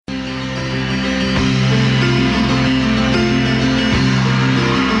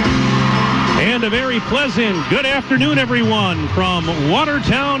And a very pleasant good afternoon, everyone, from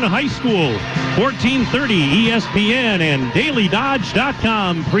Watertown High School. 1430 ESPN and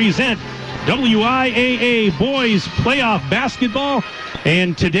DailyDodge.com present WIAA Boys Playoff Basketball.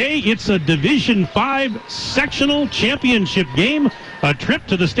 And today it's a Division V sectional championship game. A trip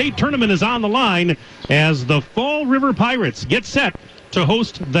to the state tournament is on the line as the Fall River Pirates get set to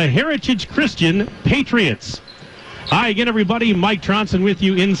host the Heritage Christian Patriots. Hi again, everybody. Mike Tronson with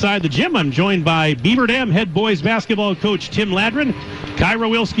you inside the gym. I'm joined by Beaver Dam head boys basketball coach Tim Ladron. Kyra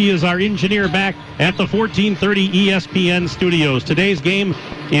Wilski is our engineer back at the 1430 ESPN studios. Today's game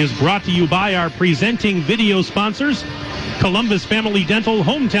is brought to you by our presenting video sponsors, Columbus Family Dental,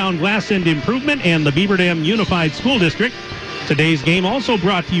 Hometown Glass and Improvement, and the Beaver Dam Unified School District. Today's game also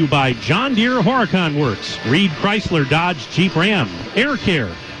brought to you by John Deere Horicon Works, Reed Chrysler Dodge Jeep Ram, Air Care,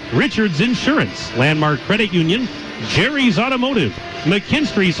 Richards Insurance, Landmark Credit Union, Jerry's Automotive,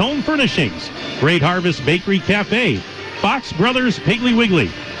 McKinstry's Home Furnishings, Great Harvest Bakery Cafe, Fox Brothers Piggly Wiggly,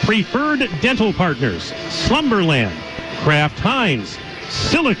 Preferred Dental Partners, Slumberland, Kraft Heinz,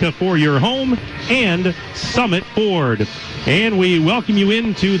 Silica for your home, and Summit Ford. And we welcome you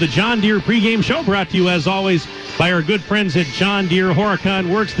into the John Deere pregame show, brought to you as always by our good friends at John Deere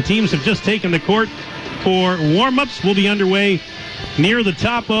Horicon Works. The teams have just taken the court for warm-ups. We'll be underway near the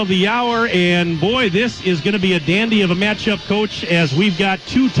top of the hour, and boy, this is going to be a dandy of a matchup, Coach, as we've got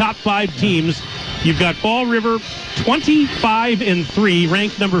two top five teams. You've got Fall River 25-3,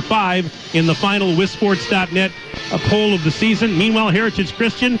 ranked number 5 in the final WisSports.net poll of the season. Meanwhile, Heritage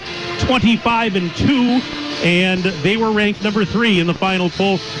Christian 25-2, and they were ranked number 3 in the final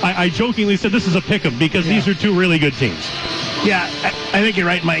poll. I jokingly said this is a pick 'em because these are two really good teams. Yeah, I think you're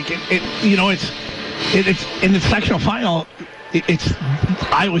right, Mike. It's in the sectional final.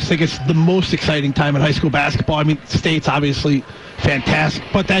 I always think it's the most exciting time in high school basketball. I mean, state's obviously fantastic,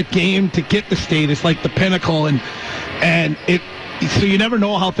 but that game to get the state is like the pinnacle, so you never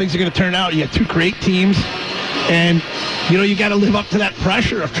know how things are going to turn out. You got two great teams, and you got to live up to that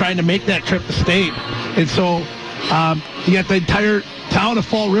pressure of trying to make that trip to state. And so you got the entire town of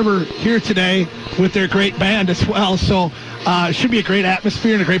Fall River here today with their great band as well. So it should be a great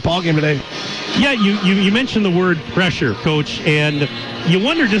atmosphere and a great ball game today. Yeah, you mentioned the word pressure, Coach, and you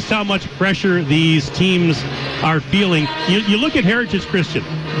wonder just how much pressure these teams are feeling. You look at Heritage Christian.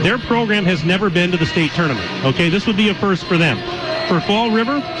 Their program has never been to the state tournament. Okay, this would be a first for them. For Fall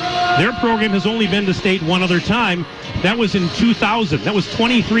River, their program has only been to state one other time. That was in 2000. That was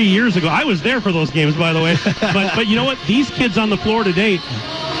 23 years ago. I was there for those games, by the way. But you know what? These kids on the floor today,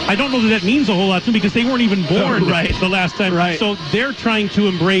 I don't know that means a whole lot to them because they weren't even born the last time. Right. So they're trying to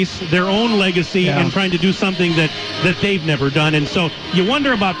embrace their own legacy and trying to do something that they've never done. And so you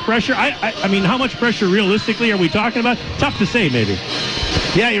wonder about pressure. I mean, how much pressure realistically are we talking about? Tough to say, maybe.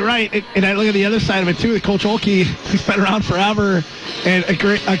 Yeah, you're right. And I look at the other side of it too. Coach Olkey, who's been around forever and a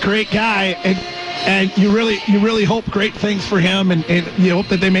great guy, and you really hope great things for him, and you hope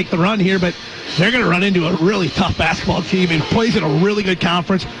that they make the run here. But they're going to run into a really tough basketball team and plays in a really good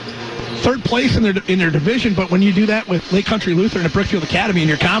conference. Third place in their division, but when you do that with Lake Country Lutheran and Brookfield Academy in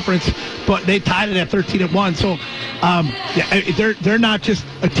your conference, but they tied it at 13-1. So, they're not just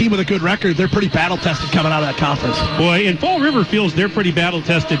a team with a good record; they're pretty battle tested coming out of that conference. Boy, and Fall River feels they're pretty battle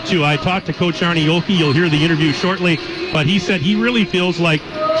tested too. I talked to Coach Arnie Olkey. You'll hear the interview shortly, but he said he really feels like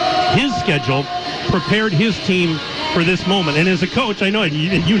his schedule prepared his team for this moment. And as a coach, I know, and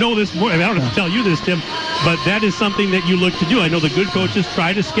you know this more, I don't have to tell you this, Tim, but that is something that you look to do. I know the good coaches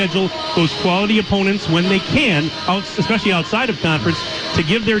try to schedule those quality opponents when they can, especially outside of conference, to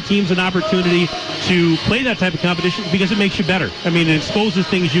give their teams an opportunity to play that type of competition because it makes you better. I mean, it exposes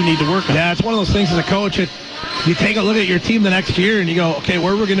things you need to work on. Yeah, it's one of those things as a coach. You take a look at your team the next year and you go, okay,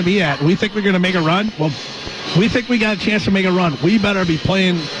 where we're going to be at? We think we're going to make a run? Well, we think we got a chance to make a run. We better be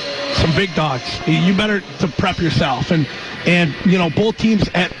playing some big dogs. You better to prep yourself, and both teams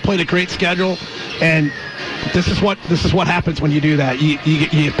played a great schedule, and this is what happens when you do that. You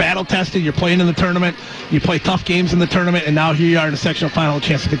get battle tested. You're playing in the tournament. You play tough games in the tournament, and now here you are in the sectional final, a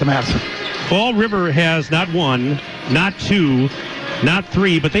chance to get the Madison. Fall River has not 1, not 2, not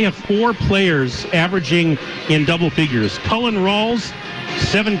 3, but they have 4 players averaging in double figures. Cullen Rawls,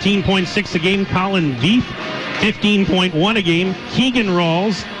 17.6 a game. Colin Veith, 15.1 a game. Keegan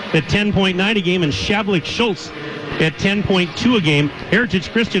Rawls at 10.9 a game, and Shavlik Schultz at 10.2 a game. Heritage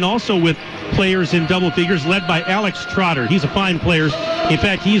Christian also with players in double figures, led by Alex Trotter. He's a fine player. In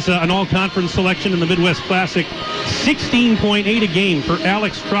fact, he's an all-conference selection in the Midwest Classic. 16.8 a game for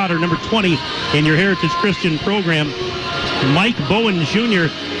Alex Trotter, number 20 in your Heritage Christian program. Mike Bowen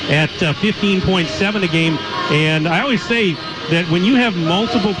Jr. at 15.7 a game. And I always say, that when you have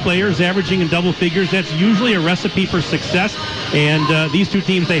multiple players averaging in double figures, that's usually a recipe for success. And these two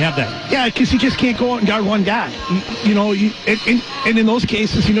teams, they have that. Yeah, because you just can't go out and guard one guy. And in those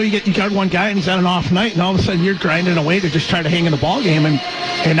cases, you guard one guy and he's on an off night, and all of a sudden you're grinding away to just try to hang in the ball game, and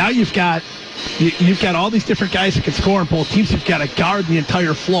now you've got all these different guys that can score on both teams. You've got to guard the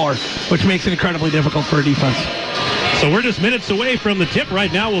entire floor, which makes it incredibly difficult for a defense. So we're just minutes away from the tip.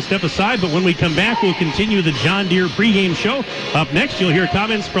 Right now we'll step aside, but when we come back, we'll continue the John Deere pregame show. Up next, you'll hear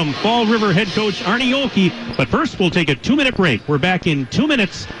comments from Fall River head coach Arnie Yoelke. But first, we'll take a 2-minute break. We're back in 2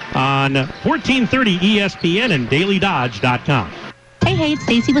 minutes on 1430 ESPN and DailyDodge.com. Hey, it's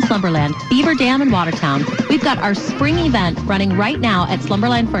Stacy with Slumberland, Beaver Dam in Watertown. We've got our spring event running right now at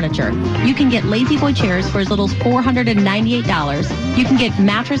Slumberland Furniture. You can get Lazy Boy chairs for as little as $498. You can get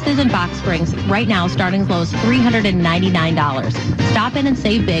mattresses and box springs right now starting as low as $399. Stop in and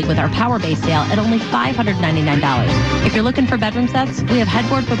save big with our Power Base sale at only $599. If you're looking for bedroom sets, we have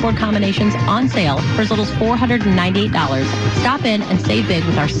headboard footboard combinations on sale for as little as $498. Stop in and save big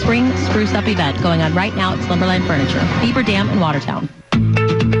with our spring spruce up event going on right now at Slumberland Furniture, Beaver Dam in Watertown.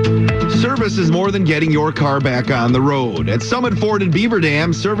 Service is more than getting your car back on the road. At Summit Ford in Beaver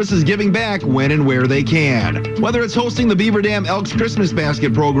Dam, Service is giving back when and where they can. Whether it's hosting the Beaver Dam Elks Christmas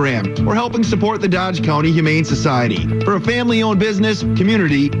Basket Program or helping support the Dodge County Humane Society. For a family-owned business,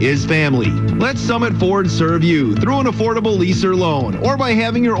 community is family. Let Summit Ford serve you through an affordable lease or loan or by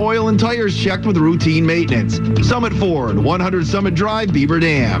having your oil and tires checked with routine maintenance. Summit Ford, 100 Summit Drive, Beaver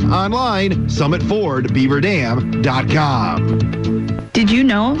Dam. Online, summitfordbeaverdam.com. Did you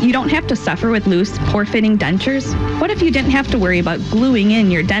know you don't have to suffer with loose, poor-fitting dentures? What if you didn't have to worry about gluing in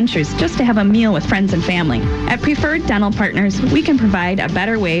your dentures just to have a meal with friends and family? At Preferred Dental Partners, we can provide a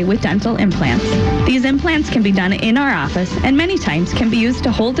better way with dental implants. These implants can be done in our office and many times can be used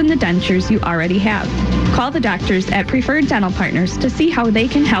to hold in the dentures you already have. Call the doctors at Preferred Dental Partners to see how they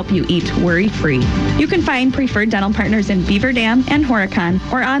can help you eat worry-free. You can find Preferred Dental Partners in Beaver Dam and Horicon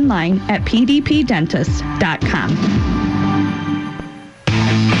or online at pdpdentist.com.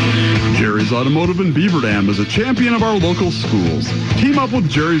 Jerry's Automotive in Beaver Dam is a champion of our local schools. Team up with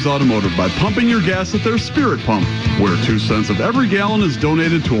Jerry's Automotive by pumping your gas at their Spirit Pump, where 2 cents of every gallon is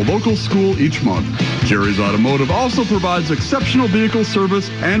donated to a local school each month. Jerry's Automotive also provides exceptional vehicle service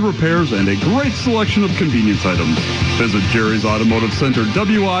and repairs and a great selection of convenience items. Visit Jerry's Automotive Center,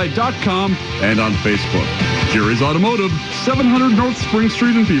 WI.com and on Facebook. Jerry's Automotive, 700 North Spring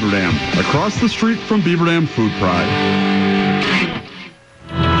Street in Beaver Dam, across the street from Beaver Dam Food Pride.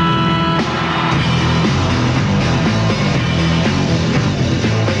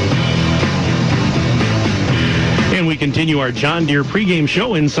 We continue our John Deere pregame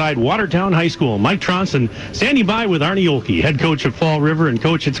show inside Watertown High School. Mike Tronson standing by with Arnie Yoelke, head coach of Fall River. And,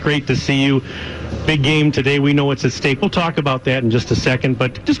 Coach, it's great to see you. Big game today. We know what's at stake. We'll talk about that in just a second.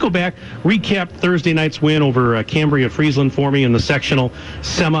 But just go back, recap Thursday night's win over Cambria Friesland for me in the sectional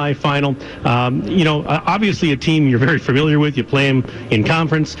semifinal. Obviously a team you're very familiar with. You play them in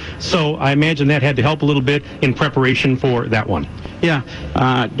conference. So I imagine that had to help a little bit in preparation for that one. Yeah,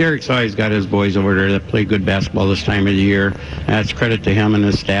 Derek's always got his boys over there that play good basketball this time of the year. That's credit to him and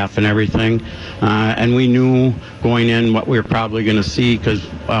his staff and everything. And we knew going in what we were probably going to see because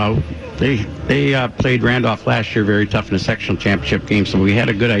they played Randolph last year very tough in the sectional championship game, so we had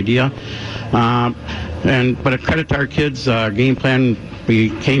a good idea. But a credit to our kids, game plan.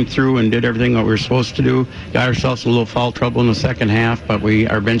 We came through and did everything what we were supposed to do. Got ourselves a little foul trouble in the second half, but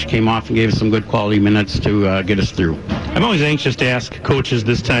our bench came off and gave us some good quality minutes to get us through. I'm always anxious to ask coaches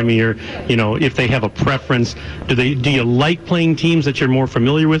this time of year, if they have a preference. Do you like playing teams that you're more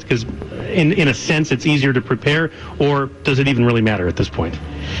familiar with? Because in a sense, it's easier to prepare, or does it even really matter at this point?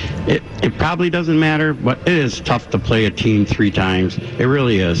 It probably doesn't matter, but it is tough to play a team 3 times. It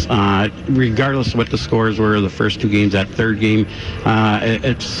really is. Regardless of what the scores were the first 2 games, that third game,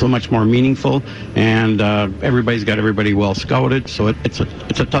 it's so much more meaningful, and everybody's got everybody well scouted, so it's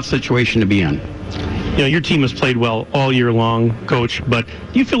a tough situation to be in. Your team has played well all year long, Coach, but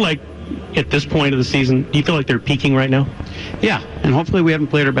do you feel like at this point of the season, do you feel like they're peaking right now? Yeah, and hopefully we haven't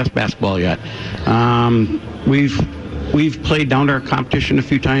played our best basketball yet. We've played down to our competition a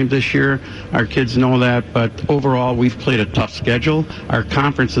few times this year. Our kids know that, but overall we've played a tough schedule. Our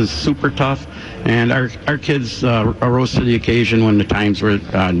conference is super tough, and our kids rose to the occasion when the times were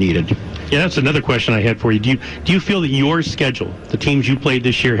needed. Yeah, that's another question I had for you. Do you feel that your schedule, the teams you played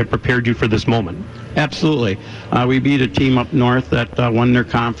this year, have prepared you for this moment? Absolutely. We beat a team up north that won their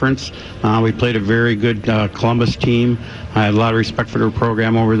conference. We played a very good Columbus team. I had a lot of respect for their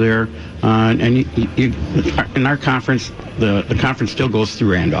program over there. In our conference, the conference still goes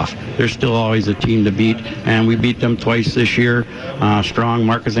through Randolph. There's still always a team to beat, and we beat them twice this year. Strong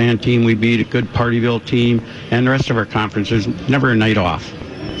Marquezan team we beat, a good Partyville team, and the rest of our conference. There's never a night off.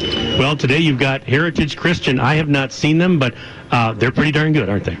 Well, today you've got Heritage Christian. I have not seen them, but they're pretty darn good,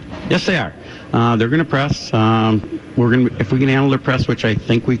 aren't they? Yes, they are. They're going to press. If we can handle their press, which I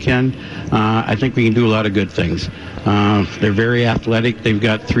think we can, I think we can do a lot of good things. They're very athletic. They've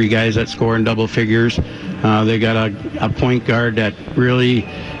got 3 guys that score in double figures. They got a point guard that really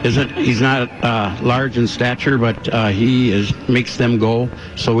he's not large in stature, but he makes them go.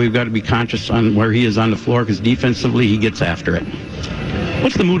 So we've got to be conscious on where he is on the floor, because defensively he gets after it.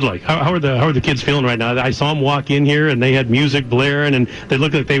 What's the mood like? How are the kids feeling right now? I saw them walk in here, and they had music blaring, and they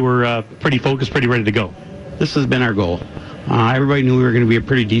looked like they were pretty focused, pretty ready to go. This has been our goal. Everybody knew we were going to be a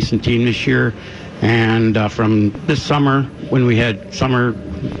pretty decent team this year, and from this summer, when we had summer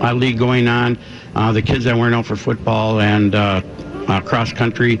league going on, the kids that weren't out for football and cross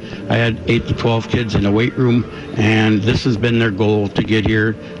country, I had 8 to 12 kids in the weight room, and this has been their goal to get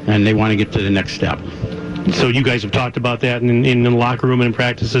here, and they want to get to the next step. So you guys have talked about that in the locker room and in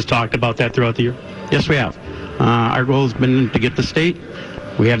practices, talked about that throughout the year? Yes, we have. Our goal has been to get the state.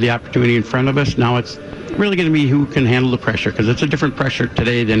 We have the opportunity in front of us. Now it's really going to be who can handle the pressure, because it's a different pressure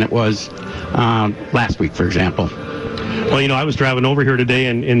today than it was last week, for example. Well, I was driving over here today,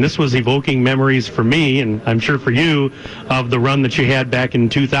 and this was evoking memories for me, and I'm sure for you, of the run that you had back in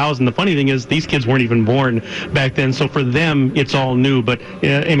 2000. The funny thing is, these kids weren't even born back then, so for them, it's all new. But,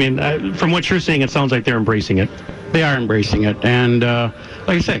 from what you're saying, it sounds like they're embracing it. They are embracing it, and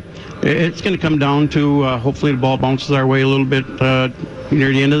like I say, it's going to come down to hopefully the ball bounces our way a little bit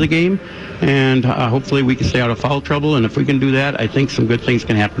near the end of the game, and hopefully we can stay out of foul trouble, and if we can do that, I think some good things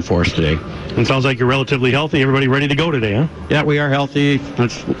can happen for us today. It sounds like you're relatively healthy. Everybody ready to go today, huh? Yeah, we are healthy.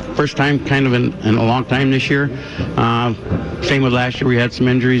 It's first time kind of in a long time this year. Same with last year. We had some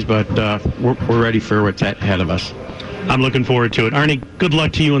injuries, but we're ready for what's ahead of us. I'm looking forward to it. Arnie, good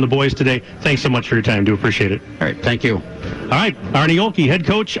luck to you and the boys today. Thanks so much for your time. Do appreciate it. All right, thank you. All right, Arnie Oelke, head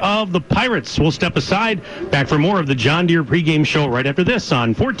coach of the Pirates. We'll step aside. Back for more of the John Deere pregame show right after this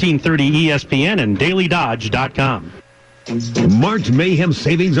on 1430 ESPN and DailyDodge.com. March Mayhem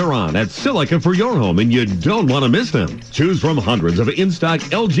savings are on at Silica for your home, and you don't want to miss them. Choose from hundreds of in-stock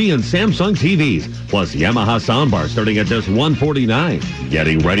LG and Samsung TVs, plus Yamaha soundbars starting at just $149.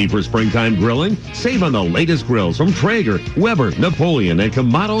 Getting ready for springtime grilling? Save on the latest grills from Traeger, Weber, Napoleon, and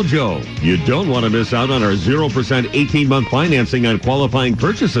Kamado Joe. You don't want to miss out on our 0% 18-month financing on qualifying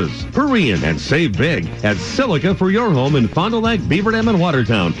purchases. Hurry in and save big at Silica for your home in Fond du Lac, Beaver Dam, and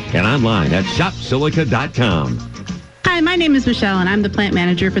Watertown, and online at shopsilica.com. Hi, my name is Michelle, and I'm the plant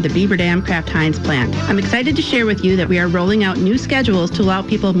manager for the Beaver Dam Kraft Heinz plant. I'm excited to share with you that we are rolling out new schedules to allow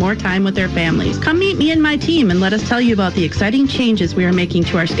people more time with their families. Come meet me and my team and let us tell you about the exciting changes we are making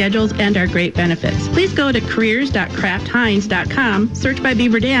to our schedules and our great benefits. Please go to careers.kraftheinz.com, search by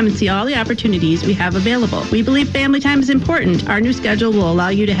Beaver Dam, and see all the opportunities we have available. We believe family time is important. Our new schedule will allow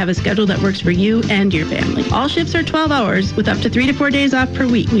you to have a schedule that works for you and your family. All shifts are 12 hours with up to 3 to 4 days off per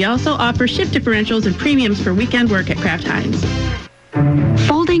week. We also offer shift differentials and premiums for weekend work at Kraft Heinz.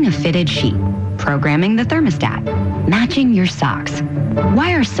 Folding a fitted sheet, programming the thermostat, matching your socks.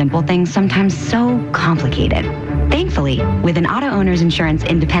 Why are simple things sometimes so complicated? Thankfully, with an Auto Owners Insurance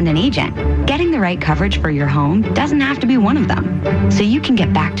independent agent, getting the right coverage for your home doesn't have to be one of them. So you can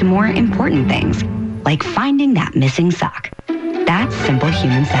get back to more important things, like finding that missing sock. That's simple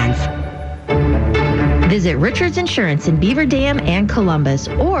human sense. Visit Richards Insurance in Beaver Dam and Columbus,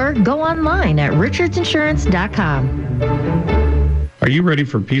 or go online at richardsinsurance.com. Are you ready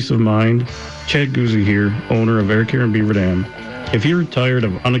for peace of mind? Chad Guzzi here, owner of Air Care in Beaver Dam. If you're tired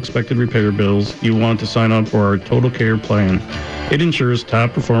of unexpected repair bills, you want to sign up for our Total Care plan. It ensures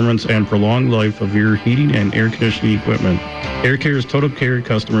top performance and prolonged life of your heating and air conditioning equipment. Air Care's Total Care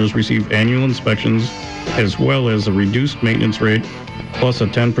customers receive annual inspections as well as a reduced maintenance rate, plus a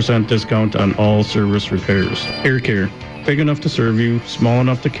 10% discount on all service repairs. Air Care, big enough to serve you, small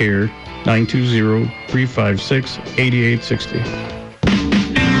enough to care. 920-356-8860.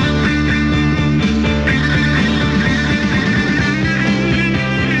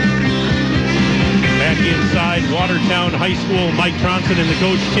 Back inside Watertown High School, Mike Tronson and the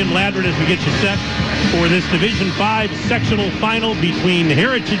coach Tim Ladred as we get you set for this Division 5 sectional final between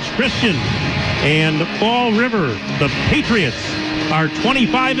Heritage Christian And Fall River, the Patriots, are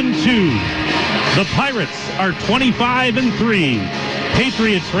 25-2. The Pirates are 25-3.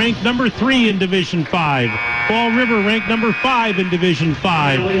 Patriots ranked number 3 in Division 5. Fall River ranked number 5 in Division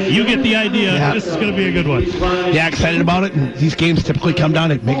 5. You get the idea. Yeah. This is going to be a good one. Yeah, excited about it. And these games typically come down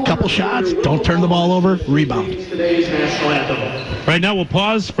to make a couple shots, don't turn the ball over, rebound. Right now we'll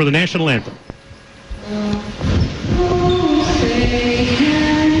pause for the national anthem.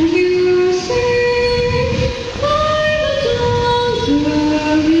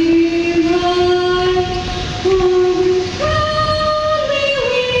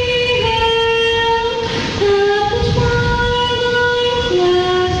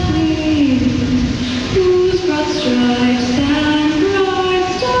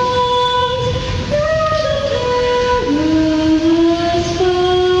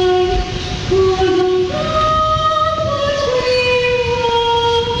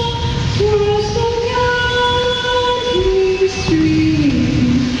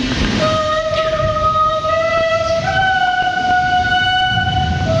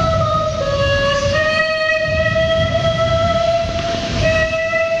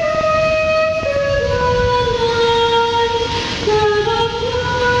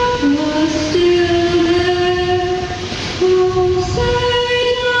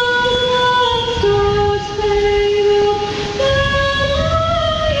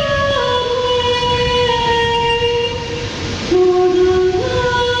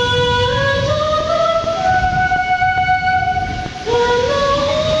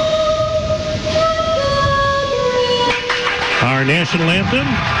 National anthem.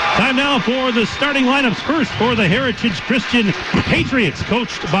 Time now for the starting lineups. First for the Heritage Christian Patriots,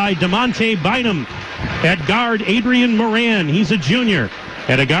 coached by DeMonte Bynum. At guard, Adrian Moran. He's a junior.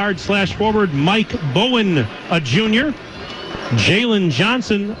 At a guard/forward, Mike Bowen, a junior. Jalen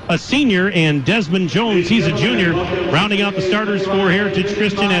Johnson, a senior, and Desmond Jones, he's a junior. Rounding out the starters for Heritage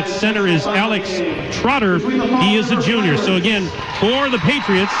Christian at center is Alex Trotter. He is a junior. So again, for the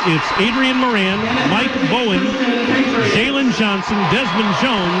Patriots, it's Adrian Moran, Mike Bowen, Jalen Johnson, Desmond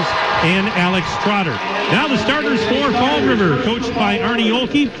Jones, and Alex Trotter. Now the starters for Fall River, coached by Arnie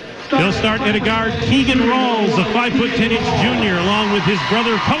Olkey. They'll start at a guard, Keegan Rawls, a 5'10" junior, along with his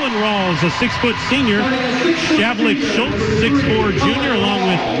brother Cullen Rawls, a 6' senior. Shavlik Schultz, 6'4" junior, along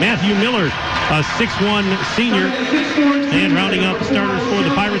with Matthew Miller, a 6'1" senior. And rounding out the starters for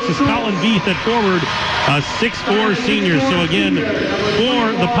the Pirates is Colin Veith at forward, a 6'4" senior. So again,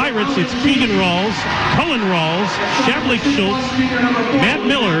 for the Pirates, it's Keegan Rawls, Cullen Rawls, Shavlik Schultz, Matt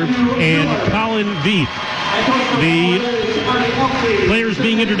Miller, and Colin Veith. The players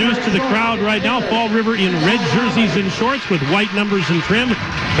being introduced to the crowd right now. Fall River in red jerseys and shorts with white numbers and trim.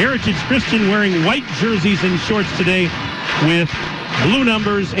 Heritage Christian wearing white jerseys and shorts today with blue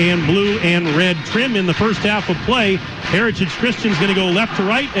numbers and blue and red trim in the first half of play. Heritage Christian's going to go left to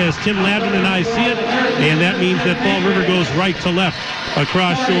right as Tim Ladman and I see it, and that means that Fall River goes right to left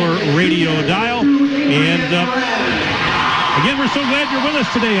across your radio dial. And again, we're so glad you're with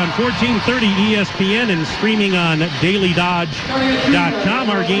us today on 1430 ESPN and streaming on DailyDodge.com.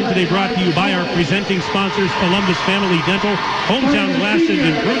 Our game today brought to you by our presenting sponsors, Columbus Family Dental, Hometown Glass and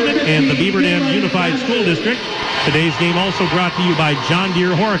Improvement, and the Beaver Dam Unified School District. Today's game also brought to you by John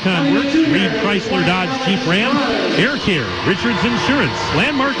Deere Horicon Works, Reed Chrysler Dodge Jeep Ram, Air Care, Richards Insurance,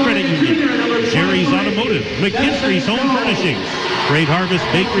 Landmark Credit Union, Jerry's Automotive, McKinstry's Home Furnishings, Great Harvest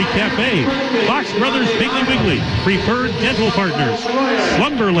Bakery Cafe, Fox Brothers Piggly Wiggly, Preferred Dental Partners,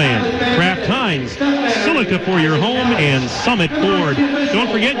 Slumberland, Kraft Heinz, Silica for your home, and Summit Ford. Don't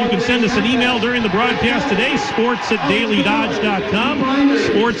forget, you can send us an email during the broadcast today, sports@dailydodge.com,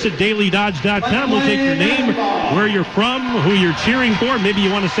 sports@dailydodge.com. We'll take your name, where you're from, who you're cheering for. Maybe you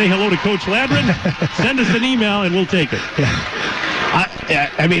want to say hello to Coach Ladman. Send us an email, and we'll take it.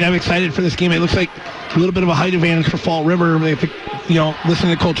 I mean, I'm excited for this game. It looks like a little bit of a height advantage for Fall River. I think,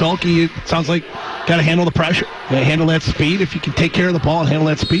 listening to Coach Olkey, it sounds like got to handle the pressure, handle that speed. If you can take care of the ball and handle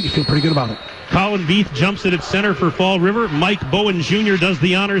that speed, you feel pretty good about it. Colin Veith jumps it at center for Fall River. Mike Bowen Jr. does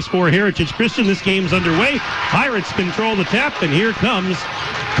the honors for Heritage Christian. This game's underway. Pirates control the tap, and here comes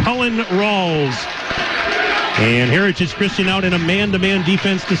Cullen Rawls. And Heritage Christian out in a man-to-man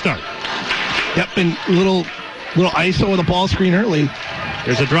defense to start. Yep, and little ISO with a ball screen early.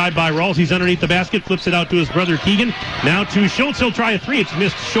 There's a drive by Rawls. He's underneath the basket, flips it out to his brother Keegan. Now to Schultz. He'll try a three. It's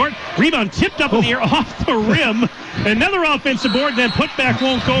missed short. Rebound tipped up in the air off the rim. Another offensive board. That putback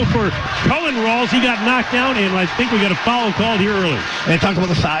won't go for Cullen Rawls. He got knocked down, and I think we got a foul called here early. And talked about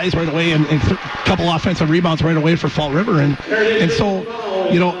the size right away, and a couple offensive rebounds right away for Fall River. And so,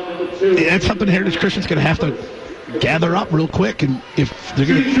 that's something Heritage Christian's going to have to gather up real quick, and if they're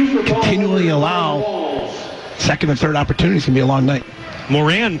going to continually allow second and third opportunities, it's going to be a long night.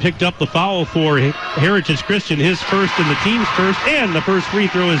 Moran picked up the foul for Heritage Christian, his first and the team's first, and the first free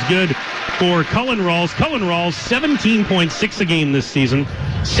throw is good for Cullen Rawls. Cullen Rawls, 17.6 a game this season,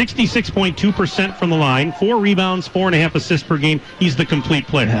 66.2% from the line, 4 rebounds, 4.5 assists per game. He's the complete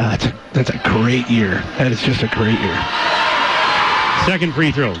player. Yeah, that's a great year. That is just a great year. Second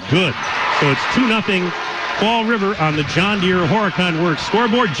free throw, good. So it's 2-0 Fall River on the John Deere Horicon Works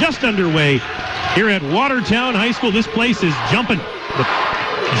scoreboard. Just underway here at Watertown High School. This place is jumping. The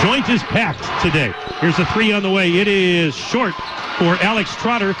joint is packed today. Here's a 3 on the way. It is short for Alex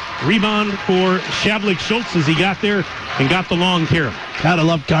Trotter. Rebound for Shavlik Schultz as he got there and got the long carom. Gotta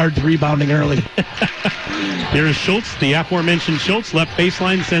love guards rebounding early. Here is Schultz, the aforementioned Schultz. Left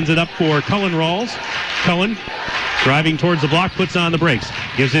baseline, sends it up for Cullen Rawls. Cullen driving towards the block, puts on the brakes.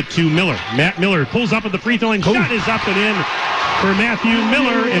 Gives it to Miller. Matt Miller pulls up at the free throw line. Shot is up and in for Matthew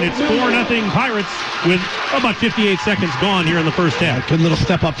Miller, and it's 4-0 Pirates with about 58 seconds gone here in the first half. Good little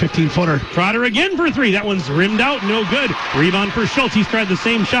step-up 15-footer. Trotter again for 3. That one's rimmed out, no good. Rebound for Schultz. He's tried the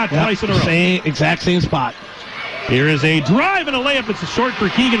same shot twice in a row. Exact same spot. Here is a drive and a layup. It's a short for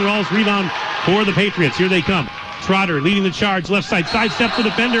Keegan Rawls. Rebound for the Patriots. Here they come. Trotter leading the charge. Left side. Sidesteps the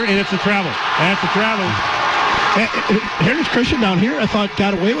defender, and it's a travel. That's a travel. Heritage Christian down here, I thought,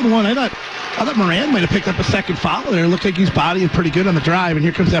 got away with one. I thought Moran might have picked up a second foul there. It looked like he's bodying pretty good on the drive, and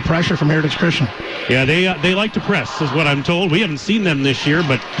here comes that pressure from Heritage Christian. Yeah, they like to press, is what I'm told. We haven't seen them this year,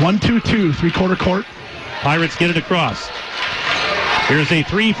 but 1-2-2, three-quarter court. Pirates get it across. Here's a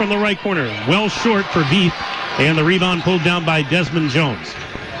 3 from the right corner. Well short for Beef, and the rebound pulled down by Desmond Jones.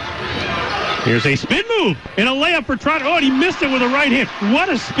 Here's a spin move and a layup for Trotter. Oh, and he missed it with a right hand. What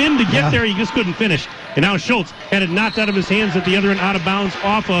a spin to get there. He just couldn't finish. And now Schultz had it knocked out of his hands at the other end, out of bounds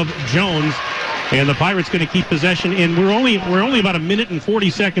off of Jones. And the Pirates going to keep possession. And we're only about 1 minute and 40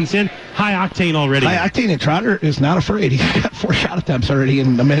 seconds in. High octane already. High octane, and Trotter is not afraid. He's got 4 shot attempts already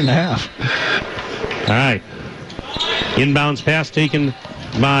in a minute and a half. All right. Inbounds pass taken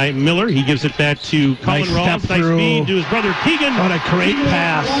by Miller. He gives it back to Cullen Rawls. Nice feed to his brother Keegan. What a great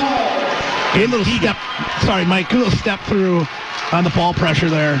pass. Good little step. Sorry, Mike. Good little step through on the ball pressure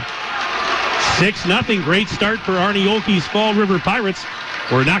there. 6-0. Great start for Arnie Olkey's Fall River Pirates.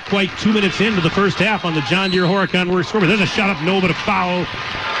 We're not quite 2 minutes into the first half on the John Deere Horicon Works scoreboard. There's a shot up, no, but a foul.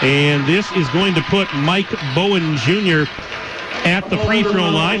 And this is going to put Mike Bowen Jr. at the free throw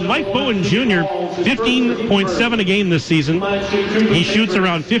line. Mike Bowen Jr., 15.7 a game this season. He shoots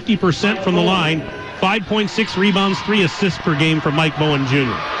around 50% from the line. 5.6 rebounds, 3 assists per game for Mike Bowen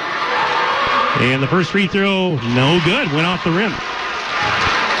Jr. And the first free throw, no good. Went off the rim.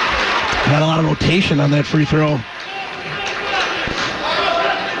 Got a lot of rotation on that free throw.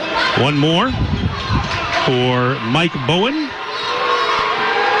 One more for Mike Bowen.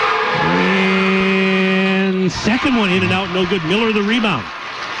 And second one in and out, no good. Miller the rebound.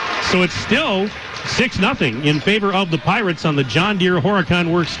 So it's still 6-0 in favor of the Pirates on the John Deere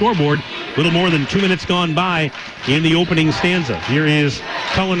Horicon Works scoreboard. A little more than 2 minutes gone by in the opening stanza. Here is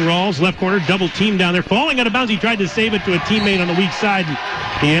Cullen Rawls, left corner, double team down there. Falling out of bounds, he tried to save it to a teammate on the weak side. And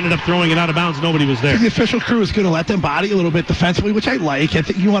he ended up throwing it out of bounds. Nobody was there. The official crew is going to let them body a little bit defensively, which I like. I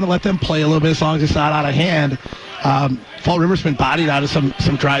think you want to let them play a little bit as long as it's not out of hand. Fall River's been bodied out of some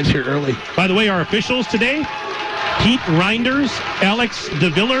drives here early. By the way, our officials today, Pete Reinders, Alex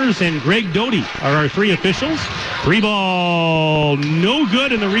DeVillers, and Greg Doty are our 3 officials. 3 ball, no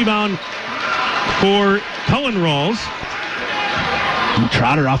good, and the rebound for Cullen Rawls.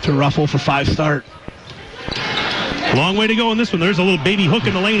 Trotter off to a rough 0-for-5 start. Long way to go in this one. There's a little baby hook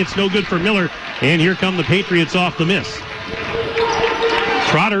in the lane. It's no good for Miller. And here come the Patriots off the miss.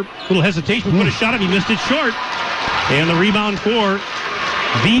 Trotter, little hesitation, put a shot up. He missed it short. And the rebound for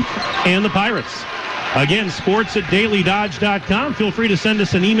Beef and the Pirates. Again, sports@dailydodge.com. Feel free to send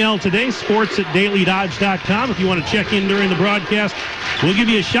us an email today, sports@dailydodge.com. If you want to check in during the broadcast, we'll give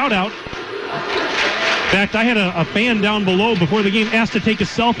you a shout-out. In fact, I had a fan down below before the game asked to take a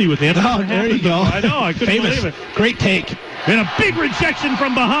selfie with him. Oh, there you go. I know, I couldn't believe it. Great take. And a big rejection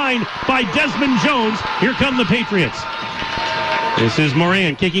from behind by Desmond Jones. Here come the Patriots. This is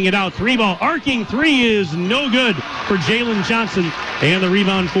Moran kicking it out. 3 ball. Arcing 3 is no good for Jalen Johnson. And the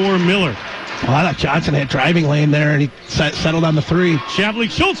rebound for Miller. Well, I thought Johnson had driving lane there, and he settled on the 3. Shavlik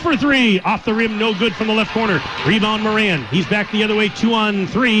Schultz for 3. Off the rim, no good from the left corner. Rebound Moran. He's back the other way,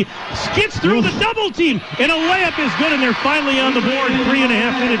 2-on-3. Skids through the double team, and a layup is good, and they're finally on the board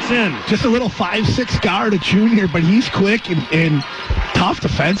 3.5 minutes in. Just a little 5'6" guard, a junior, but he's quick and tough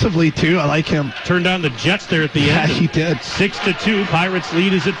defensively, too. I like him. Turned on the Jets there at the end. Yeah, he did. 6-2. Pirates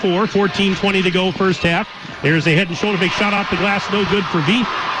lead is at 4. 14:20 to go first half. There's a head and shoulder fake shot off the glass. No good for Veith.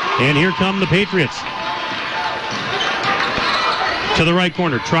 And here come the Patriots. To the right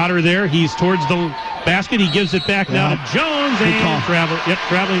corner. Trotter there. He's towards the basket. He gives it back now to Jones. And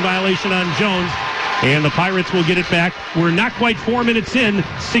traveling violation on Jones. And the Pirates will get it back. We're not quite 4 minutes in.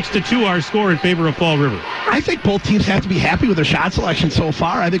 6-2 our score in favor of Fall River. I think both teams have to be happy with their shot selection so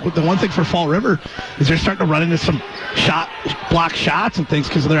far. I think the one thing for Fall River is they're starting to run into some block shots and things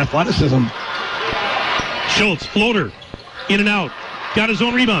because of their athleticism. Schultz, floater, in and out. Got his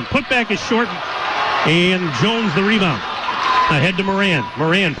own rebound. Put back is short. And Jones the rebound. Ahead to Moran.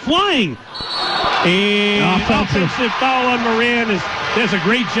 Moran flying. And offensive foul on Moran. That's a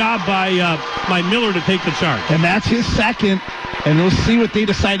great job by Miller to take the charge. And that's his second. And we'll see what they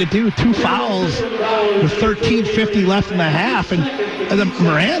decide to do. 2 fouls with 13:50 left in the half. And the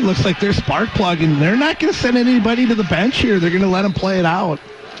Moran looks like their spark plug. And they're not going to send anybody to the bench here. They're going to let him play it out.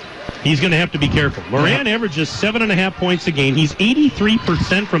 He's going to have to be careful. Moran averages 7.5 points a game. He's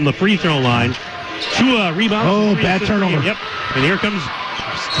 83% from the free throw line. 2 rebounds. Oh, bad turnover. Yep. And here comes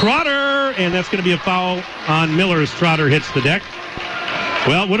Trotter, and that's going to be a foul on Miller as Trotter hits the deck.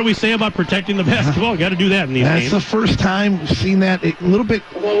 Well, what do we say about protecting the basketball? Got to do that in these games. That's the first time we've seen that. A little bit.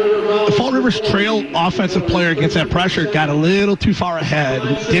 The Fall River's trail offensive player against that pressure got a little too far ahead.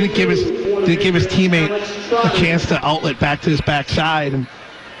 Didn't give his teammate a chance to outlet back to his backside, and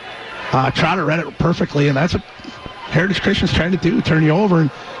Trotter read it perfectly. And that's what Heritage Christian's trying to do: turn you over. And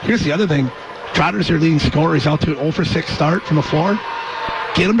here's the other thing: Trotter's their leading scorer. He's out to an 0 for 6 start from the floor.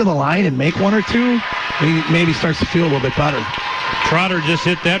 Get him to the line and make 1 or 2. Maybe starts to feel a little bit better. Trotter just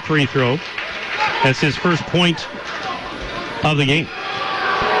hit that free throw. That's his first point of the game.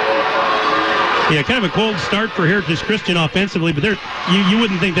 Yeah, kind of a cold start for Heritage Christian offensively, but you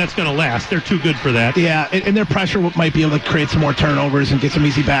wouldn't think that's going to last. They're too good for that. Yeah, and their pressure might be able to create some more turnovers and get some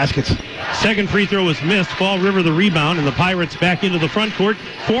easy baskets. Second free throw was missed. Fall River the rebound, and the Pirates back into the front court.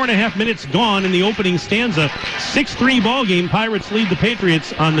 4.5 minutes gone in the opening stanza. 6-3 ball game. Pirates lead the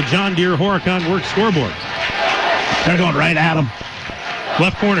Patriots on the John Deere Horicon Works scoreboard. They're going right at him.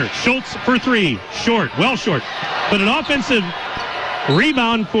 Left corner. Schultz for 3. Short. Well short. But an offensive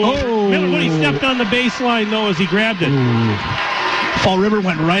rebound for Miller when he stepped on the baseline, though, as he grabbed it. Fall River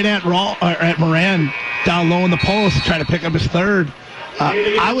went right at Moran down low in the post to try to pick up his third.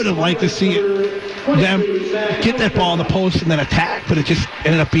 I would have liked to see them get that ball in the post and then attack, but it just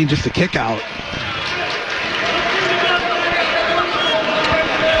ended up being just a kick out.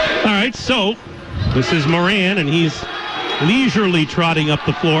 All right, so this is Moran, and he's leisurely trotting up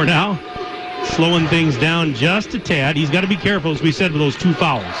the floor now. Slowing things down just a tad. He's got to be careful, as we said, with those 2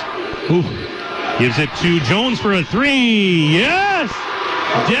 fouls. Ooh. Gives it to Jones for a 3. Yes!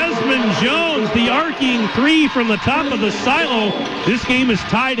 Desmond Jones, the arcing 3 from the top of the silo. This game is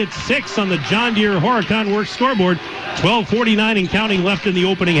tied at 6 on the John Deere Horicon Works scoreboard. 12:49 and counting left in the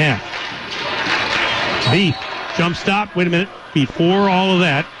opening half. Veith, jump stop. Wait a minute. Before all of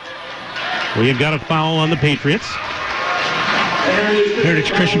that, we have got a foul on the Patriots.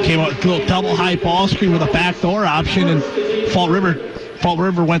 Heritage Christian came out with a little double high ball screen with a backdoor option, and Fall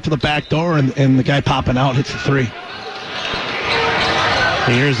River went to the back door, and the guy popping out hits the 3.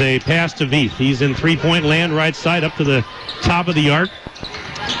 Here's a pass to Veith. He's in 3-point land, right side up to the top of the arc.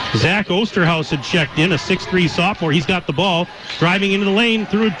 Zach Osterhaus had checked in, a 6'3 sophomore. He's got the ball, driving into the lane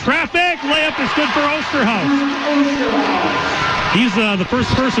through traffic. Layup is good for Osterhaus. He's the first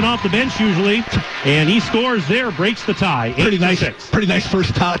person off the bench usually, and he scores there, breaks the tie. Pretty nice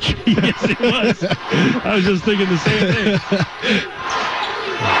first touch. Yes, it was. I was just thinking the same thing.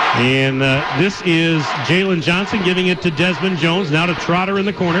 And this is Jalen Johnson giving it to Desmond Jones. Now to Trotter in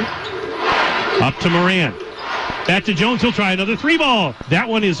the corner. Up to Moran. Back to Jones. He'll try another 3-ball. That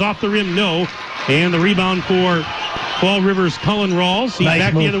one is off the rim, no. And the rebound for Fall River's Cullen Rawls. He's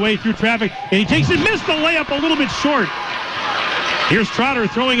back the other way through traffic, and he takes it, missed the layup a little bit short. Here's Trotter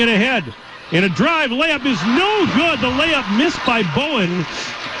throwing it ahead. And a drive layup is no good. The layup missed by Bowen.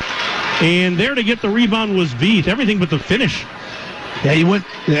 And there to get the rebound was Veith. Everything but the finish. Yeah,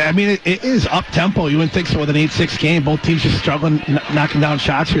 it is up-tempo. You wouldn't think so with an 8-6 game. Both teams just struggling, knocking down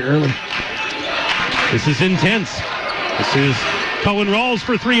shots here early. This is intense. This is Cullen Rawls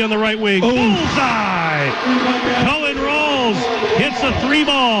for 3 on the right wing. Bullseye! Cullen Rawls hits a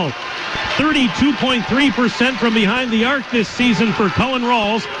 3-ball. 32.3% from behind the arc this season for Cullen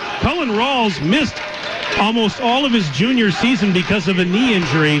Rawls. Cullen Rawls missed almost all of his junior season because of a knee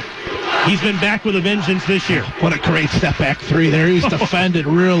injury. He's been back with a vengeance this year. What a great step back three there. He was defended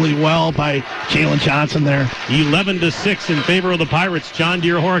really well by Jalen Johnson there. 11-6 in favor of the Pirates. John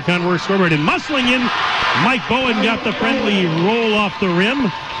Deere Horicon Works scoreboard. And muscling in, Mike Bowen got the friendly roll off the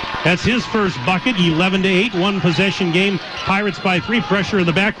rim. That's his first bucket. 11-8, one possession game. Pirates by 3. Pressure in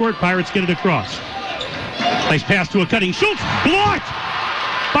the backcourt. Pirates get it across. Nice pass to a cutting Schultz. Blocked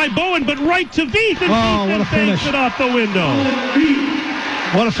by Bowen, but right to Veith. And Veith banks it off the window.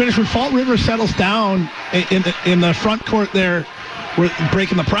 What a finish when Fall River settles down in the front court there. We're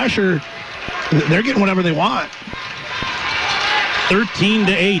breaking the pressure. They're getting whatever they want.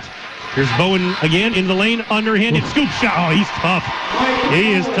 13-8. Here's Bowen again in the lane, underhanded scoop shot. Oh, he's tough.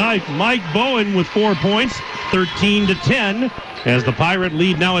 He is tight. Mike Bowen with 4 points, 13-10, as the Pirate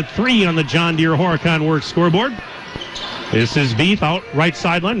lead now at 3 on the John Deere Horicon Works scoreboard. This is Veith out right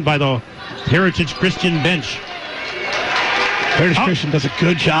sideline by the Heritage Christian bench. Heritage Christian does a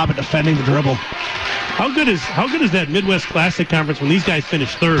good job at defending the dribble. How good is that Midwest Classic Conference when these guys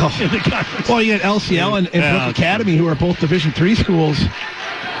finish third in the conference? Well, you had LCL and Brook Academy, who are both Division III schools.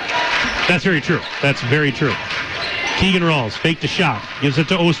 That's very true. That's very true. Keegan Rawls faked a shot. Gives it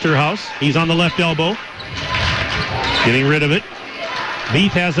to Osterhaus. He's on the left elbow. Getting rid of it.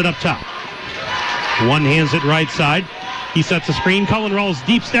 Veith has it up top. One hands it right side. He sets a screen. Cullen Rawls,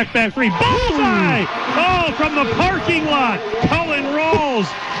 deep step back three. Bullseye! Oh, from the parking lot. Cullen Rawls,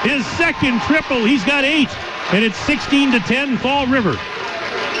 his second triple. He's got 8. And it's 16-10, Fall River.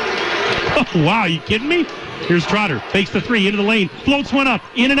 Oh, wow, you kidding me? Here's Trotter. Fakes the 3 into the lane. Floats one up.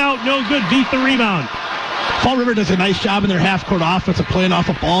 In and out. No good. Veith the rebound. Fall River does a nice job in their half-court offense of playing off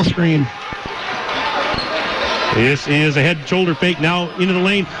a ball screen. This is a head shoulder fake now into the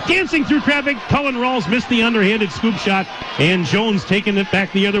lane. Dancing through traffic. Cullen Rawls missed the underhanded scoop shot. And Jones taking it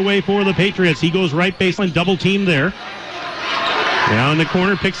back the other way for the Patriots. He goes right baseline. Double team there. Down the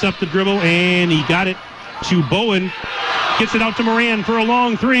corner. Picks up the dribble. And he got it to Bowen. Gets it out to Moran for a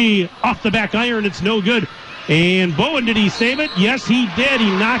long 3. Off the back iron. It's no good. And Bowen, did he save it? Yes, he did. He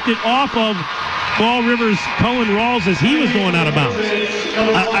knocked it off of Fall River's Cullen Rawls as he was going out of bounds.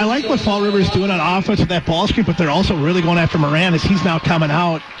 I like what Fall River is doing on offense with that ball screen, but they're also really going after Moran as he's now coming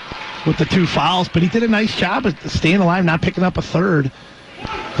out with the 2 fouls. But he did a nice job of staying alive, not picking up a third.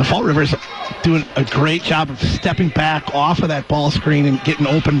 The Fall River is doing a great job of stepping back off of that ball screen and getting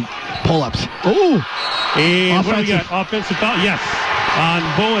open pull-ups. Oh! And what do we got? Offensive foul? Yes. On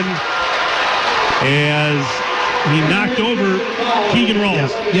Bowen as he knocked over Keegan Rawls.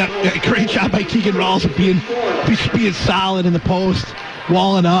 Yeah, great job by Keegan Rawls of being solid in the post,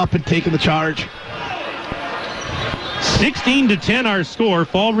 walling up and taking the charge. 16-10 our score.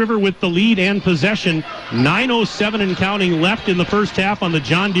 Fall River with the lead and possession. 9:07 and counting left in the first half on the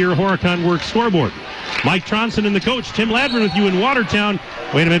John Deere Horicon Works scoreboard. Mike Tronson and the coach, Tim Ladman, with you in Watertown.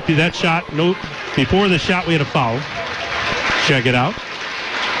 Wait a minute, that shot. No, before the shot we had a foul. Check it out.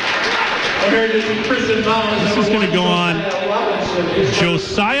 This is going to go on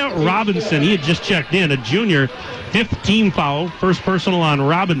Josiah Robinson. He had just checked in, a junior. 5th team foul, first personal on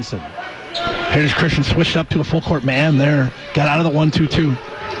Robinson. Heritage Christian switched up to a full court man there. Got out of the 1-2-2.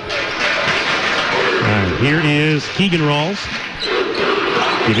 Here is Keegan Rawls.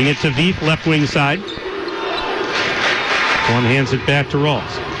 Giving it to Veith, left wing side. One hands it back to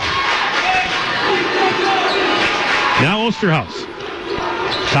Rawls. Now Osterhaus.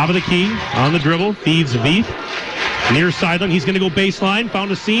 Top of the key, on the dribble, feeds Veith. Near sideline, he's going to go baseline.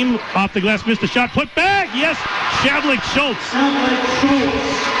 Found a seam, off the glass, missed a shot, put back, yes, Shavlik Schultz.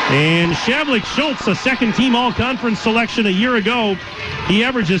 And Shavlik Schultz, a second-team all-conference selection a year ago. He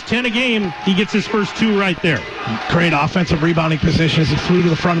averages 10 a game. He gets his first 2 right there. Great offensive rebounding position as he flew to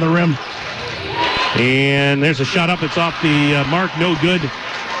the front of the rim. And there's a shot up. It's off the mark, no good.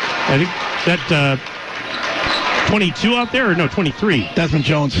 I think that 22 out there, or no, 23. Desmond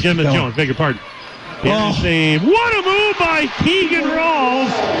Jones. Desmond Jones, beg your pardon. What a move by Keegan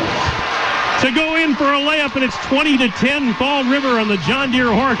Rawls to go in for a layup, and it's 20-10 Fall River on the John Deere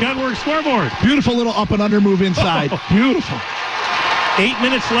Horicon Works scoreboard. Beautiful little up and under move inside. Beautiful. 8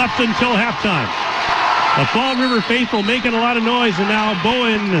 minutes left until halftime. The Fall River faithful making a lot of noise, and now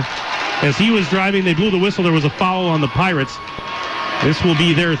Bowen, as he was driving, they blew the whistle. There was a foul on the Pirates. This will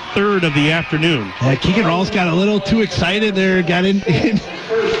be their 3rd of the afternoon. Yeah, Keegan Rawls got a little too excited there, got into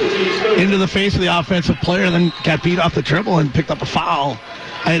the face of the offensive player, and then got beat off the dribble and picked up a foul.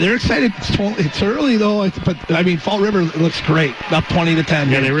 They're excited. It's early, though, but, I mean, Fall River looks great. Up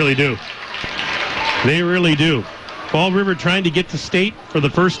 20-10. Yeah, they really do. They really do. Fall River trying to get to state for the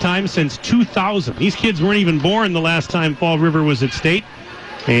first time since 2000. These kids weren't even born the last time Fall River was at state.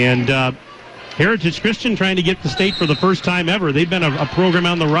 And Heritage Christian trying to get the state for the first time ever. They've been a program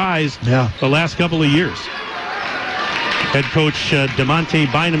on the rise the last couple of years. Head coach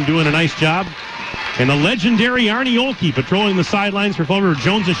DeMonte Bynum doing a nice job. And the legendary Arnie Olkey patrolling the sidelines for Fall River.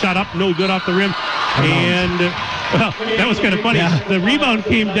 Jones a shot up, no good off the rim. And, well, that was kind of funny. Yeah. The rebound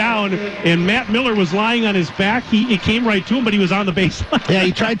came down, and Matt Miller was lying on his back. It came right to him, but he was on the baseline. Yeah,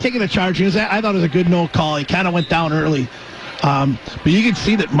 he tried taking a charge. I thought it was a good no call. He kind of went down early. But you can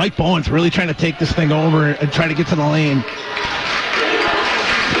see that Mike Bowen's really trying to take this thing over and try to get to the lane.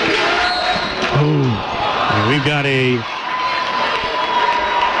 Oh. And we've got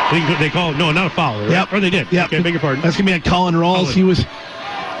they call it, no, not a foul. Right? Yep. Or they did. Yep. Okay, beg your pardon. That's going to be on Colin Rawls. He was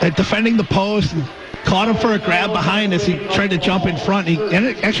defending the post and caught him for a grab behind as he tried to jump in front. He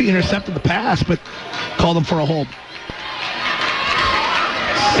actually intercepted the pass, but called him for a hold.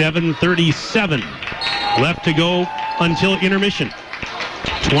 7:37 left to go until intermission.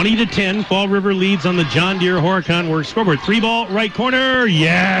 20-10, Fall River leads on the John Deere Horicon Works scoreboard. 3-ball, right corner,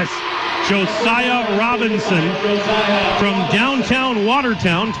 yes! Josiah Robinson from downtown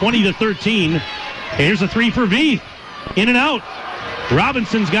Watertown, 20-13. Here's a three for Veith. In and out.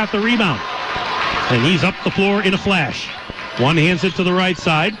 Robinson's got the rebound. And he's up the floor in a flash. One hands it to the right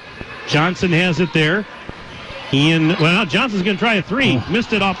side. Johnson has it there. Now Johnson's going to try a three.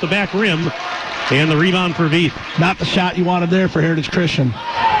 Missed it off the back rim. And the rebound for Veith. Not the shot you wanted there for Heritage Christian.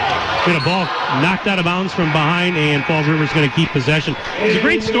 Get a ball knocked out of bounds from behind, and Falls River's going to keep possession. There's a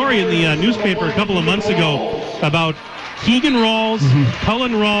great story in the newspaper a couple of months ago about Keegan Rawls,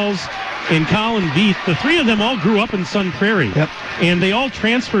 Cullen Rawls, and Colin Veith. The three of them all grew up in Sun Prairie. Yep. And they all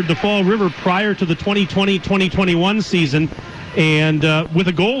transferred to Fall River prior to the 2020-2021 season, and with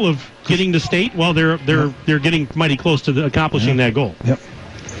a goal of getting to state. Well, they're getting mighty close to accomplishing that goal. Yep.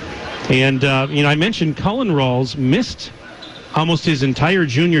 And I mentioned Cullen Rawls missed almost his entire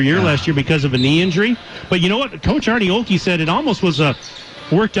junior year last year because of a knee injury. But you know what? Coach Arnie Olkey said it almost was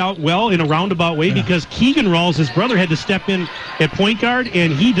worked out well in a roundabout way because Keegan Rawls, his brother, had to step in at point guard,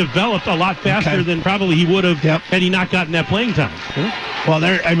 and he developed a lot faster than probably he would have had he not gotten that playing time. Well,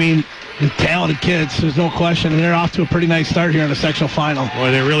 the talented kids, there's no question, and they're off to a pretty nice start here in the sectional final.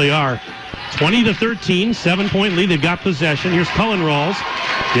 Boy, they really are. 20-13, 7-point lead. They've got possession. Here's Cullen Rawls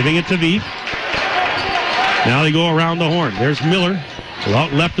giving it to Veith. Now they go around the horn. There's Miller,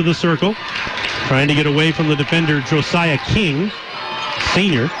 out left of the circle, trying to get away from the defender, Josiah King,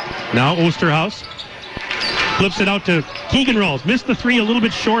 senior. Now Osterhaus flips it out to Keegan Rawls. Missed the three a little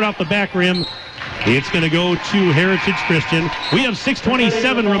bit short off the back rim. It's going to go to Heritage Christian. We have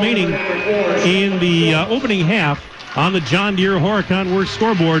 6:27 remaining in the opening half on the John Deere Horicon Works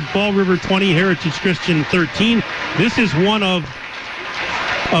scoreboard. Fall River 20, Heritage Christian 13. This is one of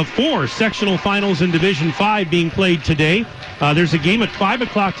four sectional finals in Division 5 being played today. There's a game at 5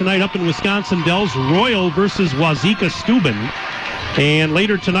 o'clock tonight up in Wisconsin Dells, Royal versus Wazeeka Steuben. And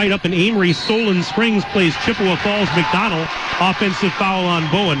later tonight up in Amory, Solon Springs plays Chippewa Falls McDonald. Offensive foul on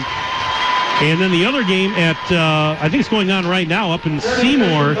Bowen. And then the other game at, I think it's going on right now up in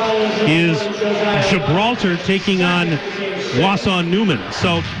Seymour, is Gibraltar taking on Wausau Newman.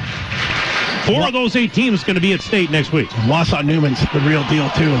 So 4 of those 8 teams going to be at state next week. Wausau Newman's the real deal,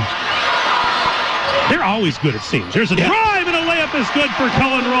 too. They're always good, it seems. There's a drive, and a layup is good for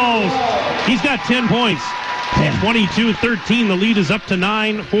Cullen Rawls. He's got 10 points. 22-13. The lead is up to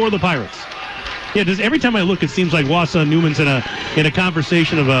 9 for the Pirates. Yeah, every time I look, it seems like Wausau Newman's in a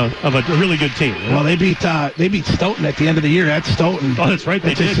conversation of a really good team. You know? Well, they beat Stoughton at the end of the year. That's Stoughton. Oh, that's right.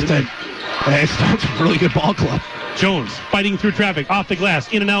 They did. Stoughton's a really good ball club. Jones fighting through traffic, off the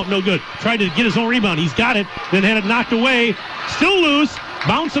glass, in and out, no good. Tried to get his own rebound. He's got it, then had it knocked away. Still loose,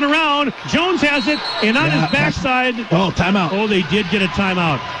 bouncing around. Jones has it, and on his backside. Oh, timeout. Oh, they did get a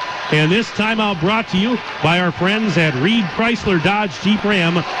timeout. And this timeout brought to you by our friends at Reed Chrysler Dodge Jeep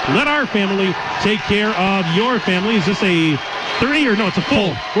Ram. Let our family take care of your family. Is this a 30 or no, it's a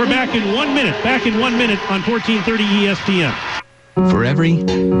full. We're back in 1 minute. Back in 1 minute on 1430 ESPN. For every,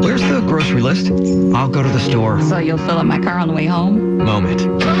 where's the grocery list? I'll go to the store. So you'll fill up my car on the way home? Moment.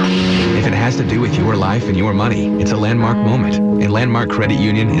 If it has to do with your life and your money, it's a landmark moment. And Landmark Credit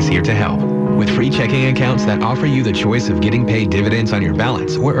Union is here to help. With free checking accounts that offer you the choice of getting paid dividends on your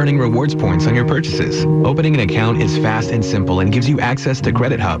balance or earning rewards points on your purchases. Opening an account is fast and simple and gives you access to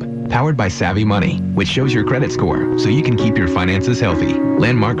Credit Hub, powered by Savvy Money, which shows your credit score so you can keep your finances healthy.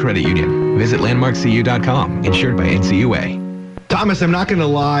 Landmark Credit Union. Visit landmarkcu.com, insured by NCUA. Thomas, I'm not going to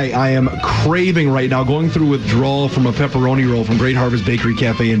lie. I am craving right now, going through withdrawal from a pepperoni roll from Great Harvest Bakery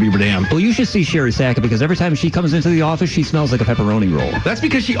Cafe in Beaver Dam. Well, you should see Sherry Sackett, because every time she comes into the office, she smells like a pepperoni roll. That's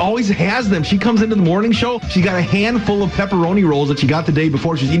because she always has them. She comes into the morning show, she got a handful of pepperoni rolls that she got the day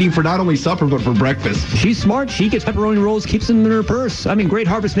before. She's eating for not only supper, but for breakfast. She's smart. She gets pepperoni rolls, keeps them in her purse. I mean, Great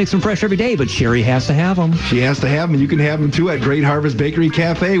Harvest makes them fresh every day, but Sherry has to have them. She has to have them, and you can have them too at Great Harvest Bakery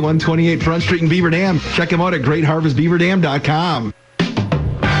Cafe, 128 Front Street in Beaver Dam. Check them out at greatharvestbeaverdam.com.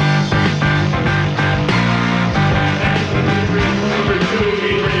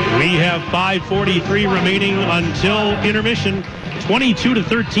 We have 5:43 remaining until intermission.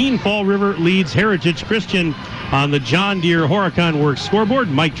 22-13, Fall River leads Heritage Christian on the John Deere Horicon Works scoreboard.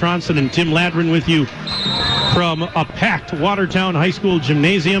 Mike Tronson and Tim Ladrin with you from a packed Watertown High School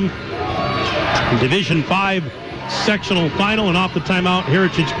gymnasium. Division 5 sectional final, and off the timeout,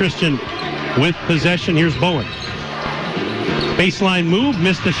 Heritage Christian with possession. Here's Bowen. Baseline move,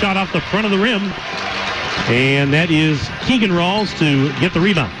 missed the shot off the front of the rim, and that is Keegan Rawls to get the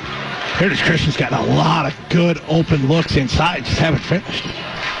rebound. Heritage Christian's gotten a lot of good open looks inside, just haven't finished.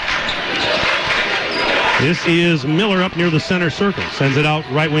 This is Miller up near the center circle. Sends it out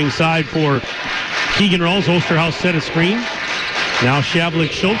right wing side for Keegan Rawls. Osterhaus set a screen. Now Shavlik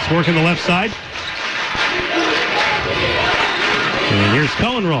Schultz working the left side. And here's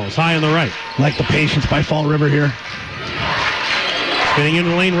Cullen Rawls high on the right. Like the patience by Fall River here. Spinning in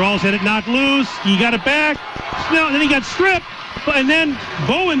the lane, Rawls had it knocked loose. He got it back. No, then he got stripped. And then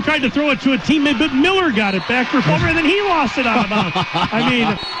Bowen tried to throw it to a teammate, but Miller got it back for Fall River, and then he lost it out of bounds. I mean,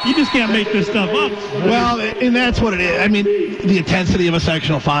 you just can't make this stuff up. Well, and that's what it is. I mean, the intensity of a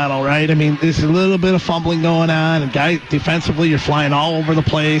sectional final, right? I mean, there's a little bit of fumbling going on, and defensively, you're flying all over the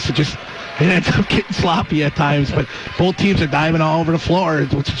place. It ends up getting sloppy at times, but both teams are diving all over the floor,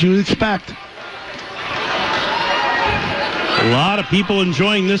 which you would expect. A lot of people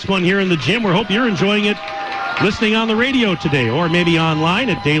enjoying this one here in the gym. We hope you're enjoying it listening on the radio today, or maybe online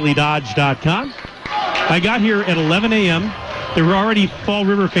at dailydodge.com. I got here at 11 a.m. There were already Fall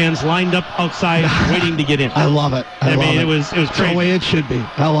River fans lined up outside waiting to get in. I love it. I mean, it was It's great. the way it should be.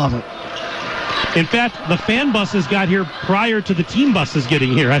 I love it. In fact, the fan buses got here prior to the team buses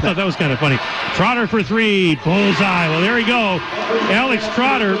getting here. I thought that was kind of funny. Trotter for three. Bullseye. Well, there we go. Alex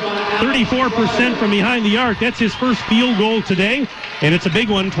Trotter, 34% from behind the arc. That's his first field goal today. And it's a big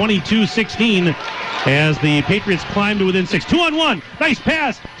one, 22-16, as the Patriots climb to within 6. 2-on-1. Nice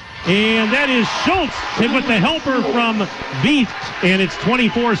pass. And that is Schultz with the helper from Veith. And it's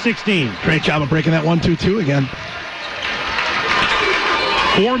 24-16. Great job of breaking that 1-2-2 again.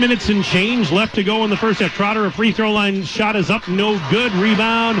 4 minutes and change left to go in the first half. Trotter, a free throw line shot is up, no good.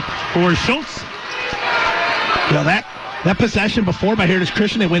 Rebound for Schultz. You know, that possession before by Heritage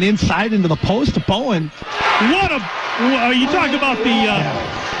Christian, they went inside into the post to Bowen. You talk about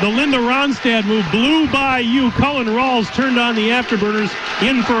the Linda Ronstadt move. Blew by you. Cullen Rawls turned on the afterburners,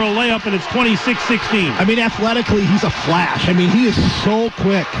 in for a layup, and it's 26-16. I mean, athletically, he's a flash. I mean, he is so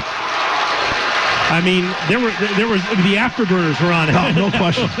quick. I mean, there was the afterburners were on it. No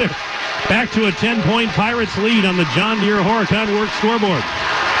question. Back to a 10-point Pirates lead on the John Deere Horicon Works scoreboard.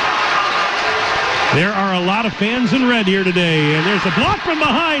 There are a lot of fans in red here today, and there's a block from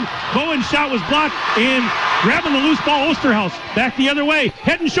behind. Bowen's shot was blocked, and grabbing the loose ball, Osterhaus back the other way.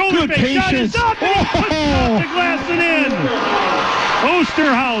 Head and shoulders. Good patience. Shot is up. And he puts it off the glass and in.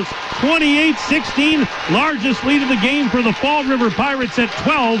 Osterhaus, 28-16, largest lead of the game for the Fall River Pirates at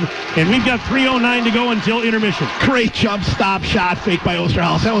 12, and we've got 3:09 to go until intermission. Great jump stop shot fake by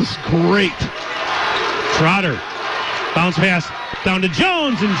Osterhaus. That was great. Trotter, bounce pass down to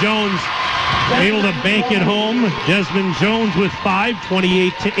Jones, and Jones able to bank it home. Desmond Jones with 5,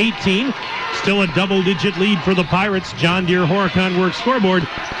 28-18. Still a double-digit lead for the Pirates. John Deere Horicon Works scoreboard.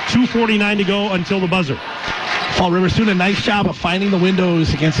 2:49 to go until the buzzer. Fall River's doing a nice job of finding the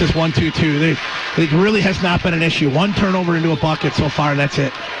windows against this 1-2-2. It really has not been an issue. One turnover into a bucket so far, and that's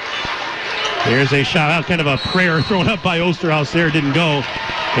it. There's a shot out, kind of a prayer thrown up by Osterhaus there. Didn't go.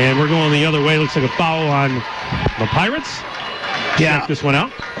 And we're going the other way. Looks like a foul on the Pirates. Yeah. Check this one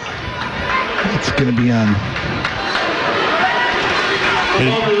out. It's going to be on.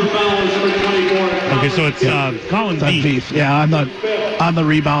 Okay, so it's Colin Veith. Yeah, on the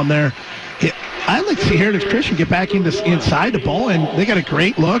rebound there. I'd like to see Heritage Christian get back inside the Bowen. They got a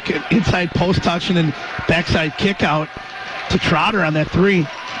great look at inside post touch and then backside kick out to Trotter on that three.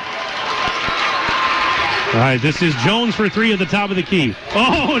 All right, this is Jones for three at the top of the key.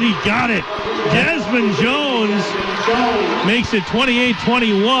 Oh, and he got it. Desmond Jones makes it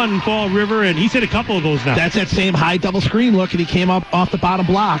 28-21, Fall River, and he's hit a couple of those now. That's that same high double screen look, and he came up off the bottom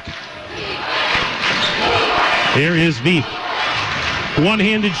block. Here is Veith.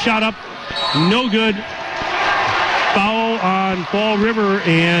 One-handed shot up, no good. Foul on Fall River,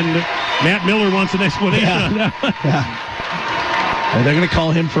 and Matt Miller wants an explanation. And they're going to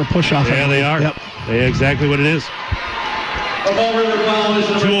call him for a push-off. Yeah, they are. Yep. Exactly what it is.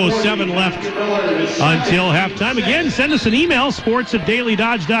 2:07 left until halftime. Again, send us an email,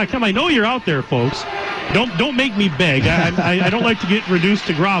 sports@dailydodge.com. I know you're out there, folks. Don't make me beg. I don't like to get reduced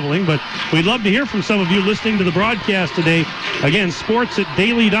to groveling, but we'd love to hear from some of you listening to the broadcast today. Again,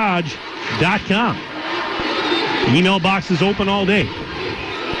 sports@dailydodge.com. The email box is open all day.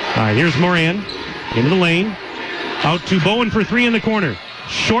 All right, here's Moran into the lane. Out to Bowen for three in the corner.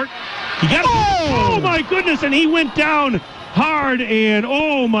 Short. He got it. Oh, my goodness. And he went down hard. And,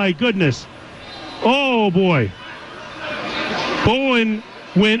 oh, my goodness. Oh, boy. Bowen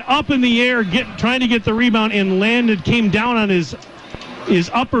went up in the air trying to get the rebound and landed, came down on his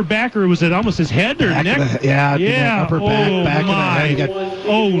upper back, or was it almost his head or back neck? Upper back of the head. He got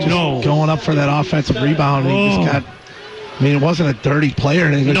no. Going up for that offensive rebound. And he just got, I mean, it wasn't a dirty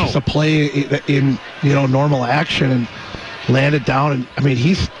player. It was just a play in normal action, and landed down. And I mean,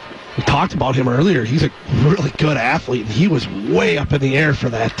 we talked about him earlier. He's a really good athlete, and he was way up in the air for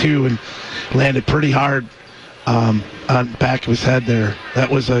that too, and landed pretty hard on the back of his head there.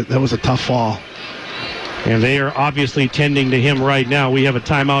 That was a tough fall. And they are obviously tending to him right now. We have a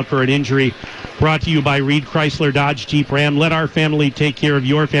timeout for an injury, brought to you by Reed Chrysler Dodge Jeep Ram. Let our family take care of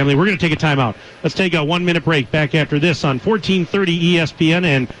your family. We're going to take a timeout. Let's take a 1-minute break. Back after this on 1430 ESPN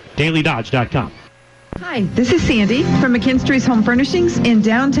and dailydodge.com. Hi, this is Sandy from McKinstry's Home Furnishings in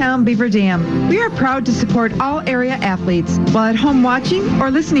downtown Beaver Dam. We are proud to support all area athletes. While at home watching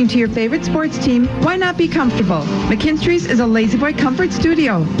or listening to your favorite sports team, why not be comfortable? McKinstry's is a Lazy Boy Comfort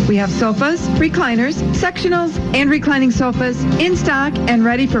Studio. We have sofas, recliners, sectionals, and reclining sofas in stock and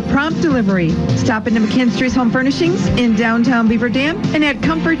ready for prompt delivery. Stop into McKinstry's Home Furnishings in downtown Beaver Dam and add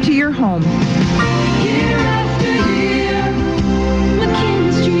comfort to your home.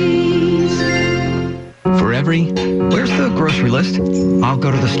 For every, where's the grocery list? I'll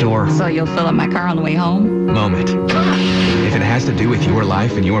go to the store. So you'll fill up my car on the way home? Moment. If it has to do with your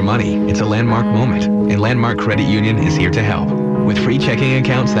life and your money, it's a landmark moment, and Landmark Credit Union is here to help. With free checking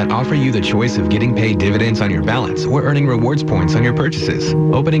accounts that offer you the choice of getting paid dividends on your balance or earning rewards points on your purchases.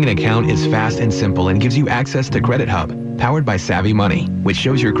 Opening an account is fast and simple and gives you access to Credit Hub, powered by Savvy Money, which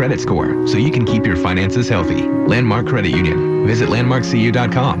shows your credit score so you can keep your finances healthy. Landmark Credit Union. Visit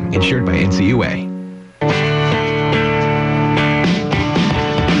landmarkcu.com, insured by NCUA.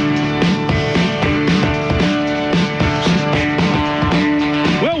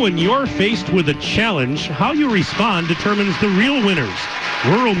 When you're faced with a challenge, how you respond determines the real winners.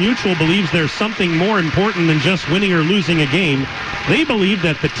 Rural Mutual believes there's something more important than just winning or losing a game. They believe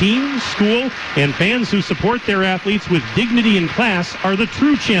that the team, school, and fans who support their athletes with dignity and class are the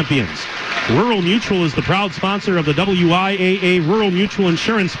true champions. Rural Mutual is the proud sponsor of the WIAA Rural Mutual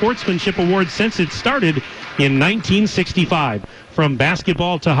Insurance Sportsmanship Award since it started in 1965. From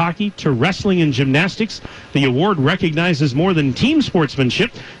basketball to hockey to wrestling and gymnastics, the award recognizes more than team sportsmanship.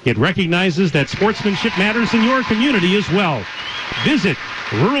 It recognizes that sportsmanship matters in your community as well. Visit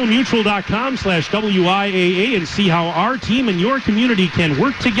ruralmutual.com/WIAA and see how our team and your community can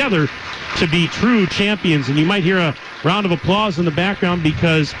work together to be true champions. And you might hear a round of applause in the background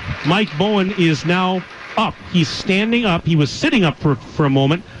because Mike Bowen is now up. He's standing up. He was sitting up for a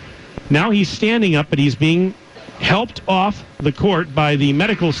moment. Now he's standing up, but he's being helped off the court by the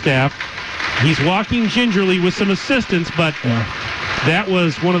medical staff. He's walking gingerly with some assistance, but that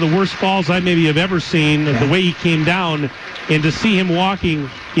was one of the worst falls I maybe have ever seen. The way he came down, and to see him walking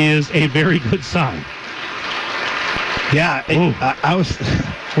is a very good sign. Yeah, I was,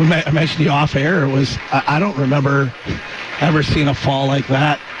 when I mentioned you off air, it was, I don't remember ever seeing a fall like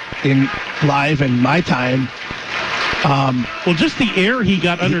that in live in my time. Well, just the air he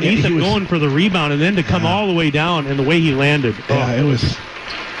got underneath him going for the rebound, and then to come all the way down and the way he landed. Yeah, it was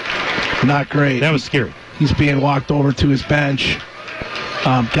not great. That was scary. He's being walked over to his bench.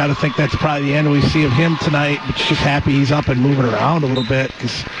 Got to think that's probably the end we see of him tonight, but just happy he's up and moving around a little bit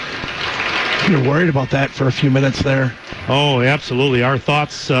because you're worried about that for a few minutes there. Oh, absolutely. Our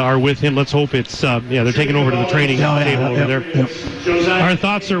thoughts are with him. Let's hope it's, they're taking over to the training table over there. Our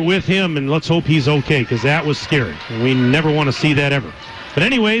thoughts are with him, and let's hope he's okay, because that was scary. We never want to see that ever. But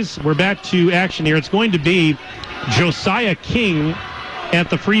anyways, we're back to action here. It's going to be Josiah King at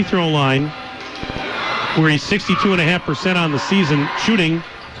the free throw line, where he's 62.5% on the season, shooting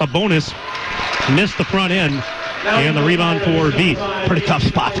a bonus, missed the front end. And the rebound for Beat. Pretty tough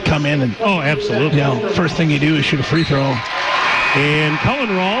spot to come in. And absolutely. First thing you do is shoot a free throw. And Cullen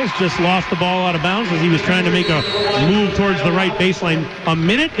Rawls just lost the ball out of bounds as he was trying to make a move towards the right baseline. 1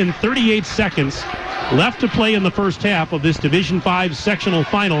 minute and 38 seconds left to play in the first half of this Division V sectional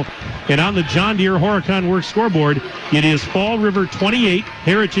final. And on the John Deere Horicon Works scoreboard, it is Fall River 28,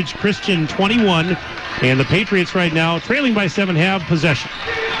 Heritage Christian 21. And the Patriots right now, trailing by 7, have possession.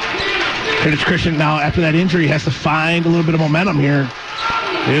 Heritage Christian now, after that injury, has to find a little bit of momentum here.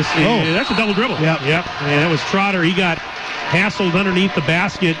 That's a double dribble. Yep. And it was Trotter. He got hassled underneath the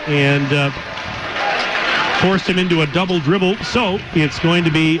basket and forced him into a double dribble. So it's going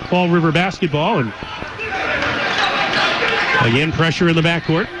to be Fall River basketball. And again, pressure in the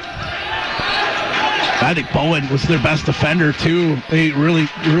backcourt. I think Bowen was their best defender, too. A really,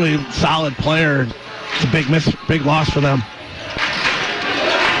 really solid player. It's a big loss for them.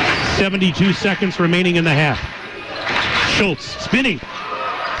 72 seconds remaining in the half. Schultz spinning.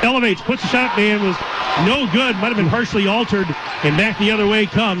 Elevates, puts a shot, and was no good. Might have been partially altered. And back the other way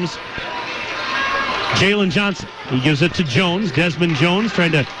comes Jalen Johnson. He gives it to Jones. Desmond Jones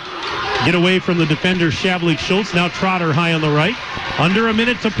trying to get away from the defender, Shavlik Schultz. Now Trotter high on the right. Under a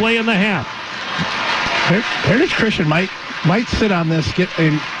minute to play in the half. Heritage Christian might sit on this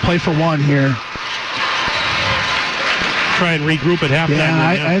and play for one here. Try and regroup at halftime.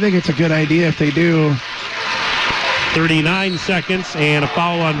 Yeah, I think it's a good idea if they do. 39 seconds and a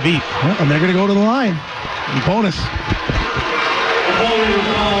foul on Veith. Well, and they're going to go to the line. Bonus.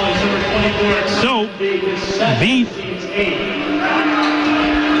 So, Veith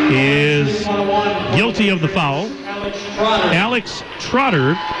is guilty of the foul. Alex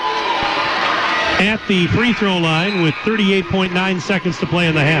Trotter at the free throw line with 38.9 seconds to play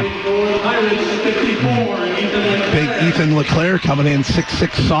in the half. Big Ethan LeClaire coming in,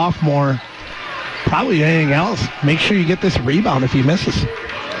 6'6" sophomore. Probably anything else. Make sure you get this rebound if he misses.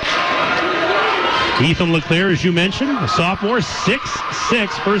 Ethan LeClaire, as you mentioned, a sophomore, 6'6".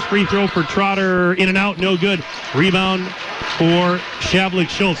 First free throw for Trotter, in and out, no good. Rebound for Shavlik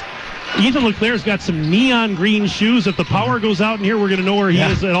Schultz. Ethan LeClaire's got some neon green shoes. If the power goes out in here, we're going to know where he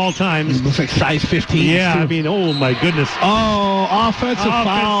is at all times. He looks like size 15. Yeah, I mean, oh my goodness. Oh, offensive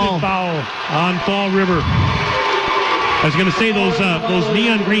foul on Fall River. I was going to say those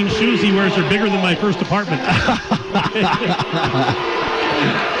neon green shoes he wears are bigger than my first apartment.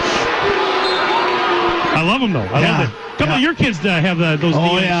 I love them, though. I love it. A couple of your kids have those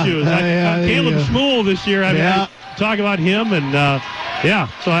neon shoes. Caleb Schmuel this year, I talk about him, and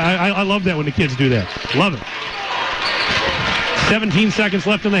so I love that when the kids do that. Love it. 17 seconds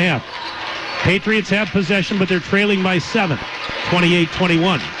left in the half. Patriots have possession, but they're trailing by 7,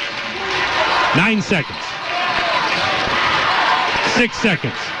 28-21. 9 seconds. 6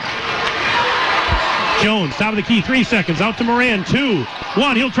 seconds. Jones, top of the key, 3 seconds. Out to Moran, 2,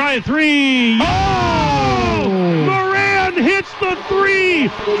 1. He'll try a 3. Oh! Moran hits the 3.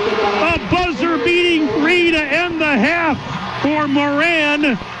 A buzzer-beating 3 to end the half for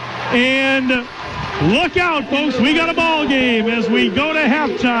Moran. And look out, folks. We got a ball game as we go to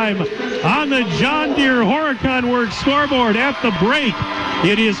halftime on the John Deere Horicon Works scoreboard. At the break,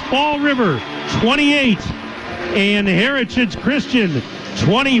 it is Fall River 28 and Heritage Christian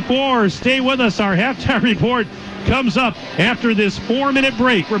 24. Stay with us. Our halftime report comes up after this 4-minute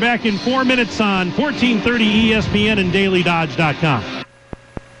break. We're back in 4 minutes on 1430 ESPN and DailyDodge.com.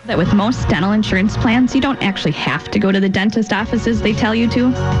 That with most dental insurance plans, you don't actually have to go to the dentist offices they tell you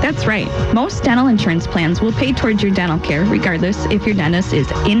to. That's right. Most dental insurance plans will pay towards your dental care regardless if your dentist is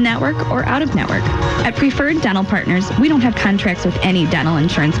in-network or out-of-network. At Preferred Dental Partners, we don't have contracts with any dental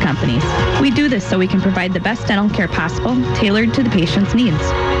insurance companies. We do this so we can provide the best dental care possible, tailored to the patient's needs.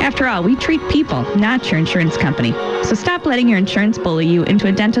 After all, we treat people, not your insurance company. So stop letting your insurance bully you into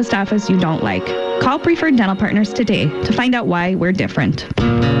a dentist office you don't like. Call Preferred Dental Partners today to find out why we're different.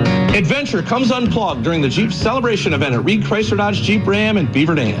 Adventure comes unplugged during the Jeep Celebration event at Reed Chrysler Dodge Jeep Ram in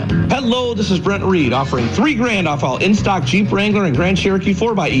Beaver Dam. Hello, this is Brent Reed offering $3,000 off all in-stock Jeep Wrangler and Grand Cherokee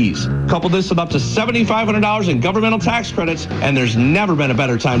 4xEs. Couple this with up to $7,500 in governmental tax credits, and there's never been a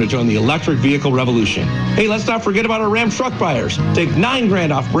better time to join the electric vehicle revolution. Hey, let's not forget about our Ram truck buyers. Take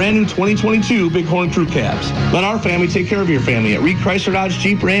 $9,000 off brand new 2022 Bighorn Crew Cabs. Let our family take care of your family at Reed Chrysler Dodge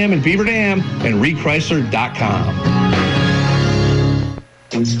Jeep Ram in Beaver Dam and ReedChrysler.com.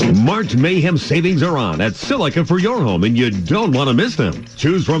 March Mayhem savings are on at Silica for your home, and you don't want to miss them.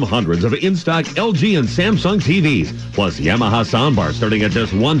 Choose from hundreds of in-stock LG and Samsung TVs, plus Yamaha soundbar starting at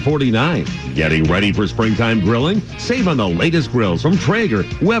just $149. Getting ready for springtime grilling? Save on the latest grills from Traeger,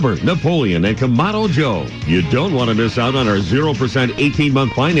 Weber, Napoleon, and Kamado Joe. You don't want to miss out on our 0%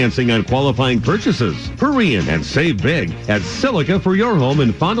 18-month financing on qualifying purchases. Hurry in and save big at Silica for your home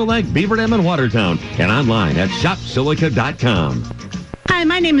in Fond du Lac, Beaver Dam, and Watertown, and online at shopsilica.com. Hi,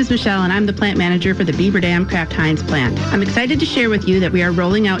 my name is Michelle, and I'm the plant manager for the Beaver Dam Kraft Heinz plant. I'm excited to share with you that we are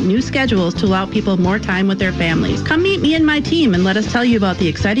rolling out new schedules to allow people more time with their families. Come meet me and my team and let us tell you about the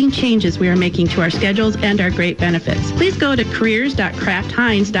exciting changes we are making to our schedules and our great benefits. Please go to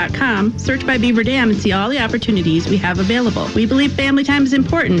careers.kraftheinz.com, search by Beaver Dam, and see all the opportunities we have available. We believe family time is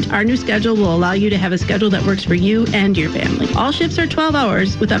important. Our new schedule will allow you to have a schedule that works for you and your family. All shifts are 12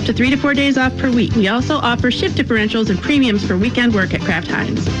 hours with up to 3 to 4 days off per week. We also offer shift differentials and premiums for weekend work at Kraft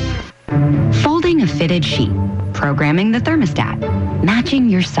Heinz. Folding a fitted sheet, programming the thermostat, matching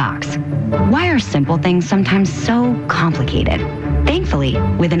your socks. Why are simple things sometimes so complicated? Thankfully,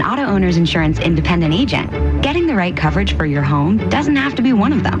 with an auto owner's insurance independent agent, getting the right coverage for your home doesn't have to be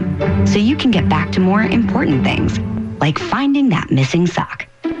one of them. So you can get back to more important things, like finding that missing sock.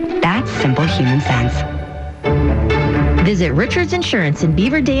 That's simple human sense. Visit Richards Insurance in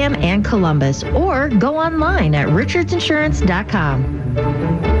Beaver Dam and Columbus, or go online at richardsinsurance.com.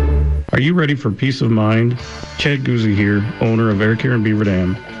 Are you ready for peace of mind? Chad Guzzi here, owner of Air Care in Beaver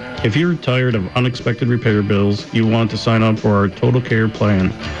Dam. If you're tired of unexpected repair bills, you want to sign up for our Total Care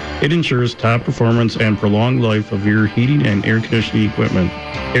plan. It ensures top performance and prolonged life of your heating and air conditioning equipment.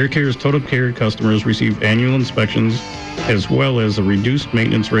 Air Care's Total Care customers receive annual inspections as well as a reduced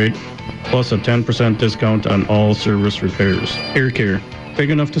maintenance rate, plus a 10% discount on all service repairs. Air Care, big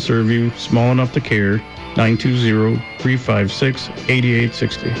enough to serve you, small enough to care.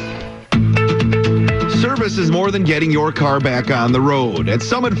 920-356-8860. Service is more than getting your car back on the road. At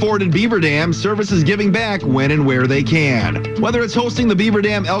Summit Ford in Beaver Dam, Service is giving back when and where they can. Whether it's hosting the Beaver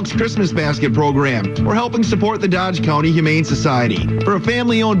Dam Elks Christmas Basket Program or helping support the Dodge County Humane Society. For a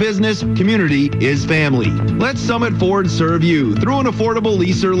family-owned business, community is family. Let Summit Ford serve you through an affordable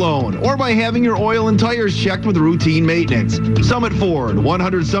lease or loan, or by having your oil and tires checked with routine maintenance. Summit Ford,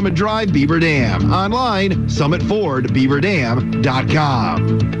 100 Summit Drive, Beaver Dam. Online,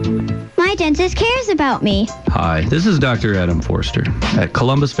 summitfordbeaverdam.com. My dentist cares about me. Hi, this is Dr. Adam Forster. At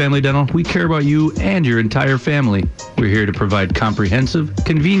Columbus Family Dental, we care about you and your entire family. We're here to provide comprehensive,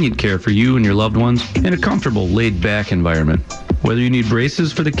 convenient care for you and your loved ones in a comfortable, laid-back environment. Whether you need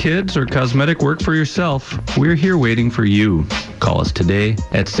braces for the kids or cosmetic work for yourself, we're here waiting for you. Call us today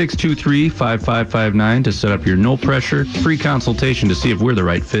at 623-5559 to set up your no-pressure, free consultation to see if we're the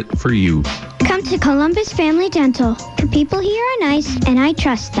right fit for you. Come to Columbus Family Dental. The people here are nice, and I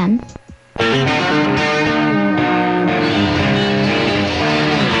trust them.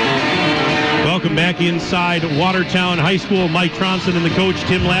 Welcome back inside Watertown High School. Mike Tronson and the coach,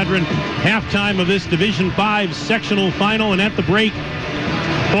 Tim Ladron. Halftime of this Division 5 sectional final, and at the break,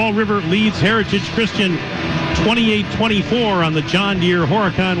 Fall River leads Heritage Christian 28-24 on the John Deere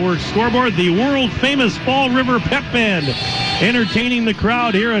Horicon Works scoreboard. The world-famous Fall River Pep Band entertaining the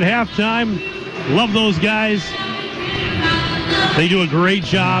crowd here at halftime. Love those guys. They do a great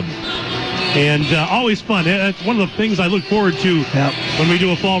job. And always fun. That's one of the things I look forward to when we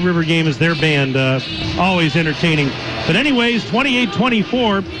do a Fall River game is their band. Always entertaining. But anyways,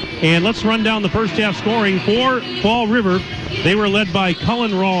 28-24. And let's run down the first half scoring for Fall River. They were led by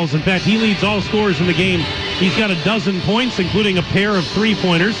Cullen Rawls. In fact, he leads all scorers in the game. He's got 12 points, including a pair of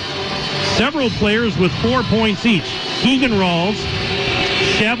three-pointers. Several players with 4 points each. Keegan Rawls,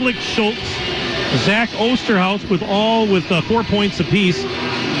 Shavlik Schultz, Zach Osterhouse with 4 points apiece.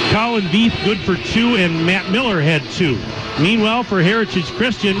 Colin Veith, good for 2, and Matt Miller had 2. Meanwhile, for Heritage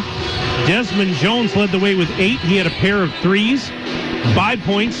Christian, Desmond Jones led the way with 8. He had a pair of threes. 5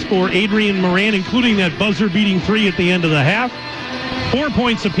 points for Adrian Moran, including that buzzer-beating 3 at the end of the half. 4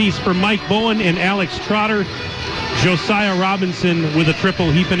 points apiece for Mike Bowen and Alex Trotter. Josiah Robinson with a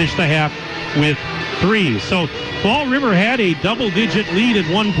triple. He finished the half with 3. So Fall River had a double-digit lead at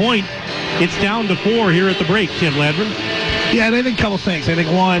one point. It's down to 4 here at the break, Tim Ladron. Yeah, and I think a couple things. I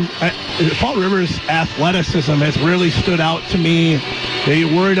think one, Fall River's athleticism has really stood out to me.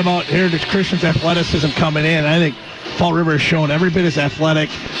 You're worried about Heritage Christian's athleticism coming in. I think Fall River has shown every bit as athletic.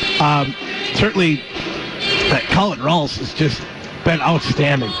 Certainly, Colin Rawls has just been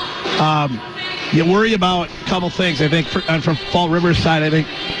outstanding. You worry about a couple things. I think from Fall River's side, I think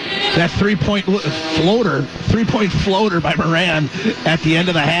that three-point floater by Moran at the end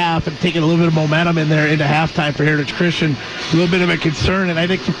of the half and taking a little bit of momentum in there into halftime for Heritage Christian. A little bit of a concern, and I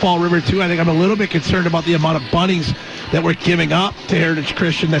think for Fall River, too, I think I'm a little bit concerned about the amount of bunnies that we're giving up to Heritage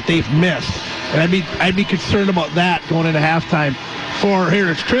Christian that they've missed. And I'd be concerned about that going into halftime. For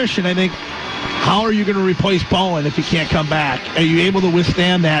Heritage Christian, I think, how are you going to replace Bowen if he can't come back? Are you able to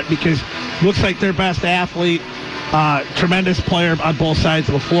withstand that? Because it looks like their best athlete, tremendous player on both sides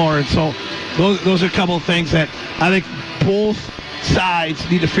of the floor. And so those are a couple of things that I think both sides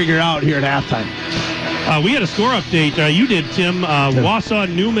need to figure out here at halftime. We had a score update. You did, Tim. Wausau,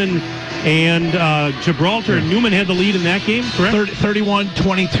 Newman, and Gibraltar. Newman had the lead in that game, correct?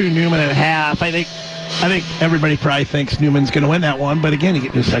 31-22 Newman at half. I think everybody probably thinks Newman's going to win that one, but again, you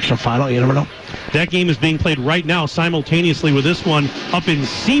get to the sectional final, you never know. That game is being played right now simultaneously with this one up in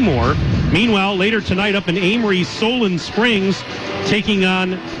Seymour. Meanwhile, later tonight up in Amory, Solon Springs taking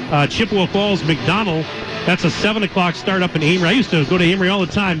on Chippewa Falls McDonald. That's a 7 o'clock start up in Amory. I used to go to Amory all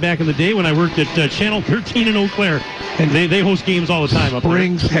the time back in the day when I worked at Channel 13 in Eau Claire. And they host games all the time up there.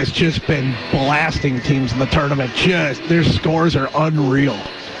 Springs has just been blasting teams in the tournament. Their scores are unreal.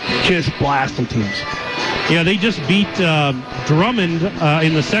 Just blasting teams. Yeah, they just beat Drummond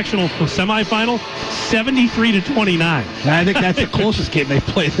in the sectional semifinal, 73-29. I think that's the closest game they've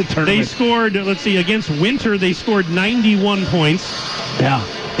played in the tournament. They scored, against Winter, they scored 91 points. Yeah.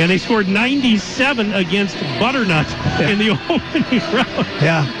 And they scored 97 against Butternut in the opening round.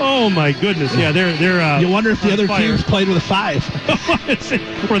 Yeah. Oh my goodness. Yeah, they're. You wonder if the other teams played with a 5.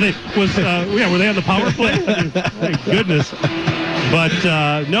 were they on the power play? My goodness. But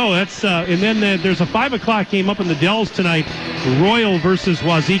no, that's and then there's a 5 o'clock game up in the Dells tonight, Royal versus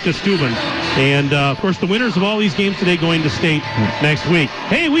Wazeeka Steuben, and of course the winners of all these games today going to state next week.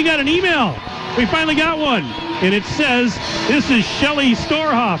 Hey, we got an email. We finally got one, and it says, this is Shelly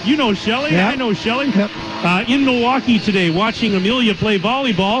Storhoff. You know Shelly. Yep. I know Shelly. Yep. In Milwaukee today, watching Amelia play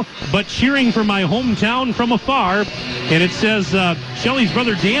volleyball, but cheering for my hometown from afar. And it says, Shelly's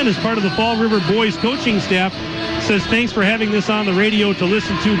brother Dan is part of the Fall River boys coaching staff. Says, thanks for having this on the radio to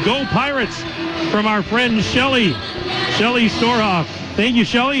listen to. Go Pirates, from our friend Shelly Storhoff. Thank you,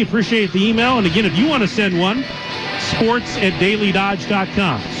 Shelly. Appreciate the email. And again, if you want to send one,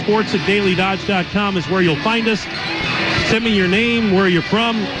 sports@dailydodge.com. Sports@dailydodge.com is where you'll find us. Send me your name, where you're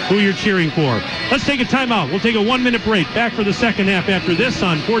from, who you're cheering for. Let's take a timeout. We'll take a 1-minute break. Back for the second half after this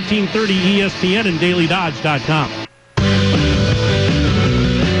on 1430 ESPN and dailydodge.com.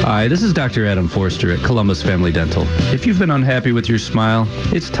 Hi, this is Dr. Adam Forster at Columbus Family Dental. If you've been unhappy with your smile,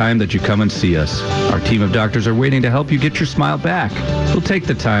 it's time that you come and see us. Our team of doctors are waiting to help you get your smile back. We'll take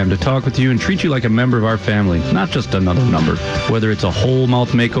the time to talk with you and treat you like a member of our family, not just another number. Whether it's a whole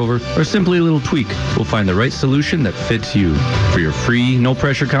mouth makeover or simply a little tweak, we'll find the right solution that fits you. For your free,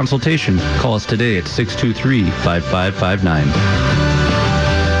 no-pressure consultation, call us today at 623-5559.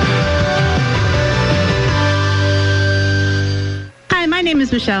 My name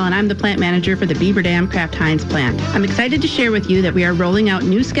is Michelle, and I'm the plant manager for the Beaver Dam Kraft Heinz plant. I'm excited to share with you that we are rolling out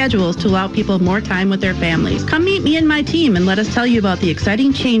new schedules to allow people more time with their families. Come meet me and my team and let us tell you about the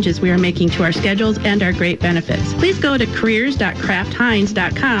exciting changes we are making to our schedules and our great benefits. Please go to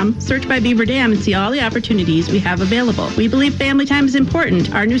careers.kraftheinz.com, search by Beaver Dam, and see all the opportunities we have available. We believe family time is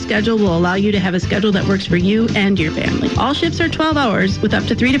important. Our new schedule will allow you to have a schedule that works for you and your family. All shifts are 12 hours with up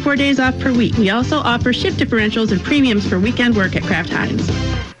to 3 to 4 days off per week. We also offer shift differentials and premiums for weekend work at Kraft Heinz.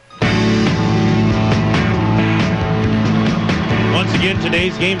 Once again,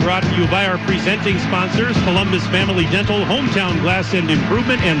 today's game brought to you by our presenting sponsors, Columbus Family Dental, Hometown Glass and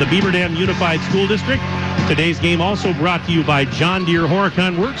Improvement, and the Beaver Dam Unified School District. Today's game also brought to you by John Deere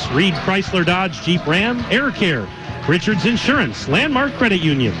Horicon Works, Reed Chrysler Dodge Jeep Ram, Air Care, Richards Insurance, Landmark Credit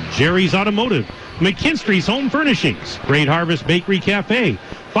Union, Jerry's Automotive, McKinstry's Home Furnishings, Great Harvest Bakery Cafe,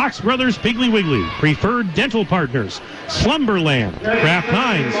 Fox Brothers Piggly Wiggly, Preferred Dental Partners, Slumberland, Kraft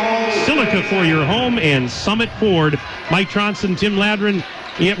Heinz, Silica for your home, and Summit Ford. Mike Tronson, Tim Ladron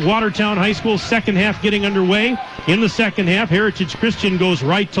at Watertown High School. Second half getting underway. In the second half, Heritage Christian goes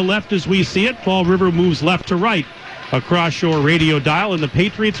right to left as we see it. Fall River moves left to right across your radio dial, and the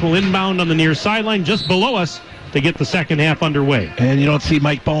Patriots will inbound on the near sideline just below us to get the second half underway. And you don't see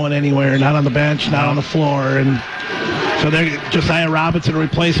Mike Bowen anywhere, not on the bench, not on the floor. And so Josiah Robinson to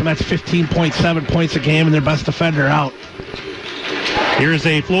replace him. That's 15.7 points a game, and their best defender out. Here's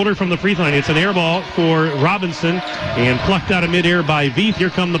a floater from the free throw line. It's an air ball for Robinson and plucked out of midair by Veith. Here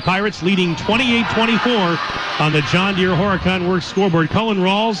come the Pirates leading 28-24 on the John Deere Horicon Works scoreboard. Cullen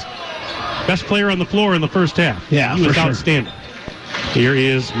Rawls, best player on the floor in the first half. Yeah, he was for sure. outstanding. Here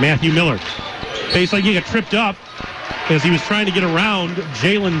is Matthew Miller. Baseline, he got tripped up. as he was trying to get around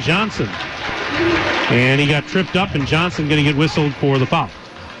Jalen Johnson. And he got tripped up, and Johnson going to get whistled for the foul.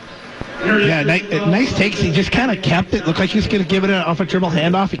 Yeah, nice takes. He just kind of kept it. Looked like he was going to give it off a dribble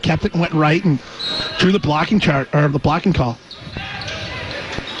handoff. He kept it and went right and drew the blocking call.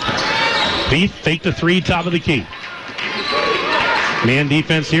 Beef faked the three, top of the key. Man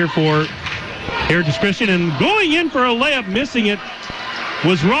defense here for Heritage Christian, and going in for a layup, missing it,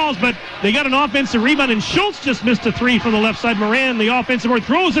 was Rawls, but they got an offensive rebound, and Schultz just missed a three from the left side. Moran, the offensive board,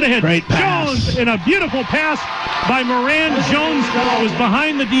 throws it ahead. Great pass. Jones, and a beautiful pass by Moran. Jones was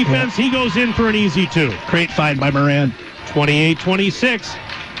behind the defense. He goes in for an easy two. Great find by Moran. 28-26.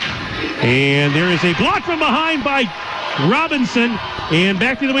 And there is a block from behind by Robinson. And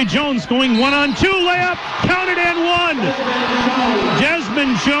back the other way, Jones going 1-on-2 layup. Counted and one.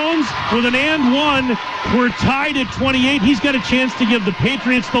 Desmond Jones with an and one. We're tied at 28. He's got a chance to give the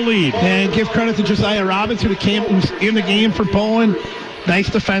Patriots the lead. And give credit to Josiah Robinson, who was in the game for Bowen. Nice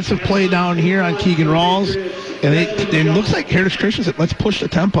defensive play down here on Keegan Rawls. And it looks like Heritage Christian said, let's push the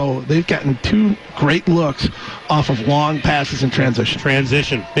tempo. They've gotten two great looks off of long passes in transition.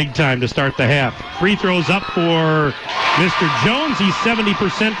 Transition, big time to start the half. Free throws up for Mr. Jones. He's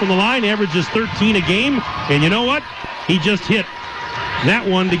 70% from the line, averages 13 a game. And you know what? He just hit that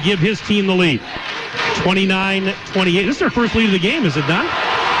one to give his team the lead. 29-28. This is their first lead of the game, is it not?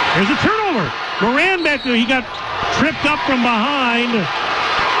 There's a turnover. Moran back there. He got tripped up from behind.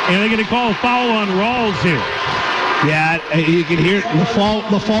 And they're going to call a foul on Rawls here. Yeah, you can hear the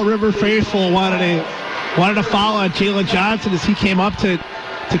Fall River faithful wanted to foul on Jalen Johnson as he came up to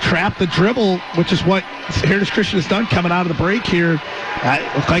trap the dribble, which is what Heritage Christian has done coming out of the break here.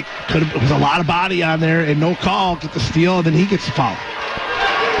 It looked like there was a lot of body on there and no call. Get the steal, and then he gets the foul.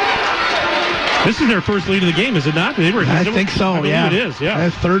 This is their first lead of the game, is it not? I think so. I believe it is.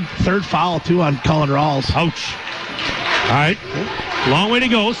 Yeah. Third foul too on Cullen Rawls. Ouch. All right. Long way to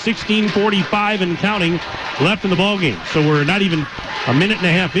go. 16:45 and counting left in the ballgame. So we're not even a minute and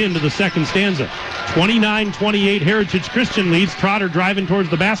a half into the second stanza. 29-28 Heritage Christian leads. Trotter driving towards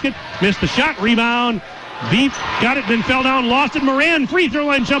the basket. Missed the shot. Rebound. Beef got it, then fell down, lost it. Moran, free throw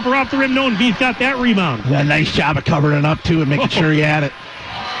line jumper off the rim. No, and Beef got that rebound. Yeah, nice job of covering it up, too, and making sure he had it.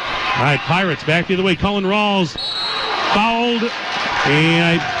 All right, Pirates back the other way. Cullen Rawls fouled,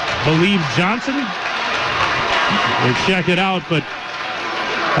 and I believe Johnson. We'll check it out, but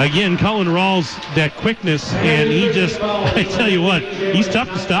again, Cullen Rawls, that quickness, and he just, I tell you what, he's tough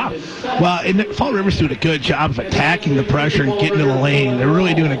to stop. Well, and Fall River's doing a good job of attacking the pressure and getting to the lane. They're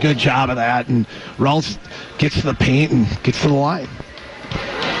really doing a good job of that, and Rawls gets to the paint and gets to the line.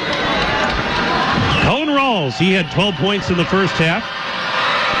 Cullen Rawls, he had 12 points in the first half,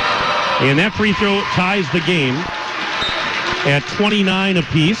 and that free throw ties the game at 29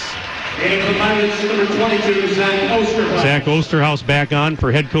 apiece. Zach Osterhaus back on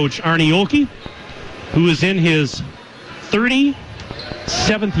for head coach Arnie Olke, who is in his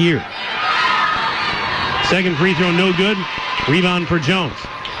 37th year. Second free throw, no good. Rebound for Jones.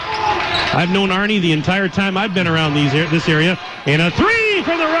 I've known Arnie the entire time I've been around this area. And a three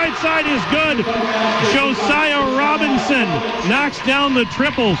from the right side is good. Josiah Robinson knocks down the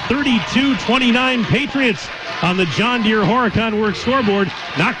triple. 32-29 Patriots on the John Deere Horicon Works scoreboard.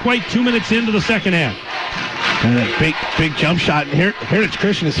 Not quite 2 minutes into the second half. And a big jump shot. Heritage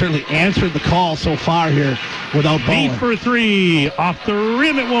Christian has certainly answered the call so far here without Bowen. Beat for three. Off the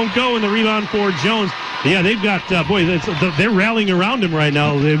rim, it won't go, and the rebound for Jones. Yeah, they've got, they're rallying around him right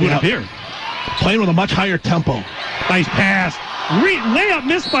now, it would appear. Playing with a much higher tempo. Nice pass. Layup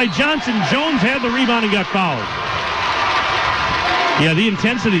missed by Johnson. Jones had the rebound and got fouled. Yeah, the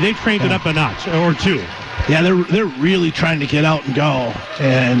intensity, they've cranked it up a notch or two. Yeah, they're really trying to get out and go,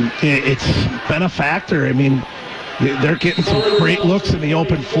 and it's been a factor. I mean, they're getting some great looks in the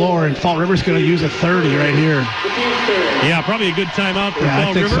open floor, and Fall River's going to use a 30 right here. Yeah, probably a good timeout for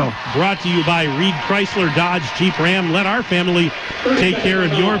Fall River. So. Brought to you by Reed Chrysler Dodge Jeep Ram. Let our family take care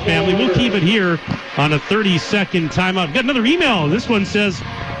of your family. We'll keep it here on a 30-second timeout. Got another email. This one says,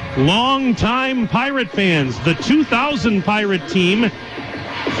 long-time Pirate fans, the 2000 Pirate team.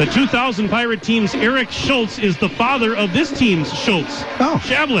 The 2000 Pirate team's Eric Schultz is the father of this team's Schultz. Oh.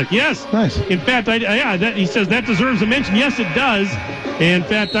 Shablik, yes. Nice. In fact, he says that deserves a mention. Yes, it does. In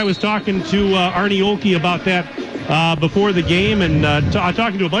fact, I was talking to Arnie Olke about that before the game, and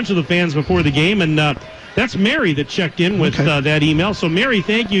talking to a bunch of the fans before the game, and that's Mary that checked in with that email. So, Mary,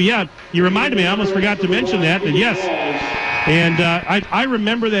 thank you. Yeah, you reminded me. I almost forgot to mention that, but yes. And I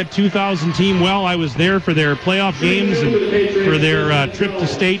remember that 2000 team well. I was there for their playoff games and for their trip to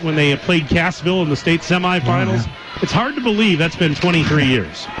state when they played Cassville in the state semifinals. It's hard to believe that's been 23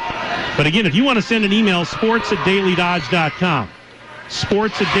 years. But again, if you want to send an email, sports@dailydodge.com.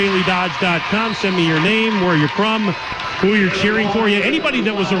 Sports@dailydodge.com. Send me your name, where you're from, who you're cheering for. Anybody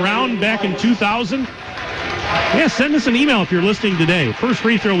that was around back in 2000, send us an email if you're listening today. First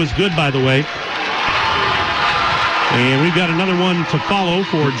free throw was good, by the way. And we've got another one to follow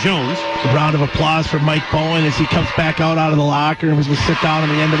for Jones. A round of applause for Mike Bowen as he comes back out of the locker room as we sit down on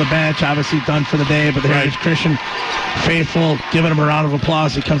the end of the bench. Obviously done for the day, but the Heritage Christian faithful giving him a round of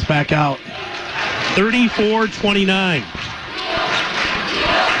applause. He comes back out. 34-29.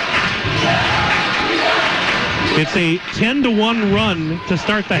 It's a 10-1 run to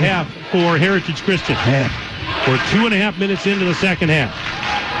start the half for Heritage Christian. We're 2.5 minutes into the second half.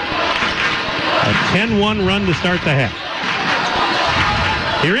 A 10-1 run to start the half.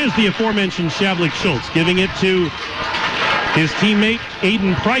 Here is the aforementioned Shavlik Schultz giving it to his teammate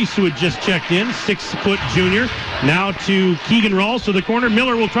Aiden Price, who had just checked in, 6-foot junior. Now to Keegan Rawls to the corner.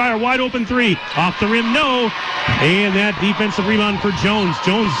 Miller will try a wide-open three. Off the rim, no. And that defensive rebound for Jones.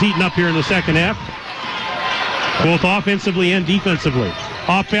 Jones is heating up here in the second half, both offensively and defensively.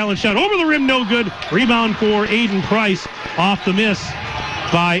 Off-balance shot over the rim, no good. Rebound for Aiden Price, off the miss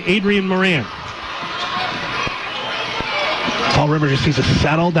by Adrian Moran. Fall River just needs to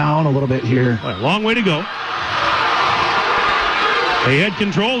settle down a little bit here. A long way to go. They had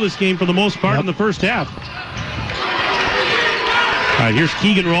control of this game for the most part in the first half. All right, here's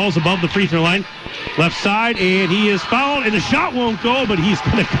Keegan Rawls above the free throw line. Left side, and he is fouled, and the shot won't go, but he's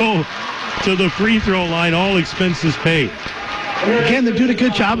going to go to the free throw line, all expenses paid. Again, they're doing a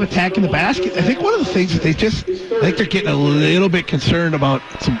good job of attacking the basket. I think one of the things that I think they're getting a little bit concerned about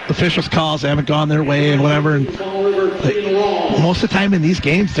some officials' calls. They haven't gone their way and whatever. And most of the time in these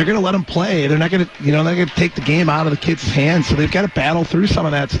games, they're going to let them play. They're not going to, they're going to take the game out of the kids' hands. So they've got to battle through some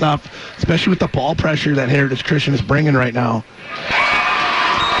of that stuff, especially with the ball pressure that Heritage Christian is bringing right now.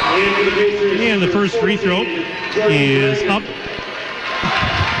 And the first free throw is up.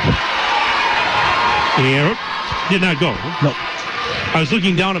 And did not go. No. I was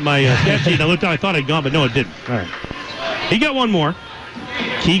looking down at my stat sheet, and I looked down, I thought I'd gone, but no, it didn't. All right. He got one more.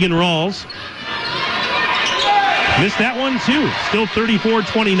 Keegan Rawls missed that one, too. Still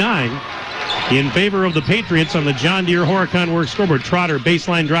 34-29 in favor of the Patriots on the John Deere Horicon Works scoreboard. Trotter,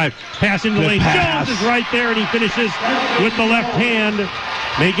 baseline drive. Pass into the lane. Pass. Jones is right there, and he finishes with the left hand.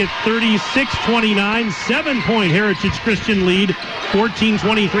 Make it 36-29. 7-point Heritage Christian lead.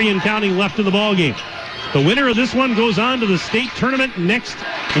 14-23 and counting left in the ballgame. The winner of this one goes on to the state tournament next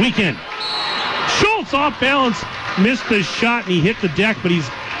weekend. Schultz off balance, missed the shot, and he hit the deck, but he's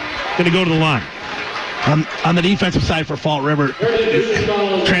going to go to the line. On the defensive side for Fall River,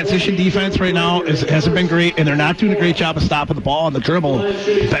 transition defense right now hasn't been great, and they're not doing a great job of stopping the ball on the dribble.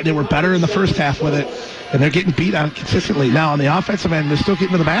 They were better in the first half with it, and they're getting beat on consistently. Now, on the offensive end, they're still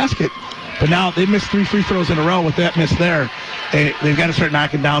getting to the basket, but now they missed 3 free throws in a row with that miss there. They've got to start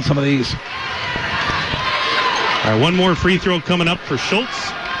knocking down some of these. All right, one more free throw coming up for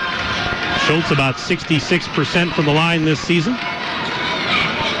Schultz. Schultz about 66% from the line this season.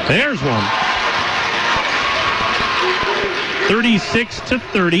 There's one.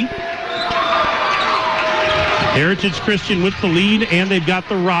 36-30. Heritage Christian with the lead, and they've got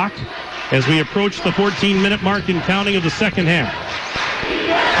the rock as we approach the 14-minute mark in counting of the second half.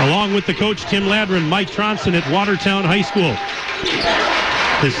 Along with the coach, Tim Ladron, Mike Tronson at Watertown High School.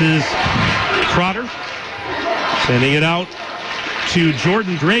 This is Trotter sending it out to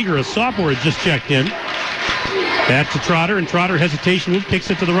Jordan Drager, a sophomore, had just checked in. Back to Trotter, and Trotter hesitation move,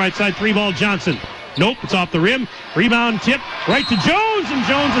 kicks it to the right side. 3-ball Johnson. Nope, it's off the rim. Rebound tip right to Jones, and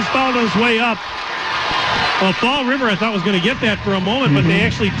Jones has fouled on his way up. Well, Fall River, I thought, was going to get that for a moment, but they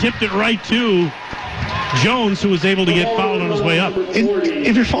actually tipped it right to Jones, who was able to get fouled on his way up. And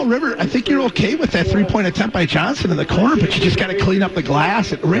if you're Fall River, I think you're okay with that 3-point attempt by Johnson in the corner, but you just got to clean up the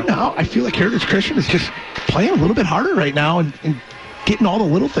glass. And right now, I feel like Heritage Christian is just playing a little bit harder right now and getting all the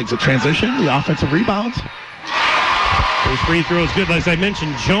little things, the transition, the offensive rebounds. His free throw is good. As I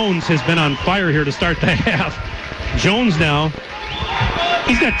mentioned, Jones has been on fire here to start the half. Jones now,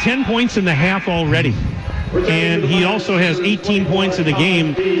 he's got 10 points in the half already. And he also has 18 points in the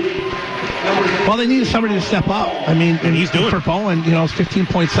game. Well, they needed somebody to step up. I mean, and he's doing for Bowen, it's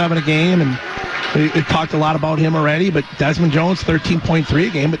 15.7 a game, and they talked a lot about him already, but Desmond Jones, 13.3 a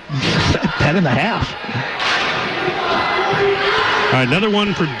game, but 10 and a half. All right, another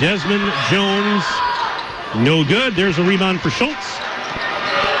one for Desmond Jones. No good. There's a rebound for Schultz.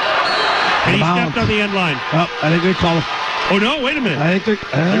 And he stepped on the end line. Well, I think they call it. Oh, no, wait a minute. I think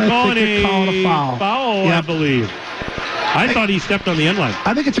they're calling a foul. Foul, yep. I believe. I thought he stepped on the end line.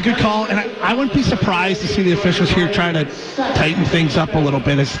 I think it's a good call, and I wouldn't be surprised to see the officials here trying to tighten things up a little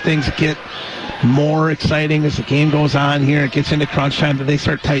bit as things get more exciting as the game goes on here. It gets into crunch time, that they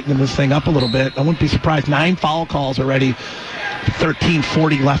start tightening this thing up a little bit. I wouldn't be surprised. 9 foul calls already,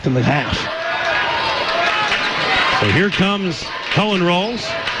 13:40 left in the half. So here comes Cullen Rawls.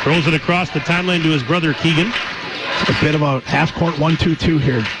 Throws it across the timeline to his brother Keegan. It's a bit of a half-court 1-2-2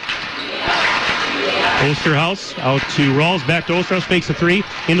 here. Osterhaus out to Rawls, back to Osterhaus, fakes a 3,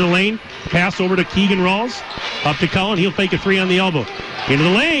 into the lane, pass over to Keegan Rawls, up to Cullen, he'll fake a 3 on the elbow, into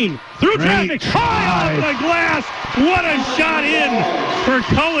the lane, through traffic, high off the glass, what a shot in for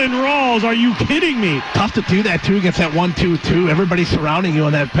Cullen Rawls, are you kidding me? Tough to do that too against that 1-2-2, everybody surrounding you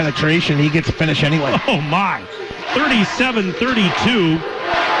on that penetration, he gets a finish anyway. Oh my, 37-32.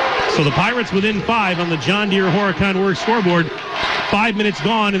 So the Pirates within 5 on the John Deere Horicon Works scoreboard. 5 minutes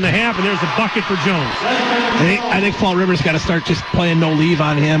gone in the half, and there's a bucket for Jones. I think Fall River's got to start just playing no leave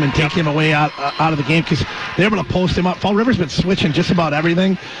on him and take him away out of the game because they're able to post him up. Fall River's been switching just about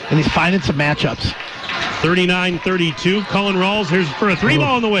everything, and he's finding some matchups. 39-32. Cullen Rawls, here's for a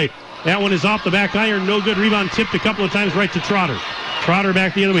 3-ball on the way. That one is off the back iron. No good. Rebound tipped a couple of times right to Trotter. Trotter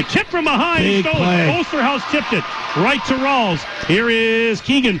back the other way. Tip from behind. Big play. Osterhaus tipped it right to Rawls. Here is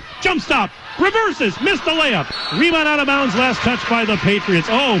Keegan. Jump stop. Reverses. Missed the layup. Rebound out of bounds. Last touch by the Patriots.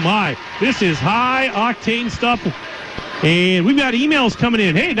 Oh, my. This is high-octane stuff. And we've got emails coming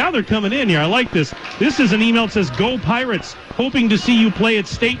in. Hey, now they're coming in here. I like this. This is an email that says, Go Pirates. Hoping to see you play at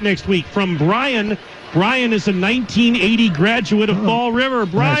State next week. From Brian. Brian is a 1980 graduate of Fall River.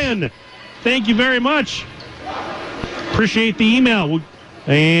 Brian, thank you very much. Appreciate the email.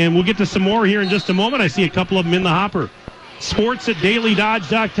 And we'll get to some more here in just a moment. I see a couple of them in the hopper.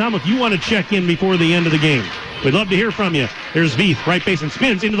 Sports@dailydodge.com if you want to check in before the end of the game. We'd love to hear from you. There's Veith, right base, and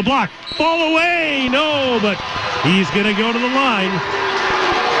spins into the block. Fall away! No, but he's going to go to the line.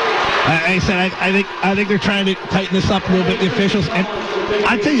 I think they're trying to tighten this up a little bit, the officials. And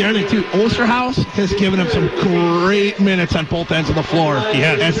I'd say the other thing, too, Osterhaus has given them some great minutes on both ends of the floor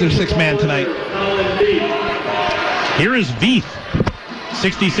as their 6-man tonight. Here is Veith,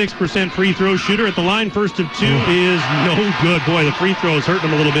 66% free throw shooter at the line. First of 2 is no good. Boy, the free throw is hurting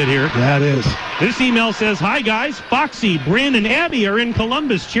him a little bit here. Yeah, it is. This email says, Hi, guys. Foxy, Brandon, Abby are in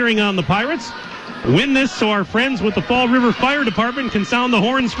Columbus cheering on the Pirates. Win this so our friends with the Fall River Fire Department can sound the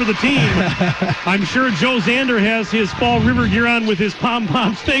horns for the team. I'm sure Joe Zander has his Fall River gear on with his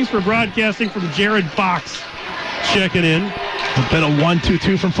pom-poms. Thanks for broadcasting from Jared Fox. Checking in. A bit of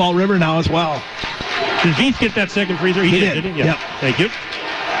 1-2-2 from Fall River now as well. Did Veith get that second free throw? He did, didn't he? Yep. Thank you.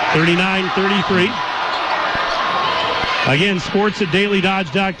 39-33. Again,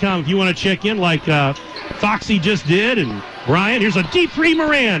 sports@dailydodge.com if you want to check in like Foxy just did. And Brian, here's a deep three,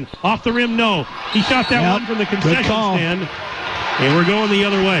 Moran. Off the rim, no. He shot that one from the concession stand. And we're going the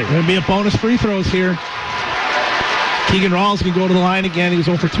other way. Going to be a bonus free throws here. Keegan Rawls can go to the line again. He was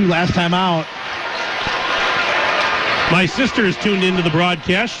 0 for 2 last time out. My sister is tuned into the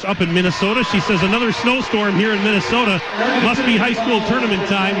broadcast up in Minnesota. She says another snowstorm here in Minnesota. Must be high school tournament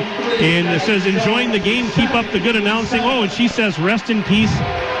time. And it says enjoying the game. Keep up the good announcing. Oh, and she says rest in peace.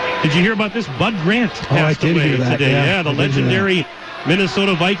 Did you hear about this? Bud Grant passed away today. Yeah, the legendary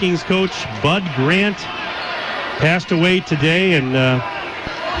Minnesota Vikings coach Bud Grant passed away today. And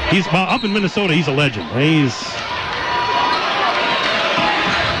he's up in Minnesota. He's a legend. He's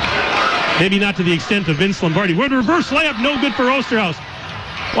maybe not to the extent of Vince Lombardi. We're reverse layup, no good for Osterhaus.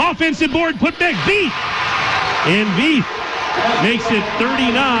 Offensive board, put back, Veith. And Veith makes it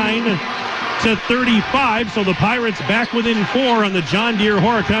 39-35. So the Pirates back within 4 on the John Deere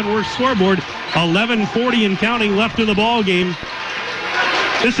Horicon Works scoreboard. 11:40 and counting left in the ball game.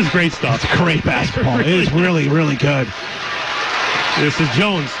 This is great stuff. It's great basketball. It is really, really good. This is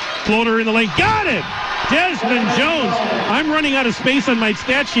Jones. Floater in the lane. Got it! Desmond Jones. I'm running out of space on my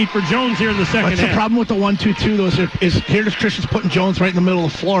stat sheet for Jones here in the second half. What's the problem with the 1-2-2, though, is here Christian's putting Jones right in the middle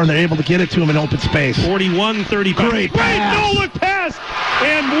of the floor, and they're able to get it to him in open space. 41-35. Great pass. No-look pass.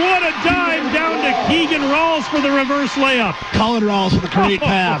 And what a dive down to Keegan Rawls for the reverse layup. Cullen Rawls with a great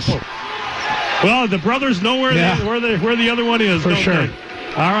pass. Well, the brothers know where the other one is. For sure.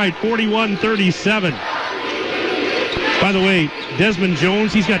 All right, 41-37. By the way, Desmond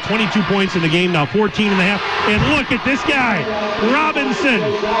Jones, he's got 22 points in the game now, 14 and a half. And look at this guy, Robinson,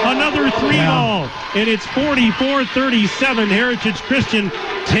 another 3-ball. And it's 44-37, Heritage Christian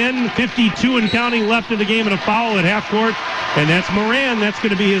 10:52 and counting left in the game, and a foul at half court. And that's Moran. That's going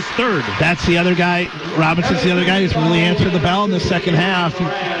to be his third. That's the other guy. Robinson's the other guy who's really answered the bell in the second half. He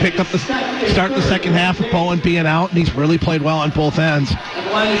picked up the start of the second half with Bowen being out, and he's really played well on both ends.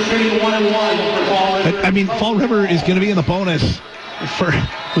 I mean, Fall River is going to be in the bonus for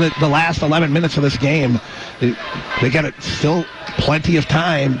the last 11 minutes of this game. They got still plenty of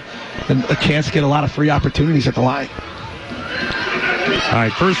time and a chance to get a lot of free opportunities at the line. All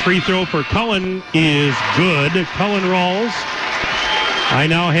right, first free throw for Cullen is good. Cullen Rawls. I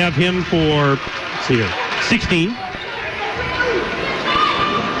now have him for, let's see here, 16.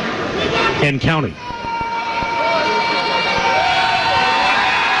 And counting.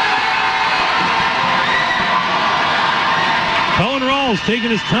 Cullen Rawls taking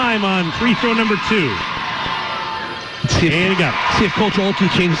his time on free throw number 2. See if Coach Olkey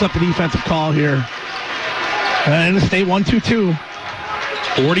changes up the defensive call here. And it'll stay 1-2-2.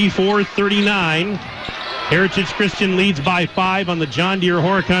 44-39. Heritage Christian leads by 5 on the John Deere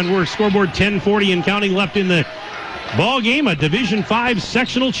Horicon Works scoreboard. 10:40 and counting left in the ball game. A Division 5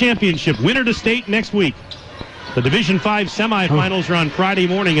 sectional championship. Winner to state next week. The Division 5 semifinals are on Friday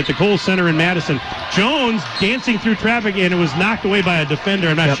morning at the Kohl Center in Madison. Jones dancing through traffic, and it was knocked away by a defender.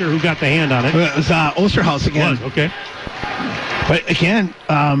 I'm not sure who got the hand on it. It was Osterhaus again. It was, okay. But again,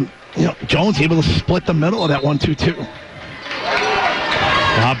 Jones able to split the middle of that 1-2-2.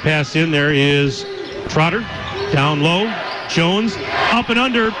 Lob pass in. There is Trotter down low. Jones up and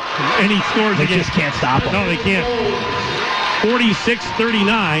under, and he scores again. They just can't stop him. No, they can't.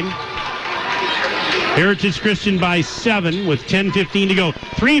 46-39. Heritage Christian by 7 with 10:15 to go.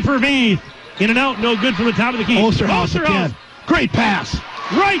 3 for V. In and out, no good from the top of the key. Osterhaus again. Great pass.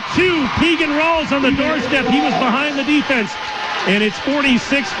 Right to Keegan Rawls on the doorstep. He was behind the defense. And it's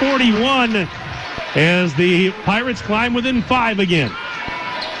 46-41 as the Pirates climb within 5 again.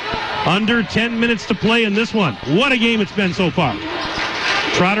 Under 10 minutes to play in this one. What a game it's been so far.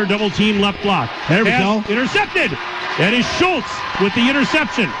 Trotter double team left block. There we go. Intercepted. That is Schultz with the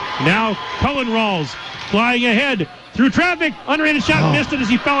interception. Now Cullen Rawls flying ahead through traffic. Underhanded shot, missed it as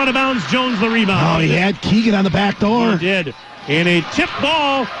he fell out of bounds. Jones the rebound. Oh, he had Keegan on the back door. He did. And a tip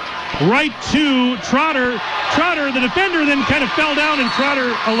ball right to Trotter. Trotter, the defender, then kind of fell down, and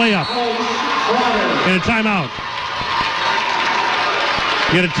Trotter a layup. And a timeout.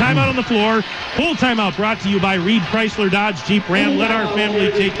 You get a timeout on the floor. Full timeout brought to you by Reed Chrysler Dodge Jeep Ram. Let our family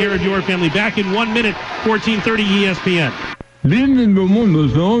take care of your family. Back in 1 minute, 14:30 ESPN.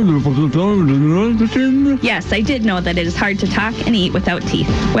 Yes, I did know that it is hard to talk and eat without teeth.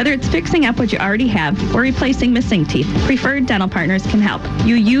 Whether it's fixing up what you already have or replacing missing teeth, Preferred Dental Partners can help.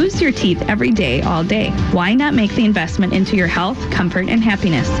 You use your teeth every day, all day. Why not make the investment into your health, comfort, and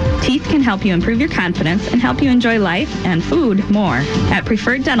happiness? Teeth can help you improve your confidence and help you enjoy life and food more. At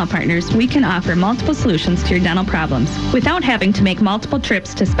Preferred Dental Partners, we can offer multiple solutions to your dental problems without having to make multiple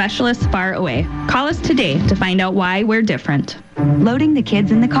trips to specialists far away. Call us today to find out why we're different. Loading the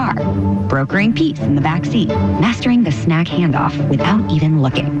kids in the car, brokering peace in the back seat, mastering the snack handoff without even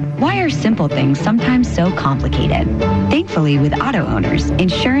looking. Why are simple things sometimes so complicated? Thankfully, with auto owners,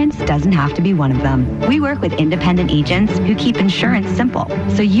 insurance doesn't have to be one of them. We work with independent agents who keep insurance simple,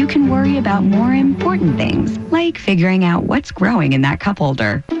 so you can worry about more important things, like figuring out what's growing in that cup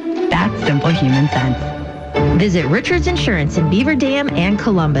holder. That's simple human sense. Visit Richards Insurance in Beaver Dam and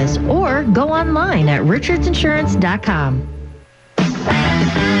Columbus, or go online at richardsinsurance.com.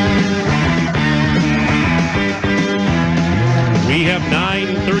 We have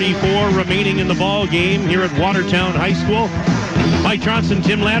 9:34 remaining in the ball game here at Watertown High School. Mike Johnson,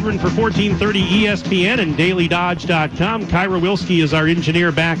 Tim Ladron for 1430 ESPN and DailyDodge.com. Kyra Wilski is our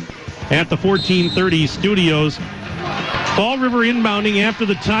engineer back at the 1430 studios. Fall River inbounding after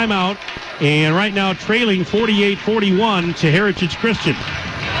the timeout, and right now trailing 48-41 to Heritage Christian.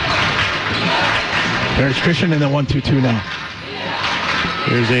 Heritage Christian in the 1-2-2 now.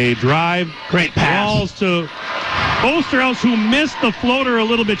 There's a drive. Great pass. Balls to Osterhaus, who missed the floater a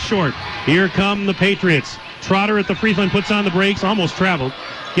little bit short. Here come the Patriots. Trotter at the free throw line, puts on the brakes, almost traveled.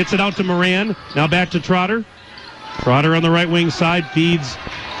 Gets it out to Moran. Now back to Trotter. Trotter on the right wing side feeds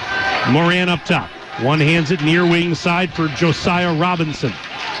Moran up top. One hands it near wing side for Josiah Robinson.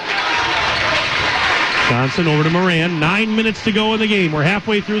 Johnson over to Moran. 9 minutes to go in the game. We're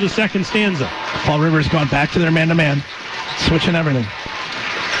halfway through the second stanza. Fall River's gone back to their man-to-man. Switching everything.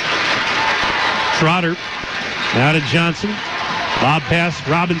 Trotter. Now to Johnson. Lob pass.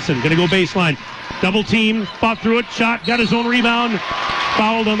 Robinson going to go baseline. Double team. Fought through it. Shot. Got his own rebound.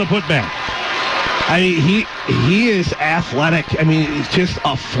 Fouled on the putback. I mean, he is athletic. I mean, he's just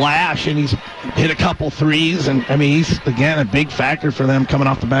a flash, and he's hit a couple threes. And, I mean, he's, again, a big factor for them coming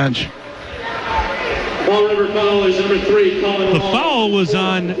off the bench. Fall River foul is number 3. The foul was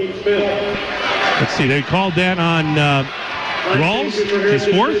on, let's see, they called that on Rawls, his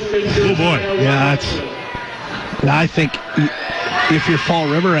 4th. Oh, boy. Yeah, I think if you're Fall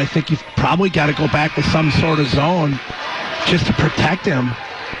River, I think you've probably got to go back to some sort of zone just to protect him.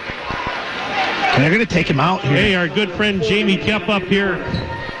 And they're going to take him out here. Hey, our good friend Jamie Kep up here.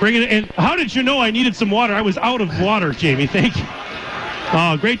 Bringing it in. How did you know I needed some water? I was out of water, Jamie. Thank you.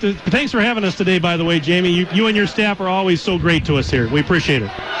 Oh, great. Thanks for having us today, by the way, Jamie. You and your staff are always so great to us here. We appreciate it.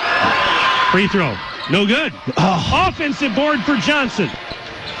 Free throw. No good. Oh. Offensive board for Johnson.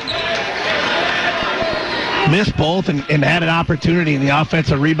 Missed both and had an opportunity in the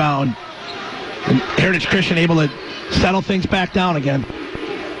offensive rebound. And Heritage Christian able to settle things back down again.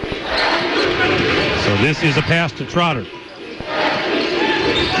 So this is a pass to Trotter.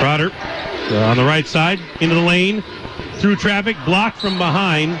 Trotter on the right side, into the lane, through traffic, blocked from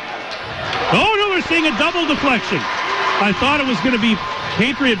behind. Oh, no, we're seeing a double deflection. I thought it was going to be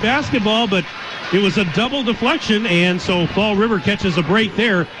Patriot basketball, but it was a double deflection, and so Fall River catches a break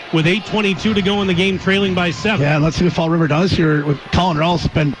there with 8:22 to go in the game, trailing by 7. Yeah, let's see what Fall River does here. With Colin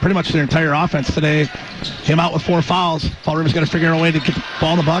Rawls, been pretty much their entire offense today. Him out with 4 fouls. Fall River's got to figure out a way to get the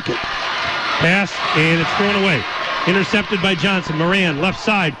ball in the bucket. Pass, and it's thrown away. Intercepted by Johnson. Moran, left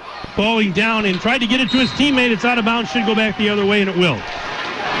side, falling down and tried to get it to his teammate. It's out of bounds, should go back the other way, and it will.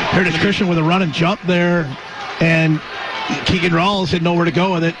 Heritage Christian with a run and jump there, and Keegan Rawls had nowhere to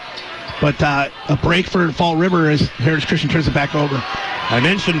go with it. But a break for Fall River as Heritage Christian turns it back over. I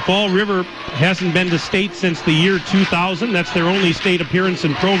mentioned Fall River hasn't been to state since the year 2000. That's their only state appearance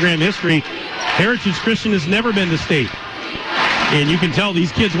in program history. Heritage Christian has never been to state. And you can tell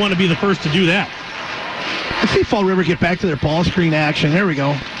these kids want to be the first to do that. Let's see Fall River get back to their ball screen action. There we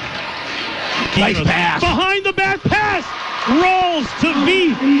go. Nice pass. Behind the back pass. Rolls to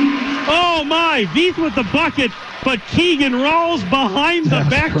Veith. Oh, my. Veith with the bucket, but Keegan Rawls behind the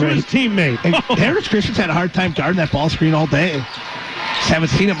back to his teammate. And Heritage Christian's had a hard time guarding that ball screen all day. Just haven't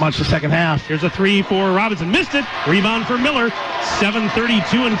seen it much the second half. Here's a 3 for Robinson. Missed it. Rebound for Miller.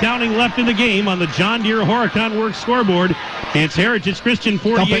 7:32 and counting left in the game on the John Deere Horicon Works scoreboard. It's Heritage Christian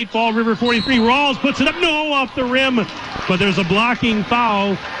 48, Fall River 43. Rawls puts it up. No, off the rim. But there's a blocking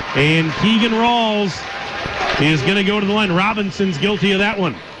foul. And Keegan Rawls is going to go to the line. Robinson's guilty of that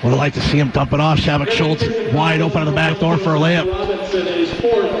one. Would have liked to see him dump it off. Shavik Schultz wide open on the back door for a layup. Robinson is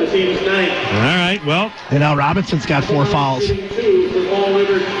 4th, the team's 9th. All right, well. And now Robinson's got 4 fouls.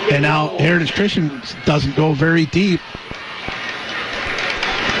 And now Heritage Christian doesn't go very deep.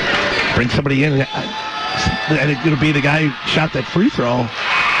 Bring somebody in. And it'll be the guy who shot that free throw.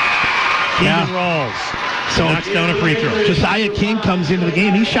 Keegan Rawls. So knocks down a free throw. Josiah King comes into the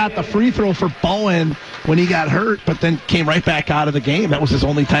game. He shot the free throw for Bowen when he got hurt, but then came right back out of the game. That was his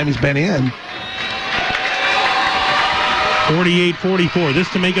only time he's been in. 48-44. This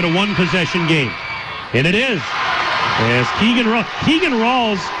to make it a one-possession game. And it is. As Keegan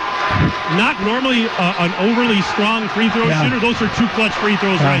Rawls, not normally an overly strong free throw shooter. Those are 2 clutch free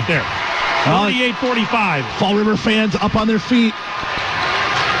throws right there. 48-45. Fall River fans up on their feet.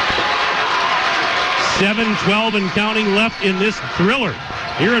 7:12 and counting left in this thriller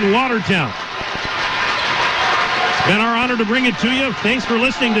here in Watertown. It's been our honor to bring it to you. Thanks for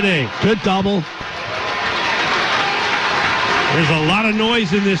listening today. Good double. There's a lot of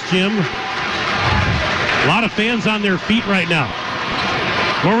noise in this gym. A lot of fans on their feet right now.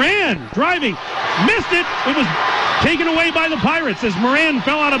 Moran driving. Missed it. It was taken away by the Pirates as Moran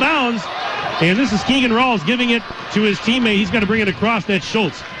fell out of bounds. And this is Keegan Rawls giving it to his teammate. He's got to bring it across. That's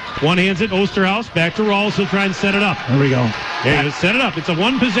Schultz. One hands it, Osterhaus, back to Rawls. He'll try and set it up. There we go. Yeah, set it up. It's a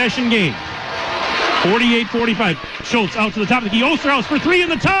one-possession game. 48-45. Schultz out to the top of the key. Osterhaus for 3 in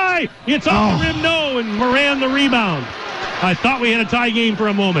the tie. It's off the rim, no, and Moran the rebound. I thought we had a tie game for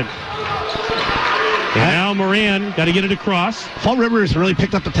a moment. And now Moran got to get it across. Fall River has really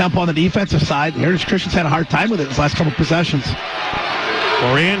picked up the tempo on the defensive side. Heritage Christian's had a hard time with it his last couple possessions.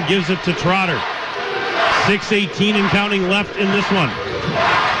 Moran gives it to Trotter. 6:18 and counting left in this one.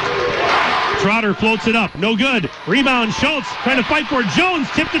 Trotter floats it up. No good. Rebound. Schultz trying to fight for it. Jones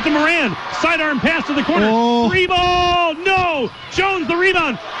tipped it to Moran. Sidearm pass to the corner. Free ball. No. Jones the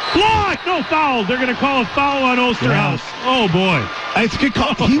rebound. Blocked. No foul. They're going to call a foul on Osterhaus. Yeah. Oh, boy. It's a good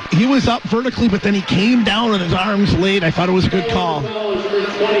call. He was up vertically, but then he came down with his arms laid. I thought it was a good call.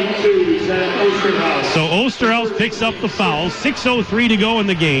 So Osterhaus picks up the foul. 6:03 to go in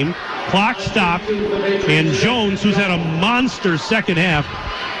the game. Clock stopped. And Jones, who's had a monster second half,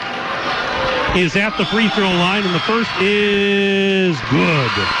 is at the free throw line, and the first is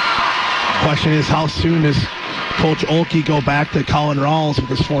good. Question is, how soon does Coach Olkey go back to Colin Rawls with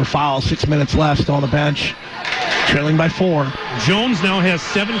his 4 fouls? 6 minutes left on the bench, trailing by 4. Jones now has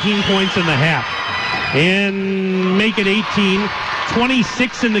 17 points in the half and make it 18.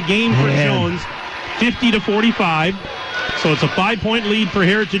 26 in the game for Jones, 50-45. So it's a 5-point lead for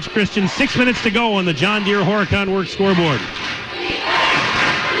Heritage Christian. 6 minutes to go on the John Deere Horicon Works scoreboard.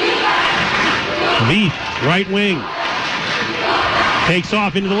 Veith, right wing. Takes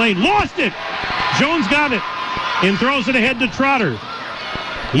off into the lane. Lost it! Jones got it and throws it ahead to Trotter.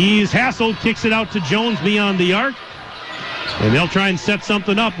 He's hassled, kicks it out to Jones beyond the arc. And they'll try and set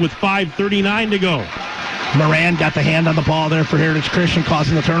something up with 5:39 to go. Moran got the hand on the ball there for Heritage Christian,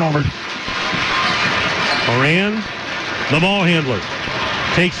 causing the turnover. Moran, the ball handler.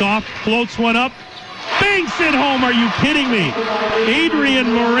 Takes off, floats one up, banks it home. Are you kidding me?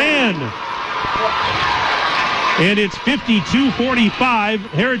 Adrian Moran. And it's 52-45.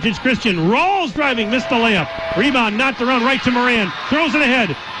 Heritage Christian. Rawls driving, missed the layup. Rebound knocked around right to Moran. Throws it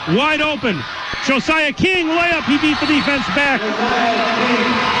ahead. Wide open. Josiah King layup. He beat the defense back.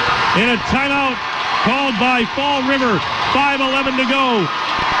 And a timeout called by Fall River. 5:11 to go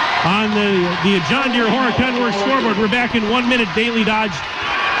on the John Deere Horicon Works scoreboard. We're back in 1 minute.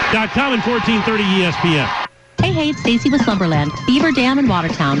 DailyDodge.com and 1430 ESPN. Hey, it's Stacy with Slumberland, Beaver Dam in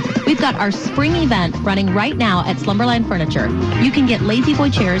Watertown. We've got our spring event running right now at Slumberland Furniture. You can get Lazy Boy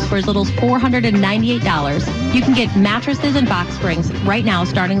chairs for as little as $498. You can get mattresses and box springs right now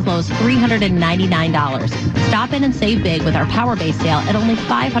starting as low as $399. Stop in and save big with our Power Base sale at only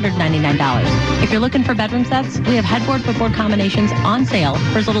 $599. If you're looking for bedroom sets, we have headboard footboard combinations on sale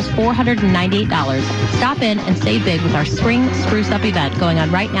for as little as $498. Stop in and save big with our spring spruce up event going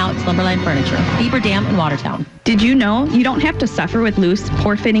on right now at Slumberland Furniture, Beaver Dam in Watertown. Did you know you don't have to suffer with loose,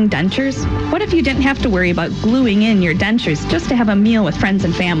 poor-fitting dentures? What if you didn't have to worry about gluing in your dentures just to have a meal with friends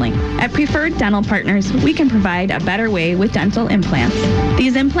and family? At Preferred Dental Partners, we can provide a better way with dental implants.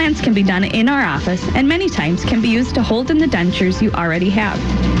 These implants can be done in our office and many times can be used to hold in the dentures you already have.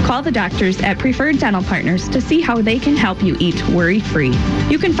 Call the doctors at Preferred Dental Partners to see how they can help you eat worry-free.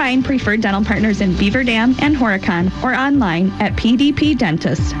 You can find Preferred Dental Partners in Beaver Dam and Horicon or online at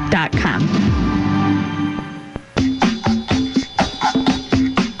pdpdentist.com.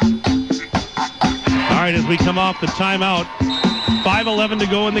 All right, as we come off the timeout, 5:11 to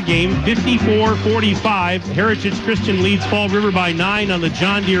go in the game, 54-45. Heritage Christian leads Fall River by 9 on the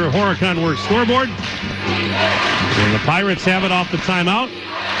John Deere Horicon Works scoreboard. And the Pirates have it off the timeout.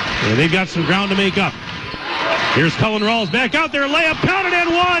 And they've got some ground to make up. Here's Cullen Rawls back out there, layup counted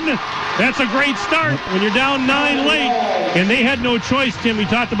and one. That's a great start when you're down 9 late. And they had no choice, Tim. We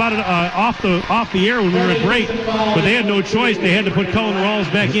talked about it off the air when we were at break. But they had no choice. They had to put Cullen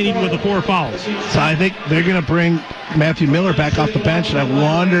Rawls back in even with the 4 fouls. So I think they're going to bring Matthew Miller back off the bench. And I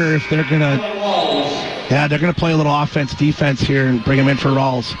wonder if they're going to, they're going to play a little offense-defense here and bring him in for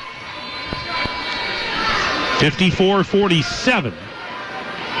Rawls. 54-47.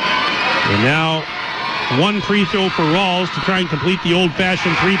 And now one free throw for Rawls to try and complete the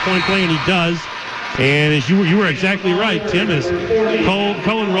old-fashioned three-point play, and he does. And as you were exactly right, Tim, as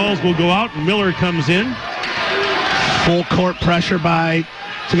Cullen Rawls will go out and Miller comes in. Full court pressure by,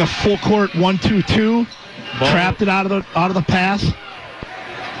 it's like a full court 1-2-2. Trapped it out of the pass.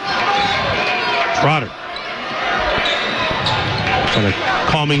 Trotter. Kind of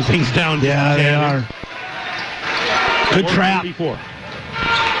calming things down. Yeah, they are. Good trap.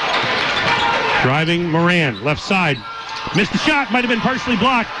 Driving Moran, left side. Missed the shot, might have been partially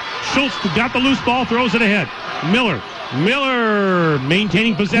blocked. Schultz got the loose ball, throws it ahead. Miller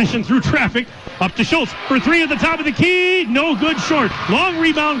maintaining possession through traffic. Up to Schultz for 3 at the top of the key. No good, short. Long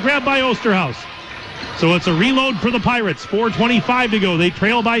rebound grab by Osterhaus. So it's a reload for the Pirates. 4:25 to go. They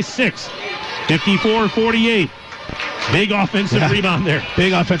trail by 6. 54-48. Big offensive rebound there.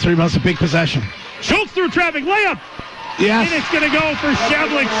 Big offensive rebound. It's a big possession. Schultz through traffic. Layup. Yes. And it's going to go for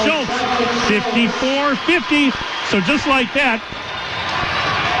Shavlik Schultz. 54-50. So just like that,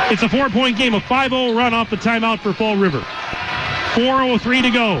 it's a 4-point game. A 5-0 run off the timeout for Fall River. 4:03 to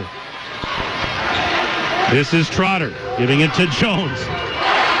go. This is Trotter giving it to Jones.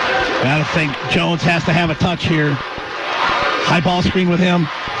 Gotta think Jones has to have a touch here. High ball screen with him.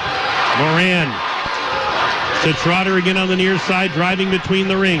 Moran to Trotter again on the near side, driving between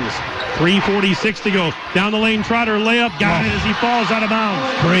the rings. 3:46 to go. Down the lane, Trotter layup. Got it as he falls out of bounds.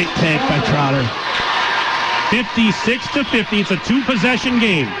 Great take by Trotter. 56-50. It's a 2-possession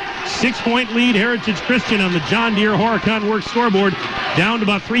game. 6-point lead, Heritage Christian on the John Deere Horicon Works scoreboard. Down to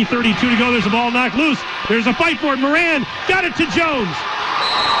about 3:32 to go. There's a ball knocked loose. There's a fight for it. Moran got it to Jones.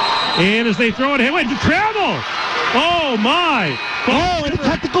 And as they throw it, it went to travel. Oh, my. Oh, and a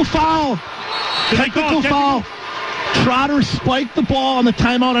technical foul. Technical foul. Trotter spiked the ball on the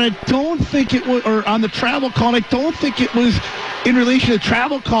timeout, and I don't think it was, or on the travel call, and I don't think it was in relation to the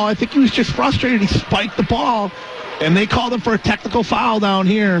travel call. I think he was just frustrated. He spiked the ball, and they called him for a technical foul down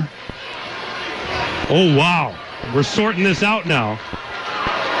here. Oh, wow. We're sorting this out now.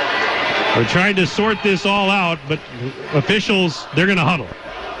 We're trying to sort this all out, but officials, they're going to huddle.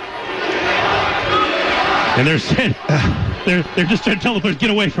 And they're saying, they're just trying to tell the players, get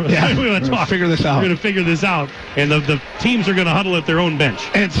away from us. Yeah, we want to talk. Figure this out. We're going to figure this out. And the teams are going to huddle at their own bench.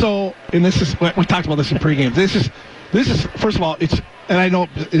 And so, and this is, we talked about this in pregame. This is first of all, and I know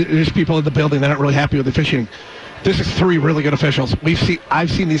there's people in the building that aren't really happy with the officiating. This is 3 really good officials.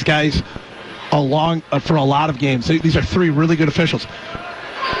 I've seen these guys for a lot of games. These are 3 really good officials.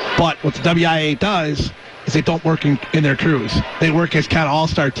 But what the WIA does is they don't work in their crews. They work as kind of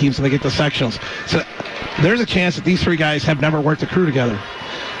all-star teams and they get the sectionals. So there's a chance that these 3 guys have never worked a crew together.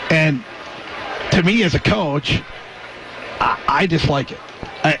 And to me as a coach, I dislike it.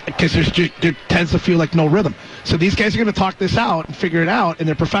 Because there tends to feel like no rhythm. So these guys are going to talk this out and figure it out, and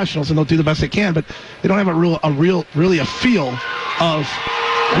they're professionals and they'll do the best they can, but they don't have really a feel of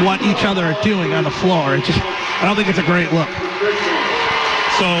what each other are doing on the floor. I don't think it's a great look.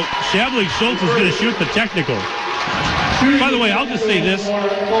 So Shavlik Schultz is going to shoot the technical. By the way, I'll just say this.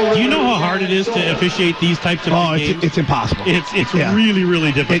 Do you know how hard it is to officiate these types of games? It's impossible. It's really,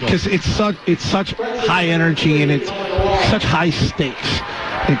 really difficult. Because it's such high energy and it's such high stakes.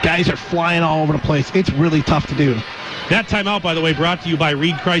 And guys are flying all over the place. It's really tough to do. That timeout, by the way, brought to you by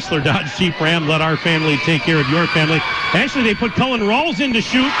Reed Chrysler Dodge Jeep Ram. Let our family take care of your family. Actually, they put Cullen Rawls in to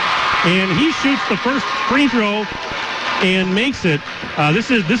shoot, and he shoots the first free throw and makes it. This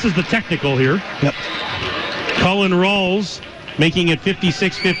is the technical here. Yep. Cullen Rawls making it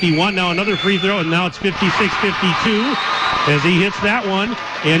 56-51. Now another free throw, and now it's 56-52 as he hits that one.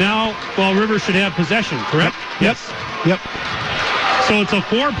 And now Fall River should have possession, correct? Yep. Yep. So it's a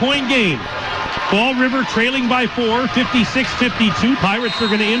 4-point game. Fall River trailing by 4, 56-52. Pirates are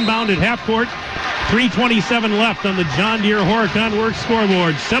going to inbound at half court. 3:27 left on the John Deere Horicon Works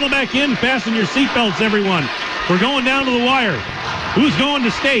scoreboard. Settle back in. Fasten your seatbelts, everyone. We're going down to the wire. Who's going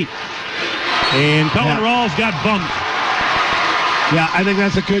to state? And Cullen Rawls got bumped. Yeah, I think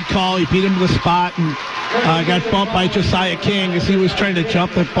that's a good call. He beat him to the spot and got bumped by Josiah King as he was trying to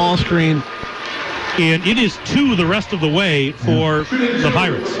jump that ball screen. And it is 2 the rest of the way for the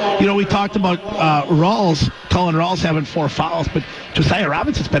Pirates. You know, we talked about Cullen Rawls having 4 fouls, but Josiah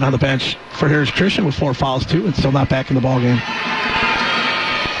Robinson's been on the bench for Heritage Christian with 4 fouls too, and still not back in the ball game.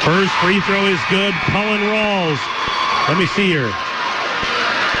 First free throw is good. Cullen Rawls. Let me see here.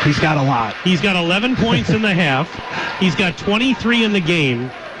 He's got a lot. He's got 11 points in the half. He's got 23 in the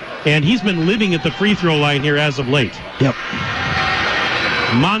game, and he's been living at the free throw line here as of late. Yep.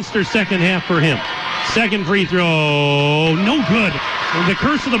 Monster second half for him. Second free throw, no good. The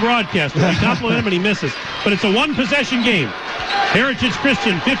curse of the broadcaster. We compliment him and he misses. But it's a 1-possession game. Heritage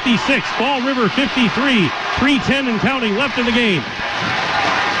Christian 56, Fall River 53, 3:10 and counting left in the game.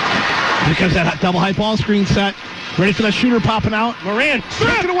 Here comes that double high ball screen set. Ready for that shooter popping out. Moran,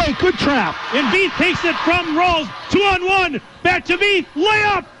 take it away. Good trap. And Veith takes it from Rawls. 2-on-1. Back to Veith.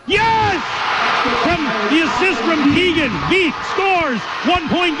 Layup. Yes! From the assist from Keegan. Veith scores.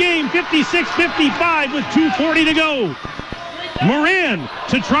 1-point game. 56-55 with 2:40 to go. Moran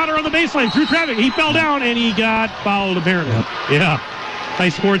to Trotter on the baseline through traffic. He fell down and he got fouled apparently. Yep. Yeah.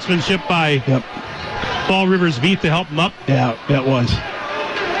 Nice sportsmanship by Fall River's Veith to help him up. Yeah, that was.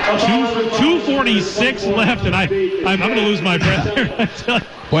 2:46 left, and I'm going to lose my breath there.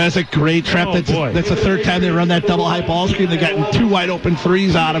 Well, that's a great trap. Oh, that's the 3rd time they run that double high ball screen. They've gotten 2 wide open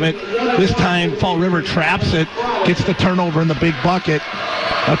threes out of it. This time, Fall River traps it, gets the turnover in the big bucket.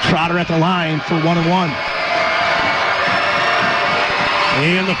 A Trotter at the line for 1-and-1.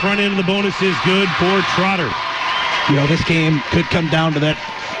 And the front end of the bonus is good for Trotter. You know, this game could come down to the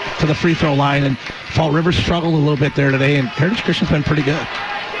free throw line, and Fall River struggled a little bit there today, and Heritage Christian's been pretty good.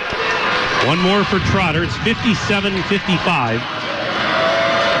 One more for Trotter. It's 57-55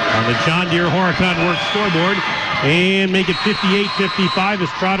 on the John Deere Horicon Works scoreboard. And make it 58-55 as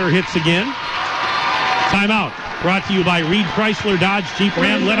Trotter hits again. Timeout. Brought to you by Reed Chrysler Dodge Jeep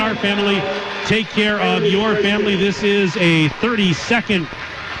Ram. Let our family take care of your family. This is a 30-second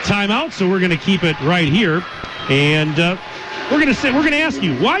timeout, so we're going to keep it right here. And we're going to ask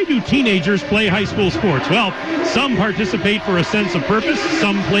you, why do teenagers play high school sports? Well, some participate for a sense of purpose,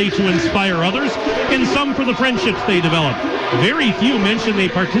 some play to inspire others, and some for the friendships they develop. Very few mention they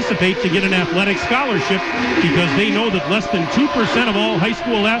participate to get an athletic scholarship because they know that less than 2% of all high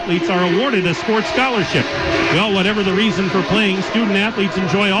school athletes are awarded a sports scholarship. Well, whatever the reason for playing, student athletes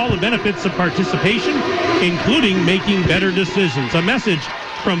enjoy all the benefits of participation, including making better decisions. A message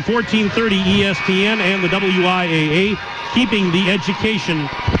from 1430 ESPN and the WIAA, keeping the education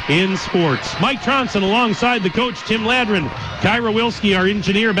in sports. Mike Tronson alongside the coach, Tim Ladrin. Kyra Wilski, our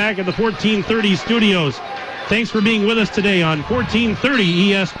engineer, back at the 1430 studios. Thanks for being with us today on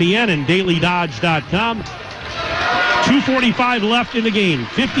 1430 ESPN and DailyDodge.com. 2:45 left in the game.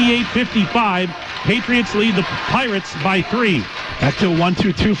 58-55. Patriots lead the Pirates by 3. Back to a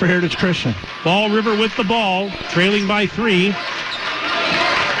 1-2-2 for Heritage Christian. Fall River with the ball, trailing by 3.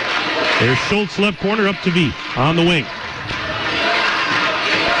 There's Schultz left corner up to V on the wing.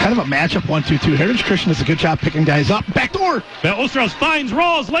 Kind of a matchup 1-2-2. Heritage Christian does a good job picking guys up. Backdoor. Osterhaus finds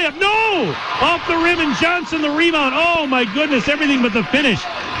Rawls. Layup. No! Off the rim, and Johnson the rebound. Oh, my goodness. Everything but the finish.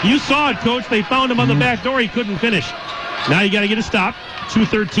 You saw it, Coach. They found him on the back door. He couldn't finish. Now you got to get a stop.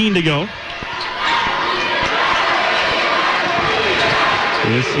 2:13 to go.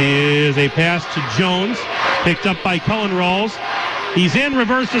 This is a pass to Jones. Picked up by Cullen Rawls. He's in,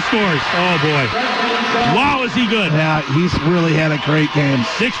 reverse to scores. Oh, boy. Wow, is he good. Yeah, he's really had a great game.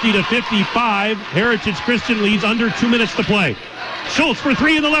 60-55. Heritage Christian leads under 2 minutes to play. Schultz for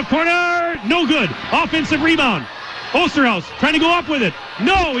 3 in the left corner. No good. Offensive rebound. Osterhaus trying to go up with it.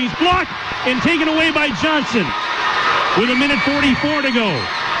 No, he's blocked and taken away by Johnson with 1:44 to go.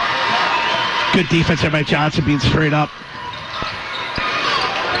 Good defense there by Johnson, being straight up.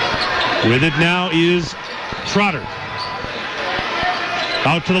 With it now is Trotter.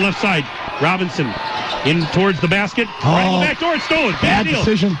 Out to the left side. Robinson in towards the basket. Right in the back door. It's stolen. Bad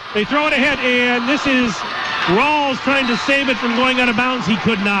decision. They throw it ahead, and this is Rawls trying to save it from going out of bounds. He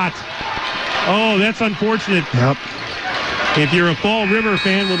could not. Oh, that's unfortunate. Yep. If you're a Fall River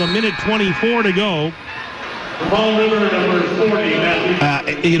fan with 1:24 to go. Fall River number 40.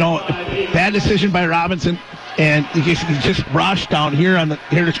 Bad decision by Robinson. And he just rushed down here on the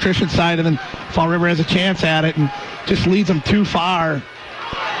Heritage Christian side, and then Fall River has a chance at it and just leads them too far.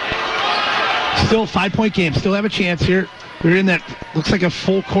 Still 5-point game. Still have a chance here. We're in that, looks like a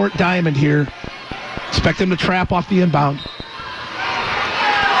full court diamond here. Expect them to trap off the inbound.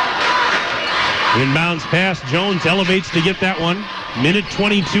 Inbounds pass. Jones elevates to get that one.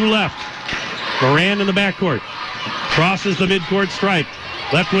 1:22 left. Moran in the backcourt. Crosses the midcourt stripe.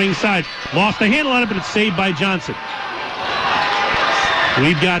 Left wing side. Lost the handle on it, but it's saved by Johnson.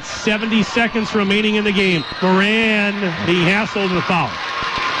 We've got 70 seconds remaining in the game. Moran being hassled and a foul.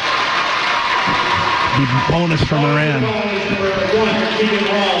 Bonus for Moran.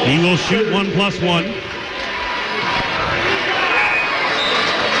 He will shoot 1+1.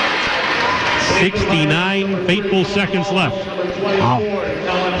 69 fateful seconds left. Wow.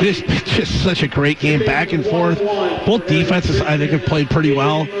 This is just such a great game, back and forth. Both defenses, I think, have played pretty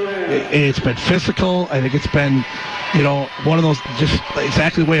well. It's been physical. I think it's been, one of those, just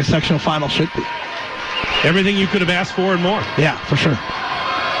exactly the way a sectional final should be. Everything you could have asked for and more. Yeah, for sure.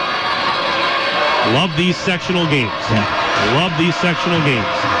 Love these sectional games. Yeah. Love these sectional games.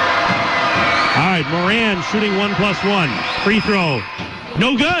 All right, Moran shooting 1+1. Free throw.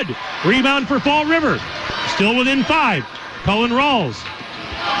 No good. Rebound for Fall River. Still within 5. Cullen Rawls.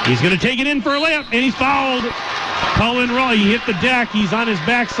 He's going to take it in for a layup, and he's fouled. Cullen Rawls, he hit the deck. He's on his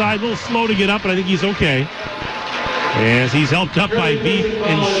backside. A little slow to get up, but I think he's okay. As he's helped up by Beef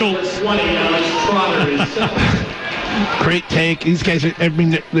and Schultz. Great take. These guys are,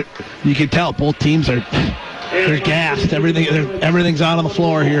 you can tell both teams they're gassed. Everything's out on the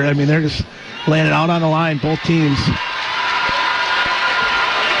floor here. They're just laying it out on the line, both teams.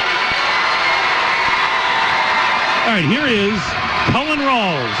 All right, here is Cullen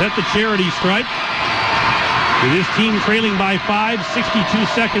Rawls at the charity stripe. With his team trailing by 5, 62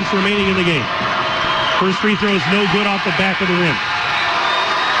 seconds remaining in the game. First free throw is no good off the back of the rim.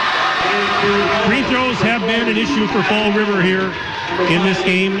 Free throws have been an issue for Fall River here in this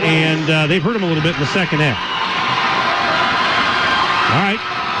game, and they've hurt them a little bit in the second half. All right,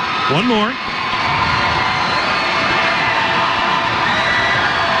 one more.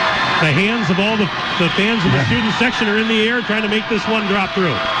 The hands of all the fans of the student section are in the air trying to make this one drop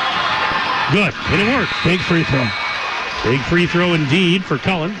through. Good, and it worked. Big free throw. Big free throw indeed for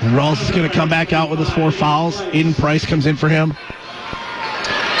Cullen. And Rawls is going to come back out with his 4 fouls. Aiden Price comes in for him.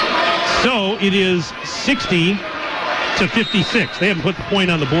 So it is 60-56. They haven't put the point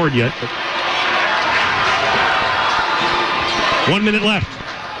on the board yet. But 1 minute left.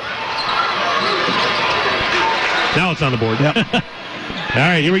 Now it's on the board. Yep. All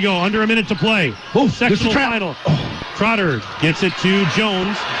right, here we go. Under a minute to play. Sectional final. Trotter gets it to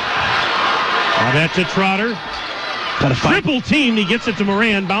Jones. Now that to Trotter. Triple teamed. He gets it to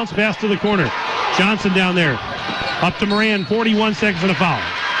Moran. Bounce pass to the corner. Johnson down there. Up to Moran. 41 seconds and a foul.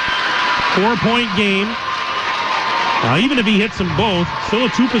 4-point game. Now, even if he hits them both, still a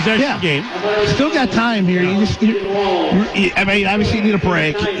two-possession game. Still got time here. I mean, obviously you need a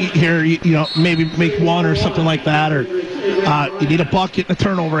break here. You know, maybe make one or something like that, or you need a bucket and a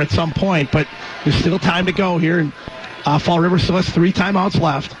turnover at some point. But there's still time to go here, and Fall River still has 3 timeouts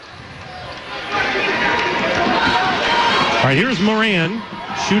left. All right, here's Moran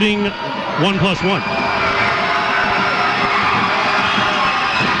shooting 1+1.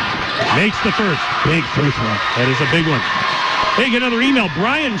 Makes the first. Big first one. That is a big one. Hey, get another email.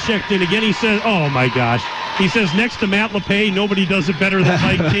 Brian checked in again. He says, oh, my gosh. He says, next to Matt LePay, nobody does it better than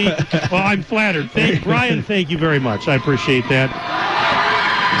Mike T. Well, I'm flattered. Brian, thank you very much. I appreciate that.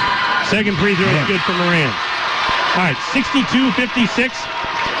 Second free throw is good for Moran. All right, 62-56.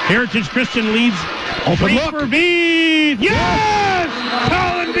 Heritage Christian leads. Open look. For Veith. Yes!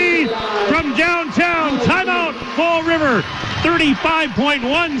 Colin Veith from downtown. Timeout, Fall River.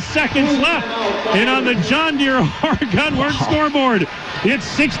 35.1 seconds left. And on the John Deere Oregon Work scoreboard, it's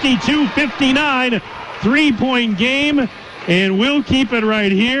 62-59. 3-point game. And we'll keep it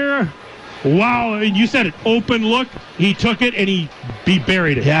right here. Wow, you said it. Open look. He took it and he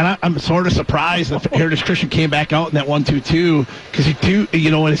buried it. Yeah, and I'm sort of surprised that Heritage Christian came back out in that 1-2-2 because in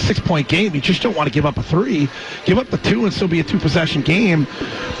a 6-point game, you just don't want to give up a 3. Give up the 2 and still be a 2-possession game.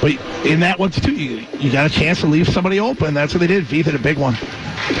 But in that 1-2, you got a chance to leave somebody open. That's what they did. Veith hit a big one.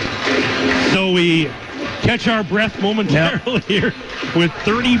 So we catch our breath momentarily here with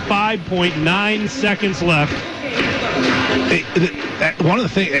 35.9 seconds left. One of the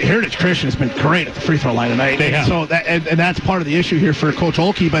things, Heritage Christian has been great at the free throw line tonight. They have. So and that's part of the issue here for Coach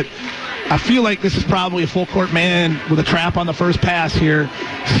Olkey. But I feel like this is probably a full court man with a trap on the first pass here.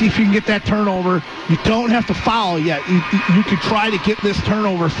 See if you can get that turnover. You don't have to foul yet. You could try to get this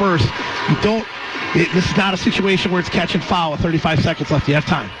turnover first. This is not a situation where it's catch and foul with 35 seconds left. You have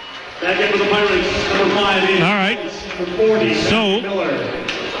time. Back in for the Pirates, number 5 in. All right. So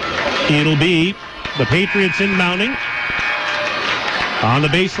it'll be the Patriots inbounding. On the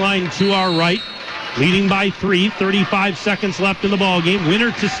baseline to our right, leading by 3, 35 seconds left in the ball game.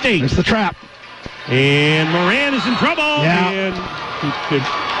 Winner to state. There's the trap. And Moran is in trouble. Yeah. And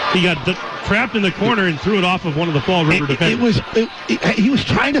he got trapped in the corner and threw it off of one of the Fall River defenders. He was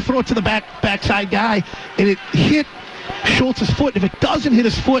trying to throw it to the backside guy, and it hit Schultz's foot. If it doesn't hit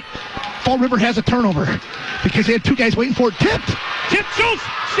his foot, Fall River has a turnover because they had 2 guys waiting for it. Tipped. Schultz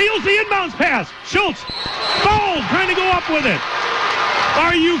steals the inbounds pass. Schultz fouled, trying to go up with it.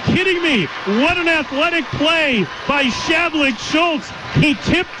 Are you kidding me? What an athletic play by Shavlik Schultz. He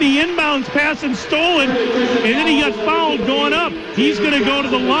tipped the inbounds pass and stole it, and then he got fouled going up. He's going to go to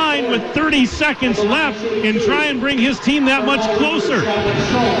the line with 30 seconds left and try and bring his team that much closer.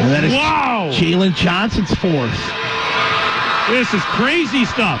 And that is Jalen Johnson's 4th. This is crazy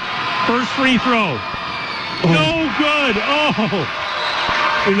stuff. First free throw. No good. Oh.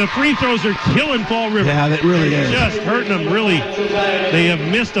 And the free throws are killing Fall River. Yeah, that really is. Just hurting them, really. They have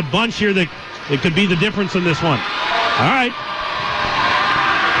missed a bunch here that could be the difference in this one. All right.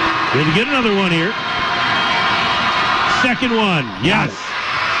 Going to get another one here. Second one. Yes.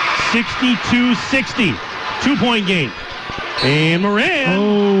 62-60. 2-point game. And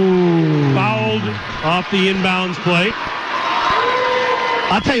Moran fouled off the inbounds play.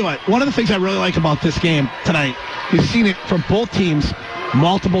 I'll tell you what, one of the things I really like about this game tonight, you've seen it from both teams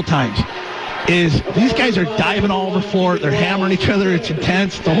multiple times, is these guys are diving all over the floor. They're hammering each other. It's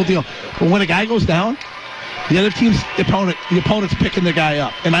intense, the whole deal. But when a guy goes down, the other team's opponent's picking the guy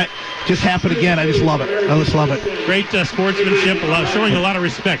up. And just happened again. I just love it. I just love it. Great sportsmanship, showing a lot of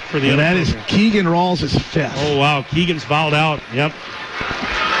respect for the other. That is Keegan Rawls' 5th. Oh, wow. Keegan's fouled out. Yep.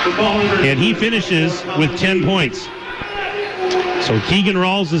 And he finishes with 10 points. So Keegan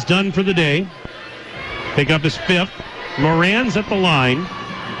Rawls is done for the day. Pick up his 5th. Moran's at the line.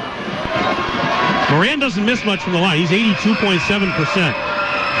 Moran doesn't miss much from the line. He's 82.7%.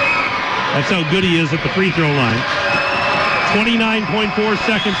 That's how good he is at the free throw line. 29.4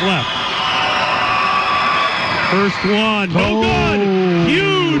 seconds left. First one. No good.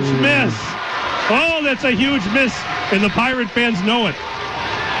 Huge miss. Oh, that's a huge miss. And the Pirate fans know it.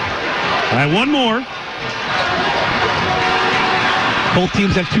 All right, one more. Both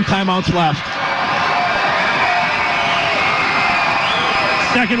teams have 2 timeouts left.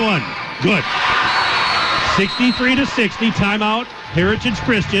 Second one. Good. 63-60. Timeout. Heritage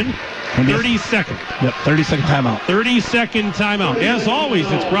Christian. 30 seconds. Yep, 30-second timeout. 30-second timeout. As always,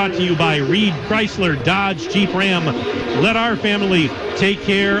 it's brought to you by Reed Chrysler Dodge Jeep Ram. Let our family take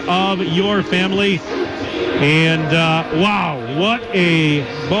care of your family. And, wow, what a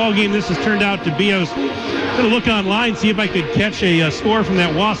ball game this has turned out to be. I was going to look online, see if I could catch a score from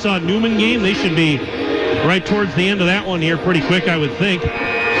that Wausau-Newman game. They should be right towards the end of that one here pretty quick, I would think.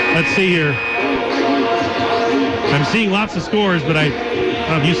 Let's see here. I'm seeing lots of scores, but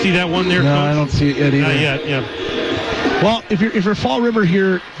do you see that one there, No, Coach? I don't see it yet either. Not yet, yeah. Well, if you're Fall River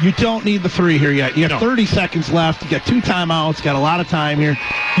here, you don't need the 3 here yet. You have 30 seconds left. You got 2 timeouts. Got a lot of time here.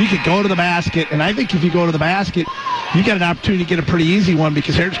 You could go to the basket, and I think if you go to the basket, you got an opportunity to get a pretty easy one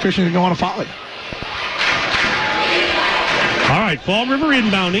because Heritage Christian is going to want to foul you. All right, Fall River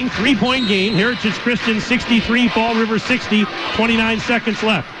inbounding, 3-point game. Heritage Christian 63, Fall River 60, 29 seconds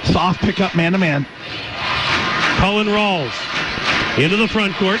left. Soft pickup, man-to-man. Cullen Rawls into the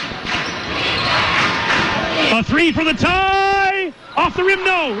front court. A 3 for the tie! Off the rim,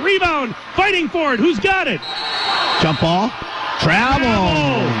 no. Rebound, fighting for it. Who's got it? Jump ball.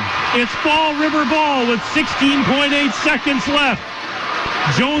 Travel. It's Fall River ball with 16.8 seconds left.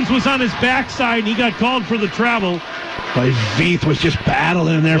 Jones was on his backside, and he got called for the travel. But Veith was just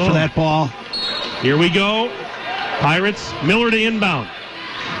battling in there for that ball. Here we go. Pirates, Miller to inbound.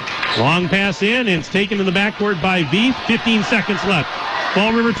 Long pass in, and it's taken to the backcourt by Veith. 15 seconds left.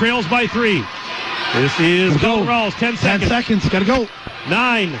 Fall River trails by 3. This is Cullen Rawls. 10 seconds. 10 seconds. Got to go.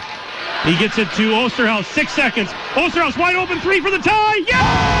 9. He gets it to Osterhaus. 6 seconds. Osterhaus wide open. 3 for the tie.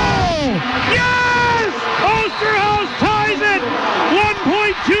 Yes! Yes! Osterhaus ties it.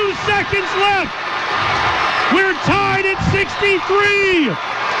 1.2 seconds left. We're tied at 63.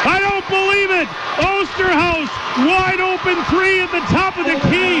 I don't believe it. Osterhaus, wide open 3 at the top of the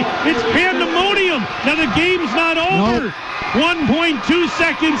key. It's pandemonium. Now the game's not over. 1.2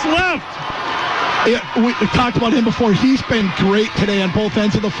 seconds left. Yeah, we talked about him before. He's been great today on both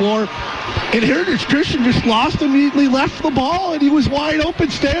ends of the floor. And Heritage Christian just lost immediately, left the ball, and he was wide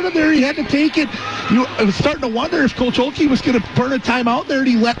open standing there. He had to take it. I was starting to wonder if Coach Olkey was going to burn a timeout there, and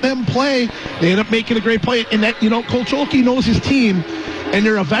he let them play. They ended up making a great play. And that, Coach Olkey knows his team, and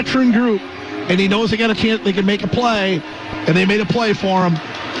they're a veteran group, and he knows they got a chance, they can make a play, and they made a play for him.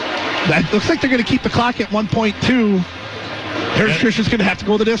 That looks like they're going to keep the clock at 1.2. Heritage Christian's going to have to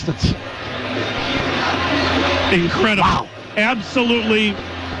go the distance. Incredible. Wow. Absolutely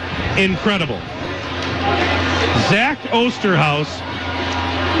incredible. Zach Osterhaus,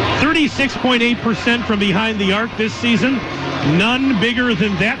 36.8% from behind the arc this season. None bigger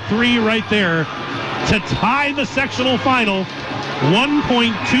than that 3 right there to tie the sectional final.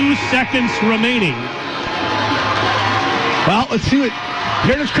 1.2 seconds remaining. Well, let's see what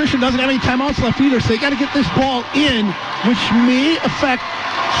Heritage Christian doesn't have any timeouts left either, so they got to get this ball in, which may affect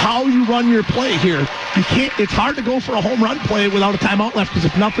how you run your play here. You can't. It's hard to go for a home run play without a timeout left because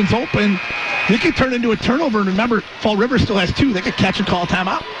if nothing's open, it could turn into a turnover. And remember, Fall River still has 2. They could catch and call a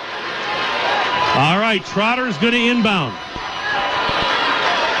timeout. All right, Trotter's going to inbound.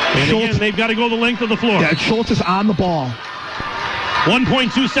 And Schultz, again, they've got to go the length of the floor. Yeah, Schultz is on the ball.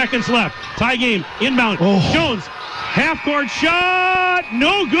 1.2 seconds left. Tie game. Inbound. Jones. Half-court shot.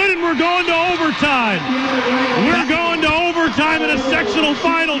 No good, and we're going to overtime. We're going to overtime in a sectional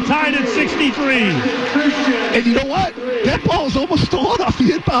final tied at 63. And you know what? That ball was almost stolen off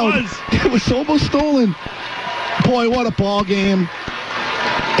the inbound. It was almost stolen. Boy, what a ball game.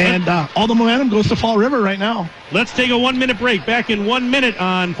 And all the momentum goes to Fall River right now. Let's take a 1-minute break. Back in 1 minute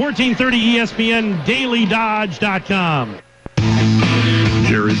on 1430 ESPN, DailyDodge.com.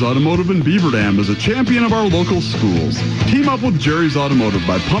 Jerry's Automotive in Beaver Dam is a champion of our local schools. Team up with Jerry's Automotive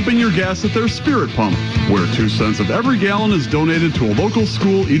by pumping your gas at their Spirit Pump, where 2 cents of every gallon is donated to a local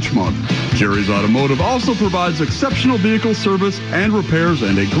school each month. Jerry's Automotive also provides exceptional vehicle service and repairs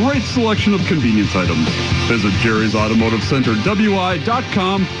and a great selection of convenience items. Visit Jerry's Automotive Center,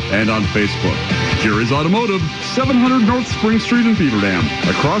 WI.com, and on Facebook. Jerry's Automotive, 700 North Spring Street in Beaver Dam,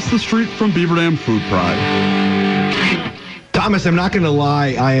 across the street from Beaver Dam Food Pride. Thomas, I'm not going to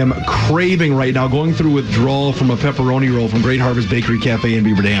lie. I am craving right now, going through withdrawal from a pepperoni roll from Great Harvest Bakery Cafe in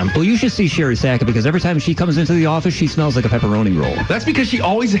Beaver Dam. Well, you should see Sherry Sackett because every time she comes into the office, she smells like a pepperoni roll. That's because she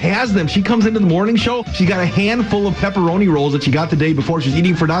always has them. She comes into the morning show, she got a handful of pepperoni rolls that she got the day before. She's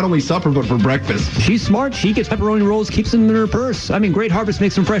eating for not only supper, but for breakfast. She's smart. She gets pepperoni rolls, keeps them in her purse. I mean, Great Harvest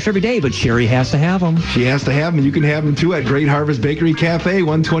makes them fresh every day, but Sherry has to have them. She has to have them, and you can have them, too, at Great Harvest Bakery Cafe,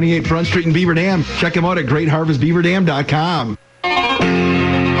 128 Front Street in Beaver Dam. Check them out at greatharvestbeaverdam.com.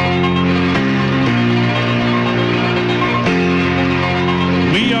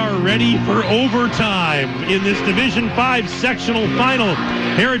 ready for overtime in this Division 5 sectional final.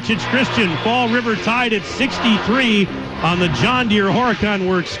 Heritage Christian, Fall River tied at 63 on the John Deere Horicon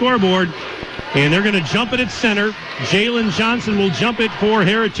Works scoreboard. And they're going to jump it at center. Jalen Johnson will jump it for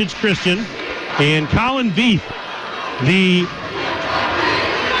Heritage Christian. And Colin Veith, the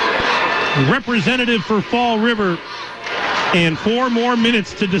representative for Fall River, and 4 more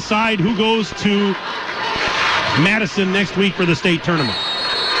minutes to decide who goes to Madison next week for the state tournament.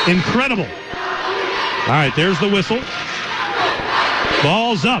 Incredible. All right, there's the whistle.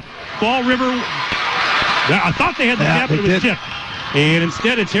 Ball's up. Fall River. I thought they had the cap, but it was tipped. And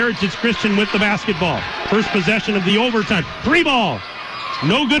instead, it's Heritage Christian with the basketball. First possession of the overtime. 3-ball.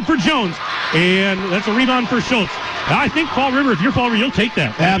 No good for Jones. And that's a rebound for Schultz. I think Fall River, if you're Fall River, you'll take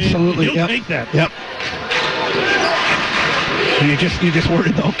that. Absolutely. You'll take that. Yep. You're just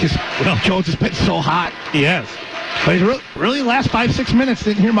worried, though, because Jones has been so hot. He has. But he's really the last 5-6 minutes,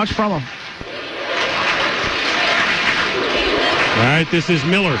 didn't hear much from him. All right, this is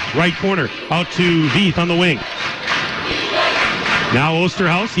Miller, right corner, out to Veith on the wing. Now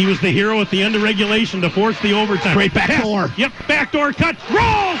Osterhaus, he was the hero at the end of regulation to force the overtime. Great backdoor. Yep, backdoor cut.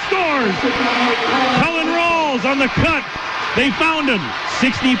 Rawls scores! Cullen Rawls on the cut. They found him.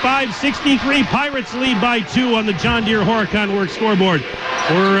 65-63. Pirates lead by 2 on the John Deere Horicon Works scoreboard.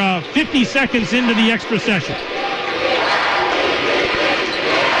 We're 50 seconds into the extra session.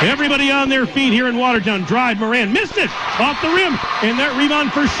 Everybody on their feet here in Watertown. Drive, Moran missed it off the rim, and that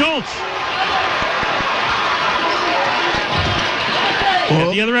rebound for Schultz. At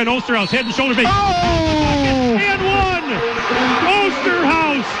the other end, Osterhaus, head and shoulder fake. Oh! And one!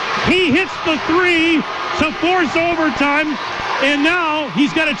 Osterhaus, he hits the 3 to force overtime, and now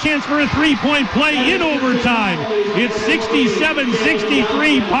he's got a chance for a 3-point play in overtime. It's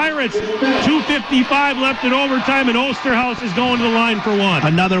 67-63 Pirates, 2:55 left in overtime, and Osterhaus is going to the line for 1.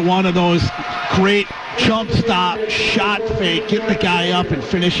 Another one of those great jump stop, shot fake, get the guy up and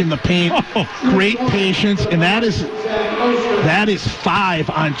finish in the paint. Great patience, and that is 5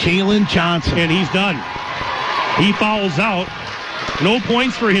 on Jalen Johnson. And he's done. He fouls out. No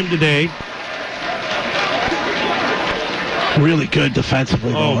points for him today. Really good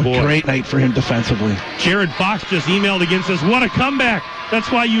defensively, though. Oh, boy. A great night for him defensively. Jared Fox just emailed against us. What a comeback. That's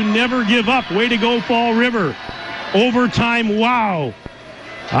why you never give up. Way to go, Fall River. Overtime, wow.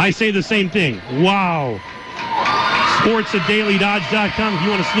 I say the same thing. Wow. Sports@dailydodge.com if you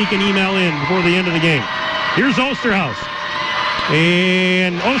want to sneak an email in before the end of the game. Here's Osterhaus.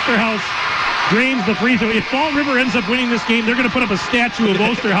 And Osterhaus drains the free throw. If Fall River ends up winning this game, they're going to put up a statue of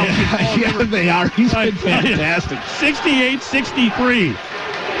Osterhaus. Yeah, they are. He's been fantastic. 68-63.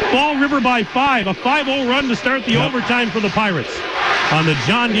 Fall River by 5. A 5-0 run to start the overtime for the Pirates. On the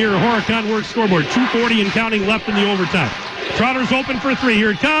John Deere Horicon Works scoreboard. 2:40 and counting left in the overtime. Trotter's open for 3.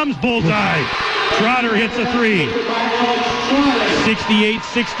 Here it comes. Bullseye. Trotter hits a 3.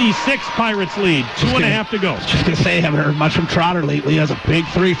 68-66 Pirates lead. 2.5 to go. Just going to say, haven't heard much from Trotter lately. He has a big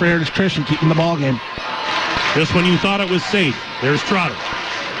 3 for Heritage Christian, keeping the ball game. Just when you thought it was safe, there's Trotter.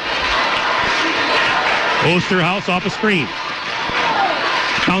 Osterhaus off a screen.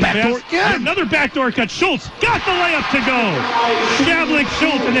 Backdoor, yeah. Another backdoor cut. Schultz got the layup to go. Shavlik,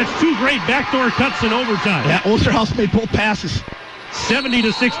 Schultz, and that's 2 great backdoor cuts in overtime. Yeah, Osterhaus made both passes.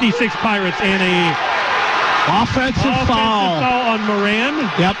 70-66 Pirates, and a offensive foul on Moran.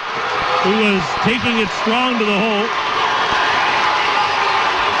 Yep. Who was taking it strong to the hole.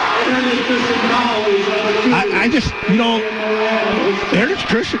 I just, Heritage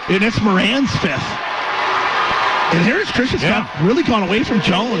Christian, and it's Moran's 5th. And Heritage Christian's really gone away from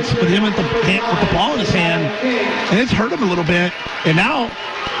Jones with him with the ball in his hand, and it's hurt him a little bit. And now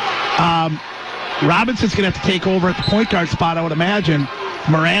Robinson's going to have to take over at the point guard spot, I would imagine.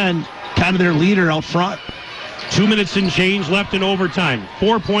 Moran, kind of their leader out front. 2 minutes and change left in overtime.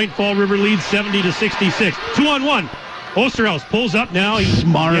 4-point Fall River lead, 70-66. 2-on-1. Osterhaus pulls up now. He's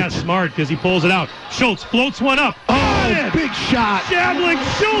smart. Yeah, smart because he pulls it out. Schultz floats one up. Big shot. Shavlik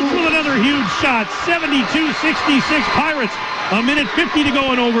Schultz with another huge shot. 72-66 Pirates. 1:50 to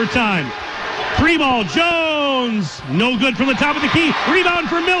go in overtime. 3-ball Jones. No good from the top of the key. Rebound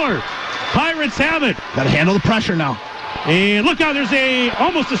for Miller. Pirates have it. Got to handle the pressure now. And look out, there's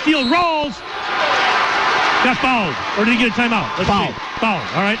almost a steal. Rawls got fouled. Or did he get a timeout? Foul. Foul.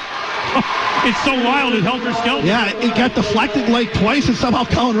 All right. It's so wild at helter-skelter. Yeah, it got deflected like twice, and somehow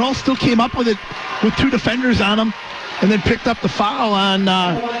Colin Rawls still came up with it with 2 defenders on him, and then picked up the foul on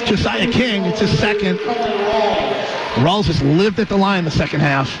Josiah King. It's his 2nd. Rawls has lived at the line the second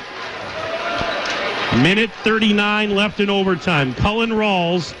half. 1:39 left in overtime. Cullen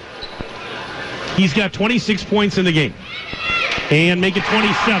Rawls, he's got 26 points in the game. And make it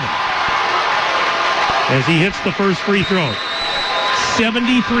 27. as he hits the first free throw.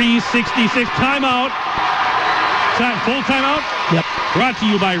 73-66. Timeout. Full timeout? Yep. Brought to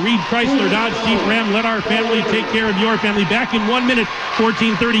you by Reed Chrysler Dodge Jeep Ram. Let our family take care of your family. Back in 1 minute,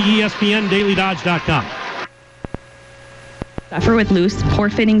 1430 ESPN, DailyDodge.com. Suffer with loose,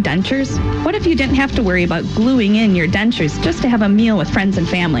 poor-fitting dentures? What if you didn't have to worry about gluing in your dentures just to have a meal with friends and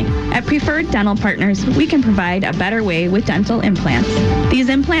family? At Preferred Dental Partners, we can provide a better way with dental implants. These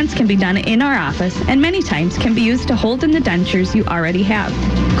implants can be done in our office and many times can be used to hold in the dentures you already have.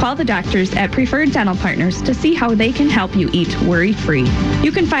 Call the doctors at Preferred Dental Partners to see how they can help you eat worry-free.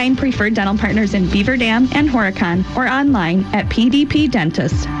 You can find Preferred Dental Partners in Beaver Dam and Horicon or online at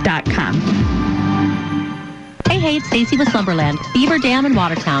pdpdentist.com. Hey, it's Stacy with Slumberland, Beaver Dam and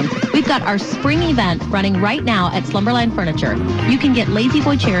Watertown. We've got our spring event running right now at Slumberland Furniture. You can get Lazy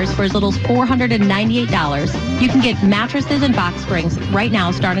Boy chairs for as little as $498. You can get mattresses and box springs right now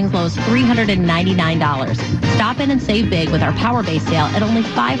starting as low as $399. Stop in and save big with our Power Base sale at only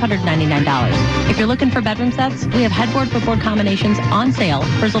 $599. If you're looking for bedroom sets, we have headboard footboard combinations on sale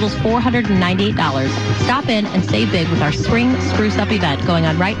for as little as $498. Stop in and save big with our spring spruce up event going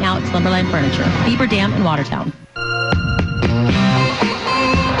on right now at Slumberland Furniture, Beaver Dam and Watertown.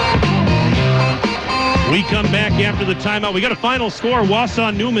 We come back after the timeout. We got a final score.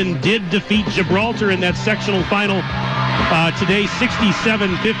 Wausau Newman did defeat Gibraltar in that sectional final today,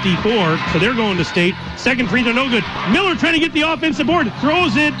 67-54. So they're going to state. Second free throw, no good. Miller trying to get the offensive board.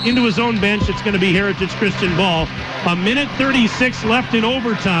 Throws it into his own bench. It's going to be Heritage Christian ball. A minute 36 left in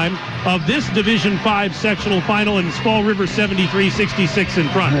overtime of this Division 5 sectional final, and it's Fall River 73-66 in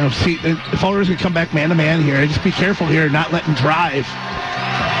front. See, Fall River's going to come back man-to-man here. Just be careful here, not let them drive.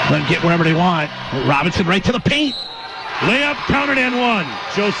 Let them get wherever they want. Robinson right to the paint. Layup countered and one.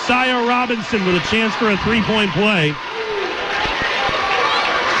 Josiah Robinson with a chance for a three-point play.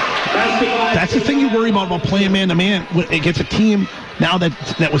 That's the thing you worry about playing man-to-man against a team now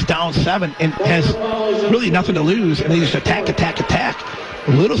that was down 7 and has really nothing to lose, and they just attack.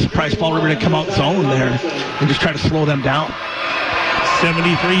 A little surprised Fall River to come out zone there and just try to slow them down.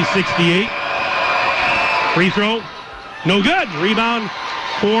 73-68. Free throw, no good. Rebound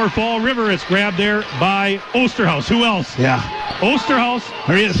for Fall River. It's grabbed there by Osterhaus. Who else? Yeah. Osterhaus.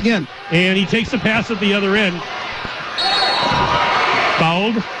 There he is again. And he takes a pass at the other end.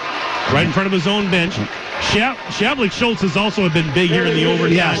 Fouled right in front of his own bench. Shavlik Schultz has also been big here in the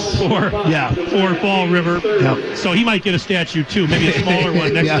overtime for Fall River. Yep. So he might get a statue too, maybe a smaller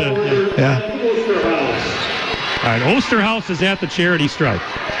one next to. Yeah. All right, Osterhaus is at the charity stripe.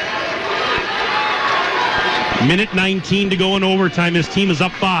 Minute 19 to go in overtime. His team is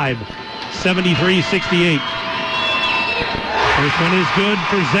up 5, 73-68. First one is good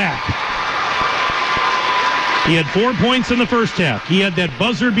for Zach. He had 4 points in the first half. He had that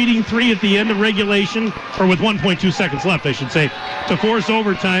buzzer-beating 3 at the end of regulation, or with 1.2 seconds left, I should say, to force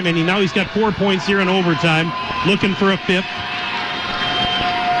overtime, and now he's got 4 points here in overtime, looking for a 5th.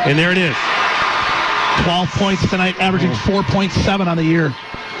 And there it is. 12 points tonight, averaging 4.7 on the year.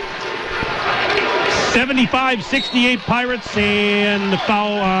 75-68 Pirates, and the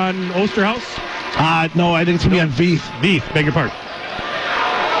foul on Osterhaus? No, I think it's going to be on Veith. Veith, beg your pardon.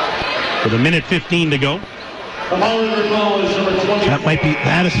 With a minute 15 to go.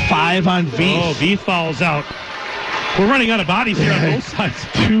 That is 5 on Veith. Oh, Veith fouls out. We're running out of bodies here on both sides.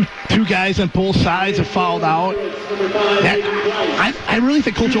 Two guys on both sides have fouled out. I really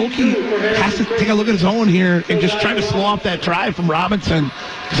think Coach Olkey has to take a look at his own here and just try to slow up that drive from Robinson,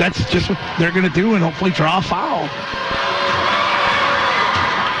 because that's just what they're going to do, and hopefully draw a foul.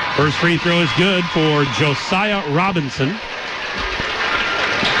 First free throw is good for Josiah Robinson.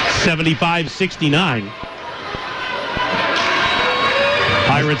 75-69.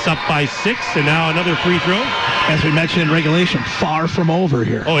 Pirates up by 6, and now another free throw. As we mentioned in regulation, far from over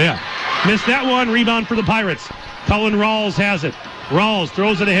here. Oh, yeah. Missed that one. Rebound for the Pirates. Cullen Rawls has it. Rawls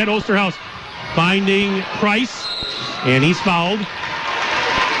throws it ahead. Osterhaus finding Price, and he's fouled.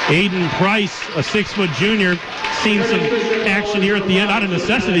 Aiden Price, a 6-foot junior, seen some action here at the end, out of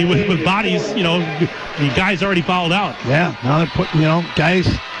necessity with bodies. The guy's already fouled out. Yeah, now they're putting, guys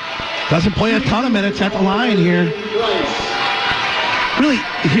doesn't play a ton of minutes at the line here. Really,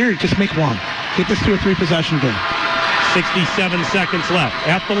 here, just make one. Get this to a 3-possession game. 67 seconds left.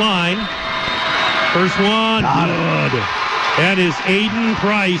 At the line. First one. Good. That is Aiden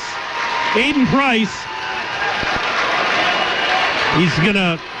Price. Aiden Price. He's going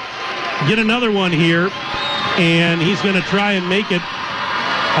to get another one here, and he's going to try and make it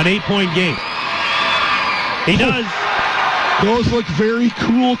an 8-point game. He does. Those look very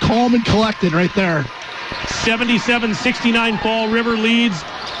cool, calm, and collected right there. 77-69 Fall River leads.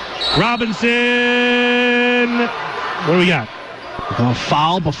 Robinson. What do we got? A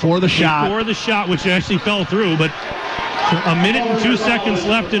foul before the shot. Before the shot, which actually fell through, but a minute and 2 seconds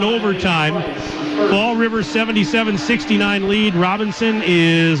left in overtime. Fall River 77-69 lead. Robinson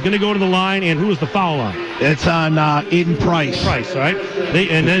is going to go to the line, and who is the foul on? It's on Aiden Price. Price, all right?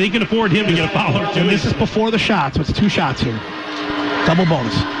 And they can afford him to get a foul or two. And this is before the shot, so it's 2 shots here. Double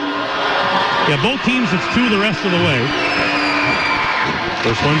bonus. Yeah, both teams, it's 2 the rest of the way.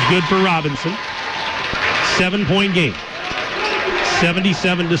 First one's good for Robinson. 7-point game.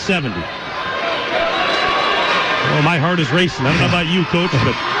 77-70. Oh, my heart is racing. I don't know about you, Coach,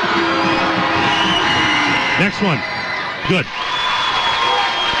 but next one. Good.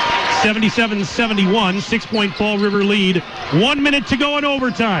 77-71, 6-point Fall River lead. 1 minute to go in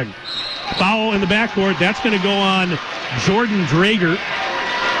overtime. Foul in the backcourt. That's going to go on Jordan Drager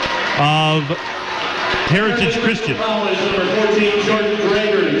of Heritage Christian.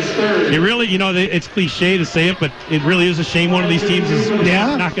 It really, it's cliche to say it, but it really is a shame one of these teams is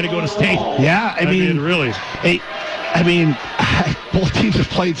not going to go to state. Yeah, I mean, really. Both teams have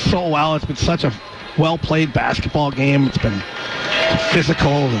played so well. It's been such a well-played basketball game. It's been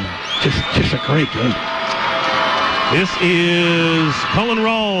physical and just a great game. This is Cullen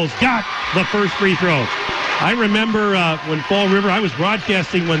Rawls got the first free throw. I remember when Fall River, I was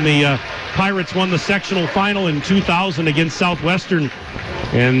broadcasting when the Pirates won the sectional final in 2000 against Southwestern,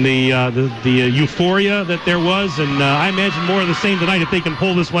 and the euphoria that there was, and I imagine more of the same tonight if they can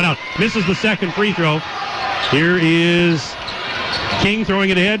pull this one out. Misses the second free throw. Here is King throwing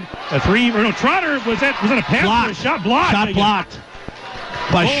it ahead. A three, or no, Trotter, was that a pass or a shot? Blocked. Shot blocked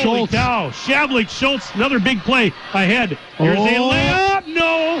by Schultz. Holy cow. Shavlik Schultz, another big play ahead. Here's a layup.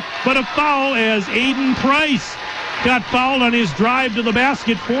 No, but a foul as Aiden Price got fouled on his drive to the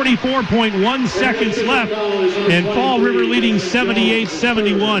basket. 44.1 seconds left, and Fall River leading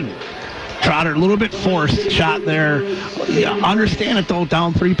 78-71. Trotter, a little bit forced shot there. Yeah, understand it, though,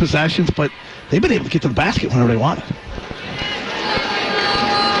 down 3 possessions, but they've been able to get to the basket whenever they wanted.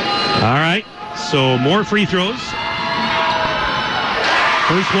 All right, so more free throws.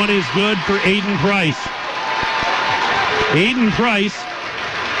 First one is good for Aiden Price. Aiden Price,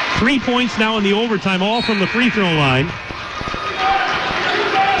 3 points now in the overtime, all from the free throw line.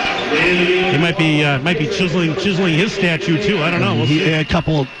 He might be chiseling his statue too. I don't know. We'll see. A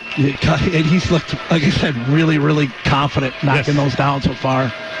couple, and he's looked, like I said, really, really confident knocking those down so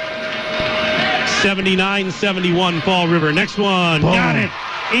far. 79-71 Fall River. Next one, got it.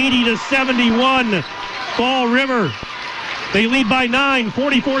 80-71 Fall River. They lead by 9.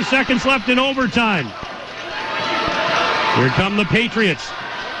 44 seconds left in overtime. Here come the Patriots.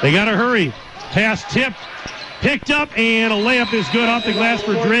 They got to hurry. Pass tipped, picked up, and a layup is good off the glass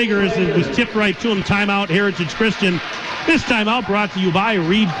for Drager as it was tipped right to him. Timeout, Heritage Christian. This timeout brought to you by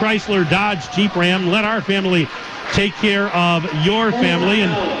Reed Chrysler Dodge Jeep Ram. Let our family take care of your family.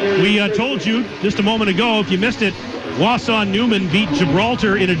 And we told you just a moment ago, if you missed it, Wausau Newman beat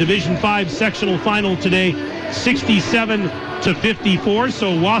Gibraltar in a Division 5 sectional final today, 67-54.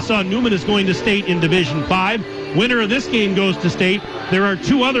 So Wausau Newman is going to state in Division 5. Winner of this game goes to state. There are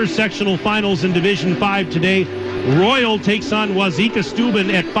 2 other sectional finals in Division 5 today. Royal takes on Wazeeka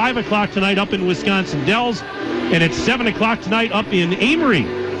Steuben at 5 o'clock tonight up in Wisconsin Dells. And at 7 o'clock tonight up in Amory,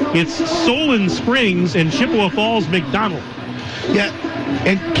 it's Solon Springs and Chippewa Falls McDonald. Yeah,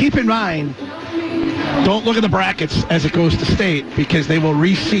 and keep in mind, don't look at the brackets as it goes to state, because they will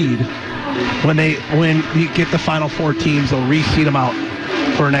reseed when you get the final 4 teams. They'll reseed them out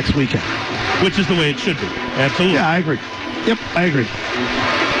for next weekend, which is the way it should be. Absolutely. Yeah, I agree. Yep, I agree.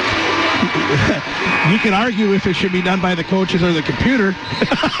 You can argue if it should be done by the coaches or the computer.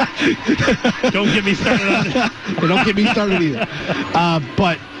 Don't get me started on it. Don't get me started either.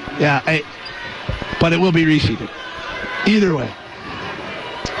 But it will be reseeded. Either way.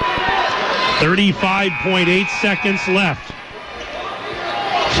 35.8 seconds left.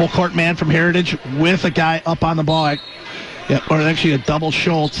 Full court man from Heritage with a guy up on the ball. Or actually a double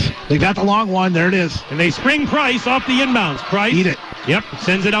Schultz. They got the long one. There it is. And they spring Price off the inbounds. Price. Eat it. Yep.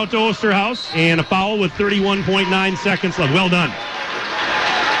 Sends it out to Osterhaus. And a foul with 31.9 seconds left. Well done.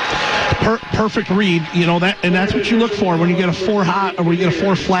 Perfect read. And that's what you look for when you get a 4 hot or when you get a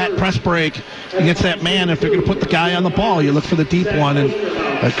 4 flat press break against that man. If they're going to put the guy on the ball, you look for the deep one. And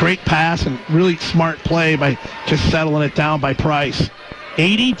a great pass and really smart play by just settling it down by Price.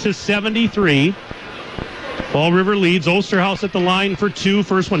 80-73. Fall River leads. Osterhaus at the line for 2.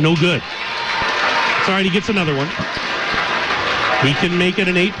 First one, no good. It's all right, he gets another one. He can make it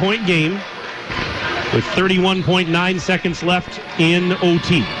an 8-point game with 31.9 seconds left in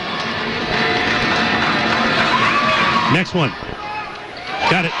OT. Next one.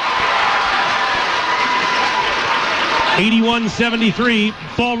 Got it. 81-73.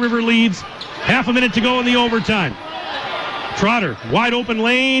 Fall River leads. Half a minute to go in the overtime. Trotter, wide open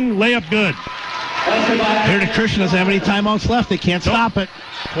lane, layup good. Heritage Christian doesn't have any timeouts left. They can't stop it.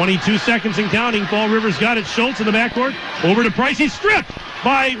 22 seconds and counting. Fall River's got it. Schultz in the backcourt. Over to Price. He's stripped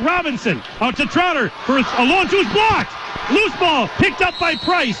by Robinson. Out to Trotter for a long two. Blocked. Loose ball picked up by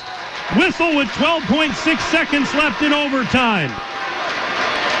Price. Whistle with 12.6 seconds left in overtime.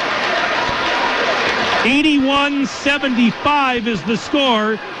 81-75 is the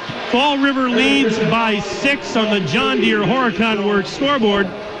score. Fall River leads by 6 on the John Deere Horicon Works scoreboard.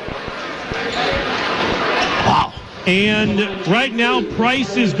 Wow. And right now,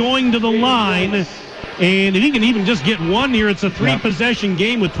 Price is going to the line. And if he can even just get one here, it's a three-possession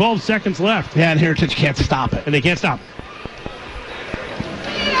game with 12 seconds left. Yeah, and Heritage can't stop it. And they can't stop it.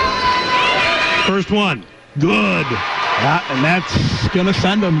 First one. Good. Yeah, and that's going to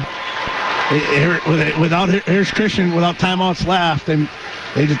send them. Without Heritage Christian, without timeouts left, and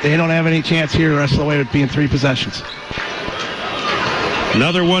they don't have any chance here the rest of the way with being 3 possessions.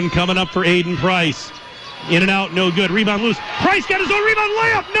 Another one coming up for Aiden Price. In and out, no good. Rebound loose. Price got his own rebound.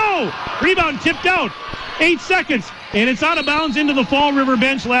 Layup, no! Rebound tipped out. 8 seconds, and it's out of bounds into the Fall River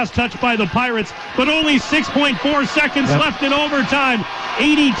bench. Last touch by the Pirates, but only 6.4 seconds left in overtime.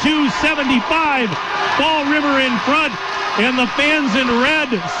 82-75. Fall River in front, and the fans in red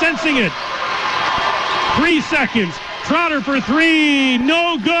sensing it. 3 seconds. Trotter for 3.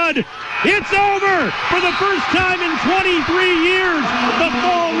 No good. It's over. For the first time in 23 years, the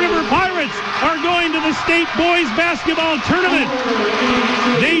Fall River Pirates are going to the state boys basketball tournament.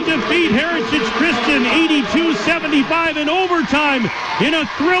 They defeat Heritage Christian 82-75 in overtime in a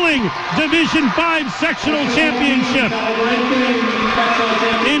thrilling Division V sectional championship.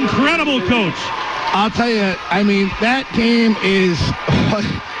 Incredible, Coach. I'll tell you, I mean, that game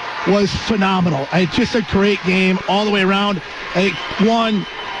was phenomenal. It's just a great game all the way around. One,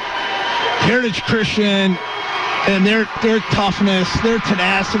 Heritage Christian and their toughness, their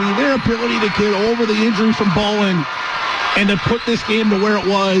tenacity, their ability to get over the injury from Bowen and to put this game to where it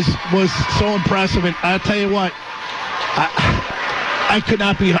was so impressive. And I'll tell you what, I could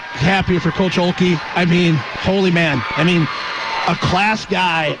not be happier for Coach Olkey. I mean, holy man. I mean, a class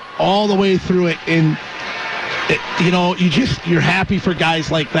guy all the way through it. And you're happy for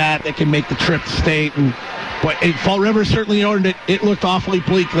guys like that can make the trip to state. But Fall River certainly earned it. It looked awfully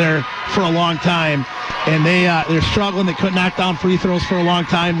bleak there for a long time, and they're struggling. They couldn't knock down free throws for a long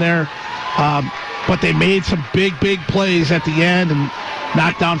time there, but they made some big plays at the end and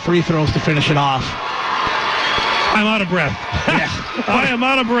knocked down free throws to finish it off. I'm out of breath. Yeah. I am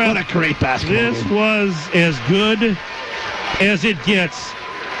out of breath. What a great basketball This game. was as good as it gets,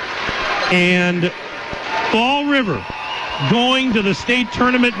 and Fall River going to the state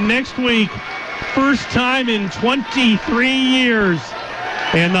tournament next week. First time in 23 years.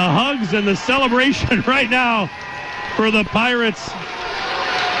 And the hugs and the celebration right now for the Pirates.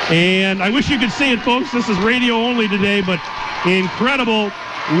 And I wish you could see it, folks. This is radio only today, but incredible.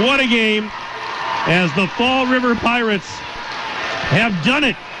 What a game as the Fall River Pirates have done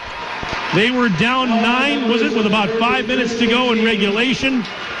it. They were down 9, was it, with about 5 minutes to go in regulation.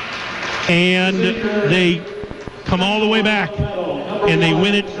 And they come all the way back, and they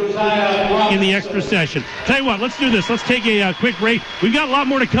win it in the extra session. Tell you what, let's do this. Let's take a quick break. We've got a lot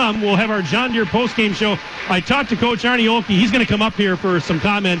more to come. We'll have our John Deere postgame show. I talked to Coach Arnie Olkey. He's going to come up here for some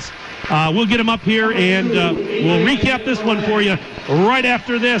comments. We'll get him up here, and we'll recap this one for you right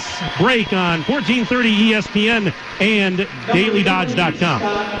after this break on 1430 ESPN and DailyDodge.com.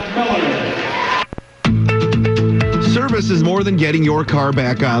 Service is more than getting your car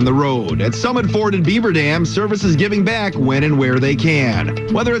back on the road. At Summit Ford in Beaver Dam, Service is giving back when and where they can.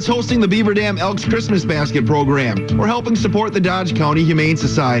 Whether it's hosting the Beaver Dam Elks Christmas Basket Program or helping support the Dodge County Humane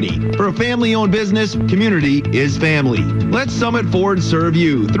Society. For a family-owned business, community is family. Let Summit Ford serve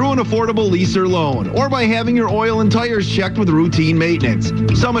you through an affordable lease or loan or by having your oil and tires checked with routine maintenance.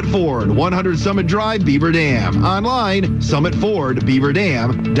 Summit Ford, 100 Summit Drive, Beaver Dam. Online,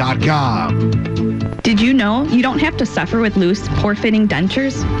 summitfordbeaverdam.com. Did you know you don't have to suffer with loose, poor-fitting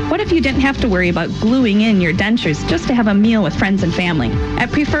dentures? What if you didn't have to worry about gluing in your dentures just to have a meal with friends and family?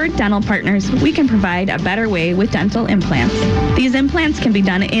 At Preferred Dental Partners, we can provide a better way with dental implants. These implants can be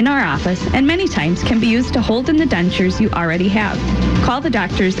done in our office and many times can be used to hold in the dentures you already have. Call the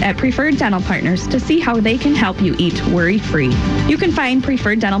doctors at Preferred Dental Partners to see how they can help you eat worry-free. You can find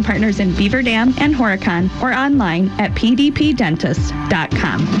Preferred Dental Partners in Beaver Dam and Horicon or online at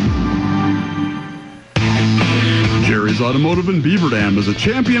pdpdentist.com. Jerry Jerry's Automotive in Beaver Dam is a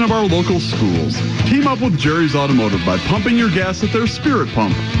champion of our local schools. Team up with Jerry's Automotive by pumping your gas at their Spirit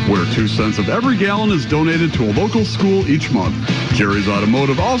Pump, where 2 cents of every gallon is donated to a local school each month. Jerry's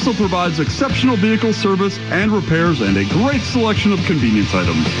Automotive also provides exceptional vehicle service and repairs and a great selection of convenience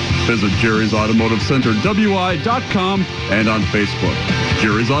items. Visit Jerry's Automotive Center, WI.com, and on Facebook.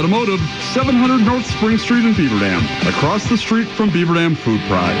 Jerry's Automotive, 700 North Spring Street in Beaver Dam, across the street from Beaver Dam Food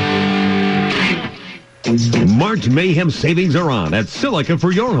Pride. March Mayhem savings are on at Silica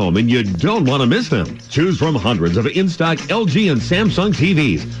for your home, and you don't want to miss them. Choose from hundreds of in-stock LG and Samsung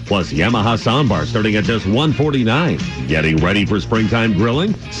TVs, plus Yamaha soundbars starting at just $149. Getting ready for springtime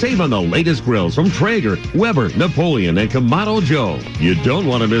grilling? Save on the latest grills from Traeger, Weber, Napoleon, and Kamado Joe. You don't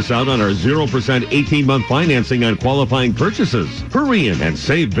want to miss out on our 0% 18-month financing on qualifying purchases. Hurry in and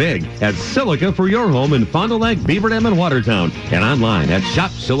save big at Silica for your home in Fond du Lac, Beaver Dam, and Watertown, and online at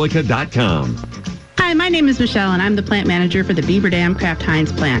shopsilica.com. Hi, my name is Michelle, and I'm the plant manager for the Beaver Dam Kraft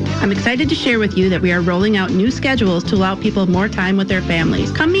Heinz plant. I'm excited to share with you that we are rolling out new schedules to allow people more time with their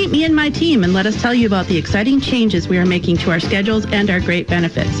families. Come meet me and my team and let us tell you about the exciting changes we are making to our schedules and our great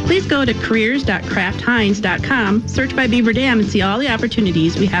benefits. Please go to careers.kraftheinz.com, search by Beaver Dam, and see all the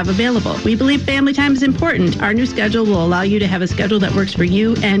opportunities we have available. We believe family time is important. Our new schedule will allow you to have a schedule that works for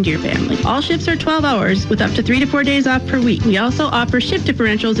you and your family. All shifts are 12 hours with up to 3 to 4 days off per week. We also offer shift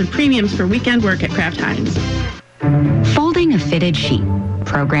differentials and premiums for weekend work at Kraft Heinz. Folding a fitted sheet,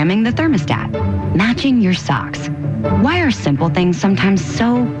 programming the thermostat, matching your socks. Why are simple things sometimes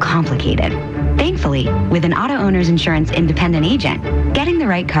so complicated? Thankfully, with an Auto Owners Insurance independent agent, getting the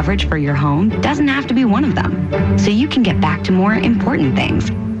right coverage for your home doesn't have to be one of them. So you can get back to more important things,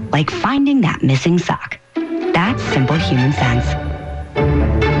 like finding that missing sock. That's simple human sense.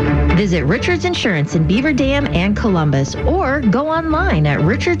 Visit Richards Insurance in Beaver Dam and Columbus, or go online at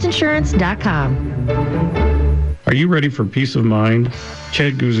richardsinsurance.com. Are you ready for peace of mind?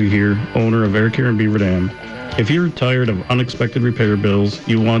 Chad Guzzi here, owner of Air Care in Beaver Dam. If you're tired of unexpected repair bills,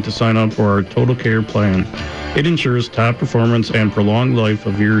 you want to sign up for our Total Care plan. It ensures top performance and prolonged life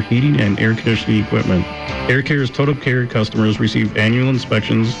of your heating and air conditioning equipment. Air Care's Total Care customers receive annual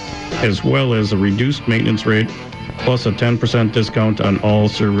inspections as well as a reduced maintenance rate, plus a 10% discount on all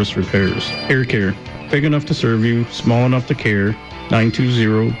service repairs. Air Care, big enough to serve you, small enough to care.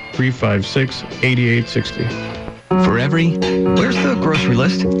 920-356-8860. For every, where's the grocery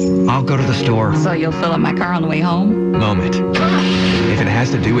list? I'll go to the store. So you'll fill up my car on the way home? Moment. If it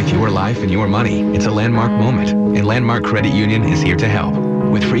has to do with your life and your money, it's a landmark moment, and Landmark Credit Union is here to help.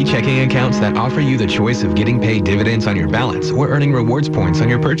 With free checking accounts that offer you the choice of getting paid dividends on your balance or earning rewards points on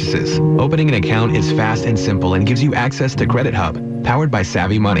your purchases. Opening an account is fast and simple and gives you access to Credit Hub, powered by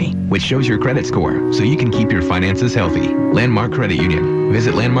Savvy Money, which shows your credit score so you can keep your finances healthy. Landmark Credit Union.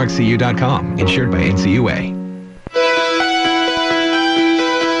 Visit landmarkcu.com, insured by NCUA.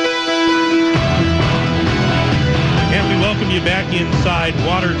 And we welcome you back inside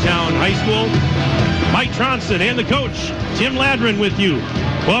Watertown High School. Mike Tronson and the coach, Tim Ladron, with you.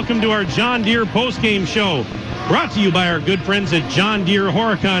 Welcome to our John Deere postgame show, brought to you by our good friends at John Deere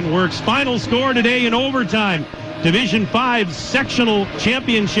Horicon Works. Final score today in overtime, Division 5 sectional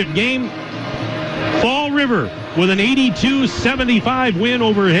championship game. Fall River with an 82-75 win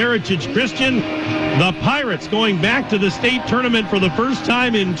over Heritage Christian. The Pirates going back to the state tournament for the first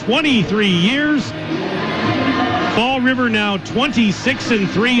time in 23 years. Fall River now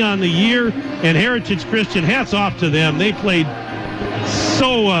 26-3 on the year, and Heritage Christian, hats off to them. They played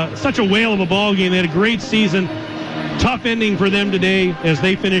such a whale of a ball game. They had a great season. Tough ending for them today as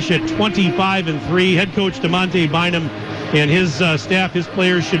they finish at 25-3. Head coach DeMonte Bynum and his staff, his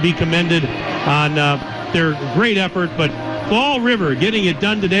players should be commended on their great effort. But Fall River getting it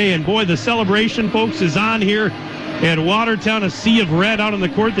done today, and boy, the celebration, folks, is on here at Watertown. A sea of red out on the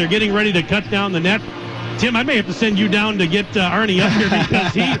court. They're getting ready to cut down the net. Tim, I may have to send you down to get Arnie up here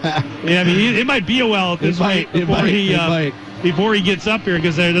because it might be a while at this point before he gets up here,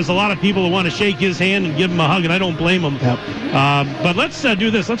 because there's a lot of people who want to shake his hand and give him a hug, and I don't blame them. Yep. But let's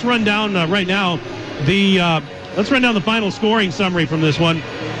do this. Let's run down right now let's run down the final scoring summary from this one.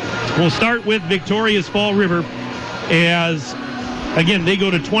 We'll start with victorious Fall River, as again they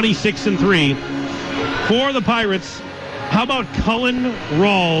go to 26-3. For the Pirates, how about Cullen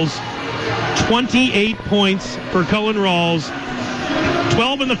Rawls? 28 points for Cullen Rawls.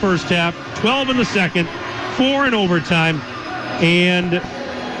 12 in the first half, 12 in the second, 4 in overtime. And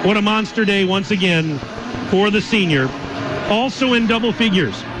what a monster day once again for the senior. Also in double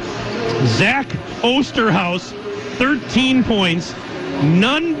figures, Zach Osterhaus, 13 points.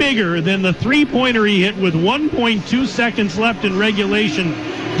 None bigger than the three-pointer he hit with 1.2 seconds left in regulation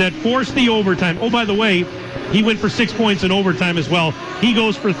that forced the overtime. Oh, by the way, he went for 6 points in overtime as well. He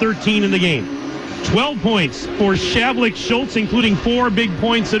goes for 13 in the game. 12 points for Shavlik Schultz, including 4 big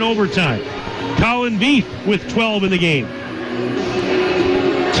points in overtime. Colin Beef with 12 in the game.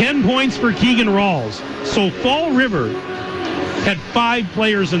 10 points for Keegan Rawls. So Fall River had 5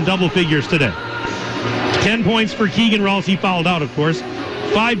 players in double figures today. 10 points for Keegan Rawls. He fouled out, of course.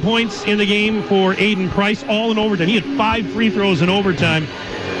 5 points in the game for Aiden Price, all in overtime. He had 5 free throws in overtime.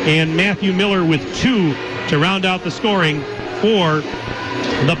 And Matthew Miller with 2 to round out the scoring for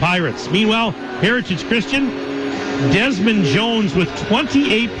the Pirates. Meanwhile, Heritage Christian, Desmond Jones with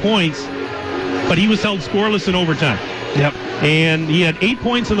 28 points, but he was held scoreless in overtime. Yep. And he had 8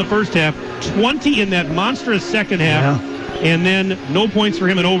 points in the first half, 20 in that monstrous second half, and then no points for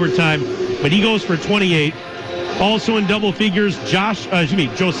him in overtime, but he goes for 28. Also in double figures,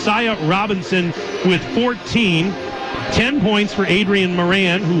 Josiah Robinson with 14. 10 points for Adrian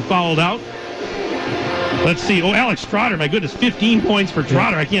Moran, who fouled out. Let's see. Oh, Alex Trotter, my goodness, 15 points for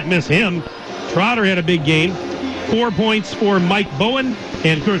Trotter. I can't miss him. Trotter had a big game. 4 points for Mike Bowen,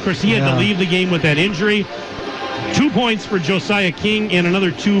 and of course he had to leave the game with that injury. 2 points for Josiah King, and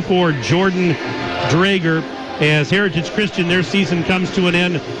another 2 for Jordan Drager, as Heritage Christian, their season comes to an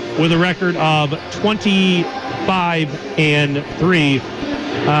end with a record of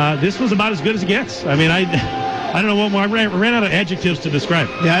 25-3. This was about as good as it gets. I mean, I don't know what more. I ran out of adjectives to describe.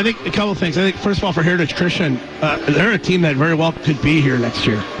 Yeah, I think a couple of things. I think, first of all, for Heritage Christian, they're a team that very well could be here next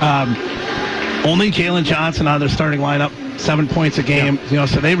year. Only Jalen Johnson on their starting lineup, 7 points a game. Yeah. You know,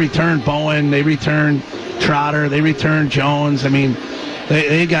 so they returned Bowen, they returned Trotter, they returned Jones. I mean,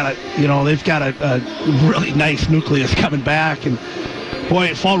 they've got a really nice nucleus coming back. And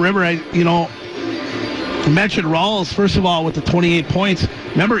boy, Fall River, you mentioned Rawls, first of all, with the 28 points.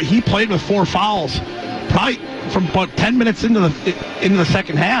 Remember, he played with 4 fouls, probably from about 10 minutes into the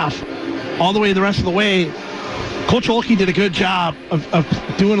second half, all the way the rest of the way. Coach Olkey did a good job of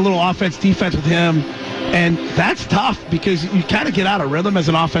doing a little offense-defense with him, and that's tough because you kind of get out of rhythm as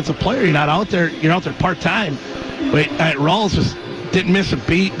an offensive player. You're not out there. You're out there part-time. But Rawls just didn't miss a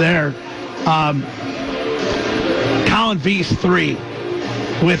beat there. Colin V's 3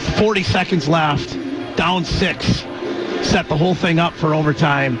 with 40 seconds left, down 6, set the whole thing up for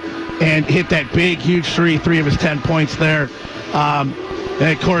overtime, and hit that big, huge 3 of his 10 points there. And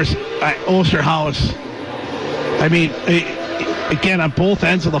of course, Osterhaus, I mean, again, on both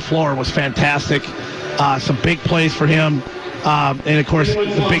ends of the floor was fantastic. Some big plays for him. And, of course,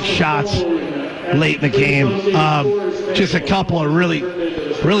 the big shots late in the game. Just a couple of really,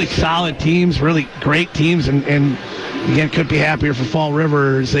 really solid teams, really great teams. And again, could be happier for Fall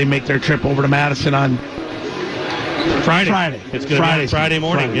River as they make their trip over to Madison on Friday. It's going to be Friday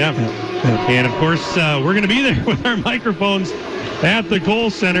morning, yeah. And, of course, we're going to be there with our microphones at the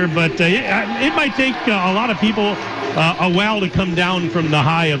Kohl Center, but it might take a lot of people a while to come down from the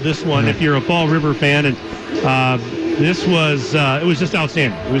high of this one if you're a Fall River fan. And this was it was just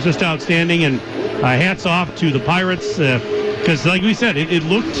outstanding. It was just outstanding, and hats off to the Pirates because, like we said, it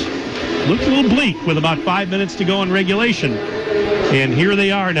looked a little bleak with about 5 minutes to go in regulation, and here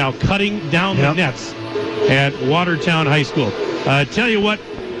they are now cutting down the nets at Watertown High School. Tell you what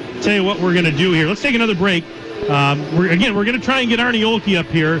we're going to do here. Let's take another break. We're going to try and get Arnie Olkey up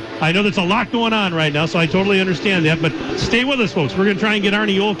here. I know there's a lot going on right now, so I totally understand that, but stay with us, folks. We're going to try and get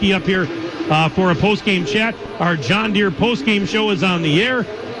Arnie Olkey up here for a post-game chat. Our John Deere post-game show is on the air.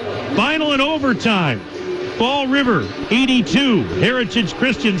 Final and overtime. Fall River 82, Heritage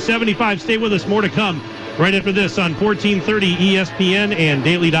Christian 75. Stay with us. More to come right after this on 1430 ESPN and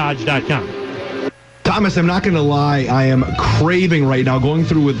DailyDodge.com. Thomas, I'm not going to lie. I am craving right now, going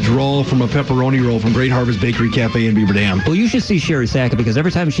through withdrawal from a pepperoni roll from Great Harvest Bakery Cafe in Beaver Dam. Well, you should see Sherry Sackett because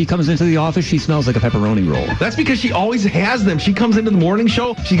every time she comes into the office, she smells like a pepperoni roll. That's because she always has them. She comes into the morning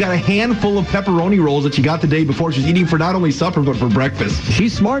show, she got a handful of pepperoni rolls that she got the day before. She's eating for not only supper, but for breakfast.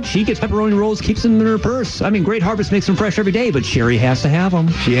 She's smart. She gets pepperoni rolls, keeps them in her purse. I mean, Great Harvest makes them fresh every day, but Sherry has to have them.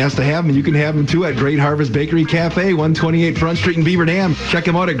 She has to have them. You can have them, too, at Great Harvest Bakery Cafe, 128 Front Street in Beaver Dam. Check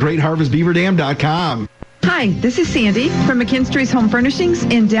them out at greatharvestbeaverdam.com. Hi, this is Sandy from McKinstry's Home Furnishings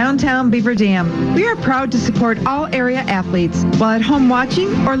in downtown Beaver Dam. We are proud to support all area athletes. While at home watching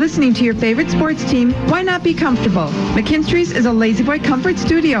or listening to your favorite sports team, why not be comfortable? McKinstry's is a Lazy Boy Comfort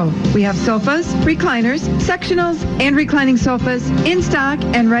Studio. We have sofas, recliners, sectionals, and reclining sofas in stock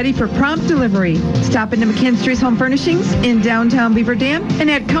and ready for prompt delivery. Stop into McKinstry's Home Furnishings in downtown Beaver Dam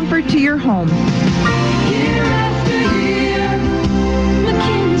and add comfort to your home.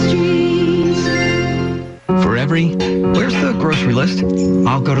 For every, where's the grocery list?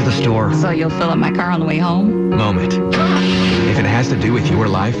 I'll go to the store. So you'll fill up my car on the way home? Moment. If it has to do with your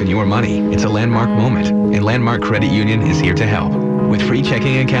life and your money, it's a landmark moment, and Landmark Credit Union is here to help. With free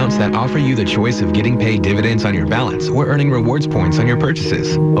checking accounts that offer you the choice of getting paid dividends on your balance or earning rewards points on your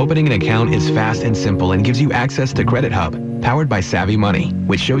purchases. Opening an account is fast and simple and gives you access to Credit Hub, powered by Savvy Money,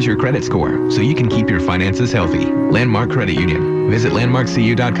 which shows your credit score so you can keep your finances healthy. Landmark Credit Union. Visit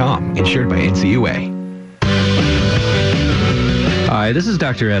landmarkcu.com, insured by NCUA. Hi, this is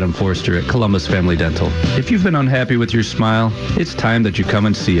Dr. Adam Forster at Columbus Family Dental. If you've been unhappy with your smile, it's time that you come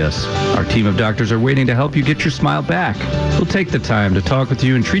and see us. Our team of doctors are waiting to help you get your smile back. We'll take the time to talk with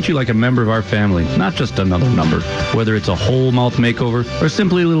you and treat you like a member of our family, not just another number. Whether it's a whole mouth makeover or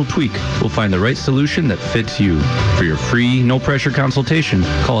simply a little tweak, we'll find the right solution that fits you. For your free, no-pressure consultation,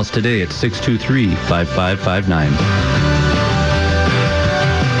 call us today at 623-5559.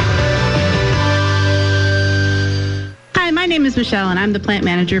 My name is Michelle, and I'm the plant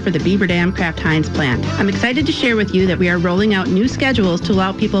manager for the Beaver Dam Kraft Heinz plant. I'm excited to share with you that we are rolling out new schedules to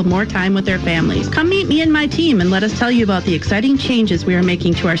allow people more time with their families. Come meet me and my team and let us tell you about the exciting changes we are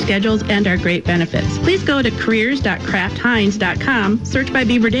making to our schedules and our great benefits. Please go to careers.kraftheinz.com, search by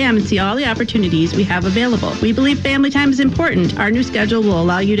Beaver Dam, and see all the opportunities we have available. We believe family time is important. Our new schedule will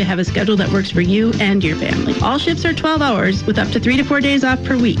allow you to have a schedule that works for you and your family. All shifts are 12 hours with up to 3 to 4 days off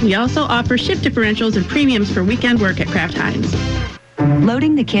per week. We also offer shift differentials and premiums for weekend work at Kraft Heinz.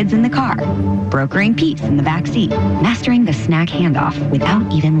 Loading the kids in the car, brokering peace in the back seat, mastering the snack handoff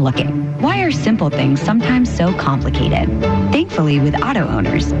without even looking. Why are simple things sometimes so complicated? Thankfully, with auto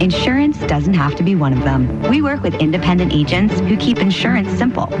owners, insurance doesn't have to be one of them. We work with independent agents who keep insurance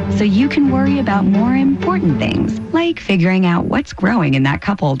simple, so you can worry about more important things, like figuring out what's growing in that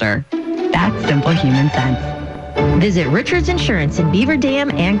cup holder. That's simple human sense. Visit Richards Insurance in Beaver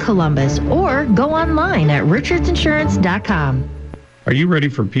Dam and Columbus, or go online at richardsinsurance.com. Are you ready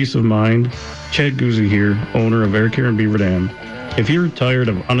for peace of mind? Chad Guzzi here, owner of Air Care in Beaver Dam. If you're tired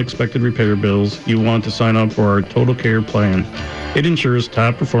of unexpected repair bills, you want to sign up for our Total Care plan. It ensures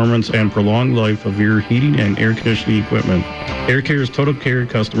top performance and prolonged life of your heating and air conditioning equipment. Air Care's Total Care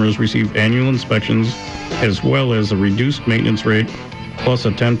customers receive annual inspections as well as a reduced maintenance rate, plus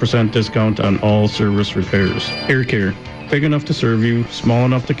a 10% discount on all service repairs. Air Care, big enough to serve you, small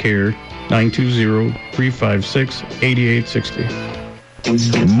enough to care. 920-356-8860.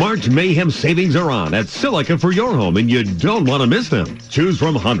 March Mayhem savings are on at Silica for your home, and you don't want to miss them. Choose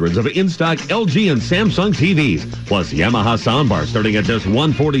from hundreds of in-stock LG and Samsung TVs, plus Yamaha soundbar starting at just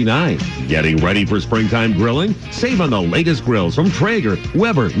 $149. Getting ready for springtime grilling? Save on the latest grills from Traeger,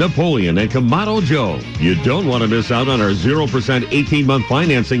 Weber, Napoleon, and Kamado Joe. You don't want to miss out on our 0% 18-month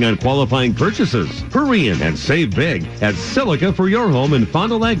financing on qualifying purchases. Hurry in and save big at Silica for your home in Fond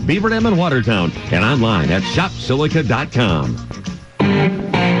du Lac, Beaver Dam, and Watertown, and online at shopsilica.com.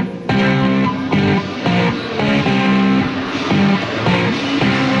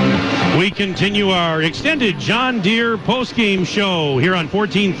 We continue our extended John Deere postgame show here on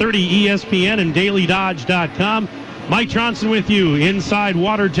 1430 ESPN and DailyDodge.com. Mike Johnson with you inside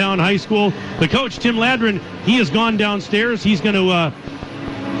Watertown High School. The coach, Tim Ladron, he has gone downstairs. He's going to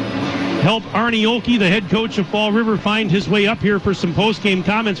help Arnie Olkey, the head coach of Fall River, find his way up here for some postgame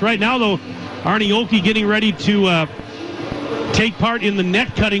comments. Right now, though, Arnie Olkey getting ready to take part in the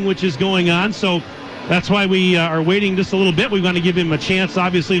net cutting, which is going on. So that's why we are waiting just a little bit. We want to give him a chance,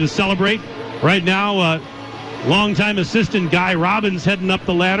 obviously, to celebrate. Right now, longtime assistant Guy Robbins heading up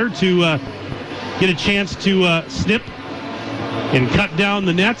the ladder to get a chance to snip and cut down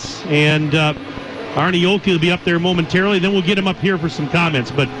the nets. And Arnie Olkey will be up there momentarily. Then we'll get him up here for some comments.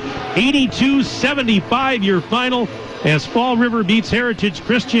 But 82-75 your final as Fall River beats Heritage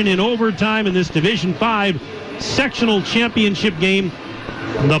Christian in overtime in this Division 5 sectional championship game.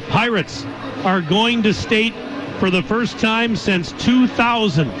 The Pirates are going to state for the first time since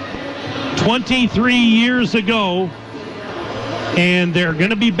 2000, 23 years ago, and they're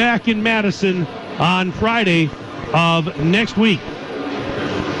going to be back in Madison on Friday of next week.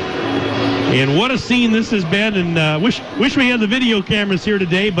 And what a scene this has been, and wish we had the video cameras here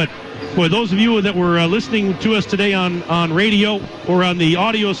today, but for those of you that were listening to us today on radio or on the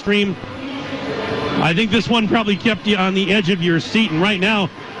audio stream, I think this one probably kept you on the edge of your seat. And right now,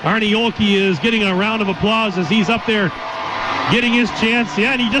 Arnie Olkey is getting a round of applause as he's up there getting his chance.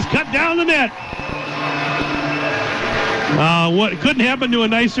 Yeah, and he just cut down the net. What couldn't happen to a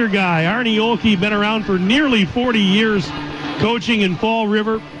nicer guy. Arnie Olkey, been around for nearly 40 years coaching in Fall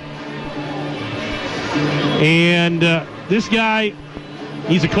River. And this guy,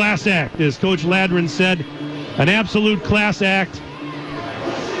 he's a class act, as Coach Ladron said. An absolute class act.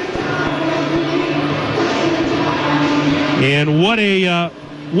 And what a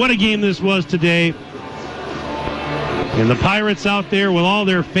game this was today. And the Pirates out there with all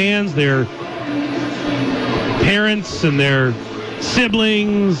their fans, their parents and their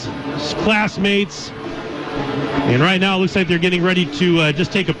siblings, classmates. And right now it looks like they're getting ready to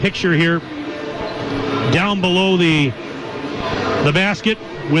just take a picture here down below the basket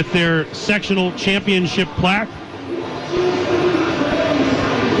with their sectional championship plaque.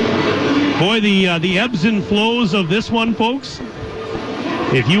 Boy, the ebbs and flows of this one, folks.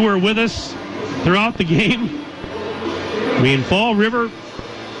 If you were with us throughout the game, I mean, Fall River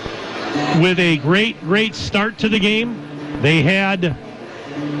with a great start to the game. They had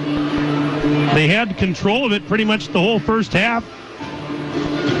control of it pretty much the whole first half.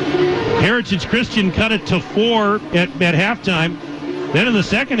 Heritage Christian cut it to 4 at halftime. Then in the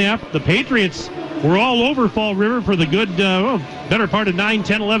second half, the Patriots were all over Fall River for the good, better part of 9,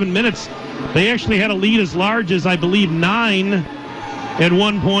 10, 11 minutes. They actually had a lead as large as, I believe, 9 at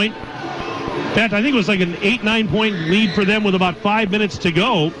one point. In fact, I think it was like an 8-9 point lead for them with about 5 minutes to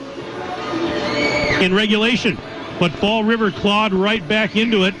go in regulation. But Fall River clawed right back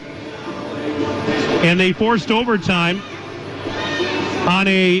into it, and they forced overtime on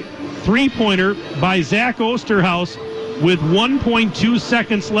a three-pointer by Zach Osterhaus with 1.2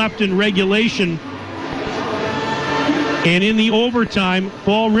 seconds left in regulation. And in the overtime,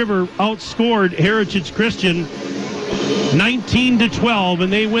 Fall River outscored Heritage Christian 19-12,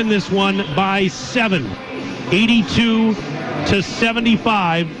 and they win this one by 7,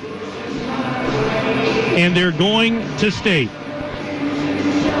 82-75, and they're going to state.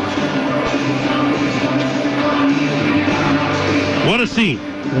 What a scene.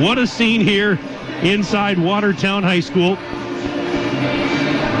 What a scene here inside Watertown High School.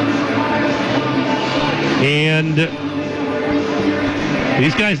 And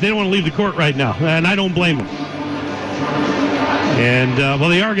these guys, they don't want to leave the court right now, and I don't blame them. And, well,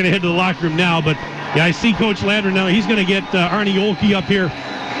 they are going to head to the locker room now, but, yeah, I see Coach Lander now. He's going to get Arnie Olkey up here.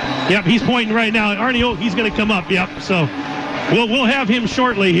 Yep, he's pointing right now. Arnie Olkey's going to come up, yep. So we'll have him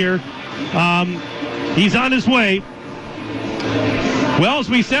shortly here. He's on his way. Well, as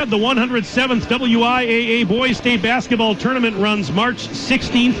we said, the 107th WIAA Boys State Basketball Tournament runs March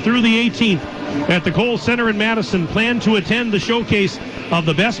 16th through the 18th at the Kohl Center in Madison. Plan to attend the showcase of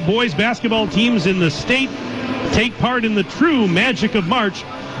the best boys basketball teams in the state. Take part in the true magic of March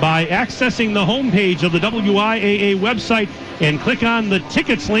by accessing the homepage of the WIAA website and click on the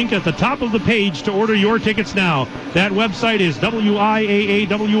tickets link at the top of the page to order your tickets now. That website is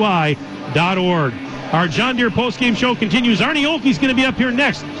WIAAWI.org. Our John Deere postgame show continues. Arnie Olkey's going to be up here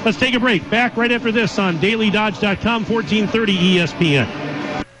next. Let's take a break. Back right after this on DailyDodge.com, 1430 ESPN.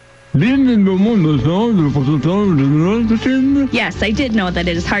 Yes, I did know that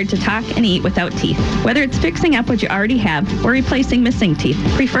it is hard to talk and eat without teeth. Whether it's fixing up what you already have or replacing missing teeth,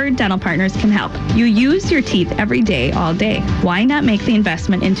 Preferred Dental Partners can help. You use your teeth every day, all day. Why not make the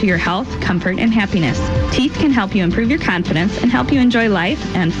investment into your health, comfort, and happiness? Teeth can help you improve your confidence and help you enjoy life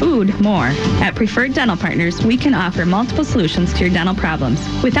and food more. At Preferred Dental Partners, we can offer multiple solutions to your dental problems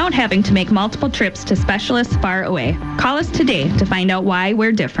without having to make multiple trips to specialists far away. Call us today to find out why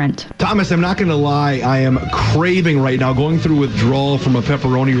we're different. Thomas, I'm not going to lie. I am craving right now, going through withdrawal from a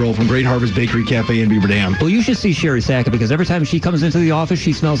pepperoni roll from Great Harvest Bakery Cafe in Beaver Dam. Well, you should see Sherry Sackett, because every time she comes into the office,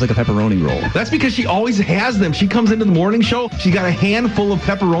 she smells like a pepperoni roll. That's because she always has them. She comes into the morning show, she got a handful of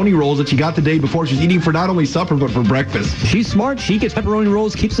pepperoni rolls that she got the day before. She's eating for not only supper, but for breakfast. She's smart. She gets pepperoni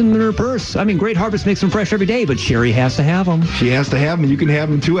rolls, keeps them in her purse. I mean, Great Harvest makes them fresh every day, but Sherry has to have them. She has to have them, and you can have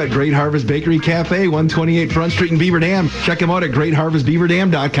them, too, at Great Harvest Bakery Cafe, 128 Front Street in Beaver Dam. Check them out at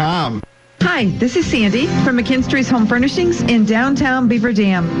greatharvestbeaverdam.com. Hi, this is Sandy from McKinstry's Home Furnishings in downtown Beaver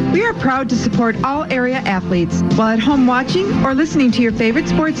Dam. We are proud to support all area athletes. While at home watching or listening to your favorite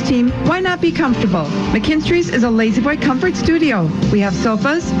sports team, why not be comfortable? McKinstry's is a Lazy Boy Comfort Studio. We have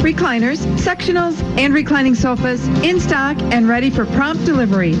sofas, recliners, sectionals, and reclining sofas in stock and ready for prompt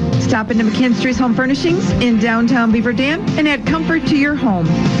delivery. Stop into McKinstry's Home Furnishings in downtown Beaver Dam and add comfort to your home.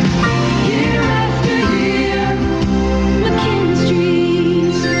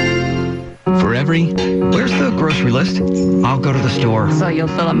 For every, where's the grocery list? I'll go to the store. So you'll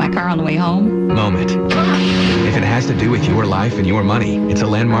fill up my car on the way home? Moment. If it has to do with your life and your money, it's a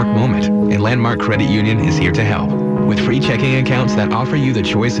landmark moment, and Landmark Credit Union is here to help. With free checking accounts that offer you the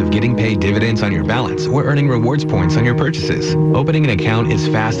choice of getting paid dividends on your balance or earning rewards points on your purchases. Opening an account is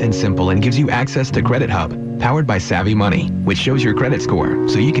fast and simple and gives you access to Credit Hub, powered by Savvy Money, which shows your credit score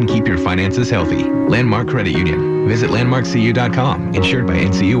so you can keep your finances healthy. Landmark Credit Union. Visit landmarkcu.com, insured by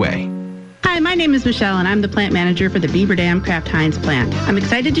NCUA. Hi, my name is Michelle, and I'm the plant manager for the Beaver Dam Kraft Heinz plant. I'm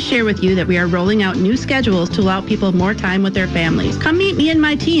excited to share with you that we are rolling out new schedules to allow people more time with their families. Come meet me and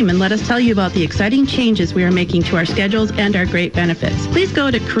my team and let us tell you about the exciting changes we are making to our schedules and our great benefits. Please go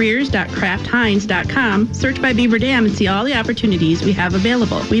to careers.kraftheinz.com, search by Beaver Dam, and see all the opportunities we have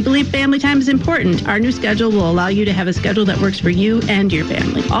available. We believe family time is important. Our new schedule will allow you to have a schedule that works for you and your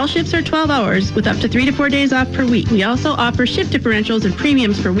family. All shifts are 12 hours with up to 3 to 4 days off per week. We also offer shift differentials and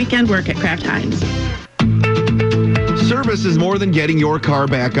premiums for weekend work at Kraft Heinz. Service is more than getting your car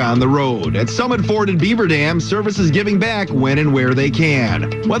back on the road. At Summit Ford in Beaver Dam, Service is giving back when and where they can.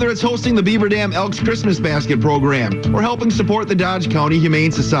 Whether it's hosting the Beaver Dam Elks Christmas Basket Program or helping support the Dodge County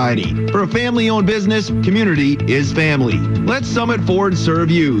Humane Society. For a family-owned business, community is family. Let Summit Ford serve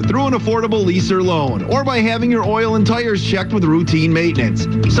you through an affordable lease or loan or by having your oil and tires checked with routine maintenance.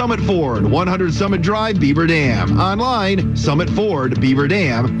 Summit Ford, 100 Summit Drive, Beaver Dam. Online,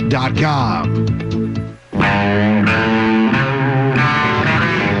 summitfordbeaverdam.com.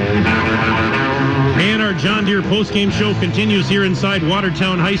 And our John Deere postgame show continues here inside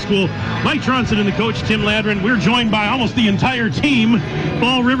Watertown High School. Mike Tronson and the coach, Tim Ladron. We're joined by almost the entire team,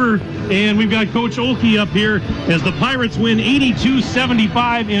 Fall River, and we've got Coach Olkey up here as the Pirates win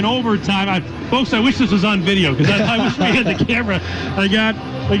 82-75 in overtime. Folks, I wish this was on video because I wish we had the camera.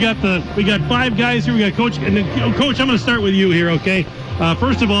 We got 5 guys here. We got Coach, and then, Coach, I'm going to start with you here, okay?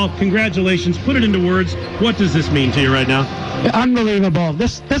 First of all, congratulations. Put it into words. What does this mean to you right now? Unbelievable.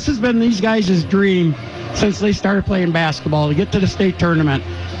 This has been these guys' dream since they started playing basketball, to get to the state tournament.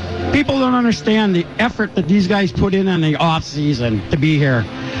 People don't understand the effort that these guys put in the off season to be here.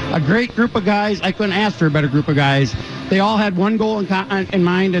 A great group of guys. I couldn't ask for a better group of guys. They all had one goal in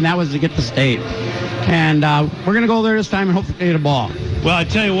mind, and that was to get to state. And we're going to go there this time and hopefully get a ball. Well, I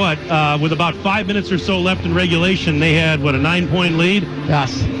tell you what, with about 5 minutes or so left in regulation, they had, a 9-point lead?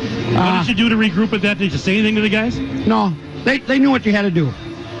 Yes. What did you do to regroup with that? Did you say anything to the guys? No. They knew what you had to do.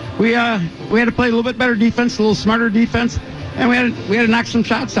 We had to play a little bit better defense, a little smarter defense, and we had to knock some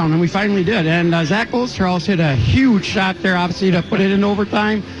shots down, and we finally did. And Zach Osterhaus hit a huge shot there, obviously, to put it in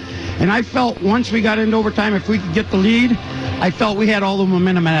overtime. And I felt once we got into overtime, if we could get the lead, I felt we had all the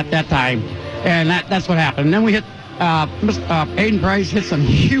momentum at that time. And that's what happened. And then we hit Aiden Price hit some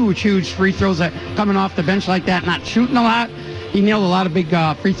huge free throws that coming off the bench like that, not shooting a lot. He nailed a lot of big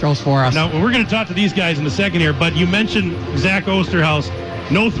free throws for us. Now, we're going to talk to these guys in a second here, but you mentioned Zach Osterhaus.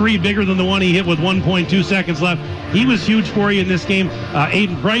 No three bigger than the one he hit with 1.2 seconds left. He was huge for you in this game.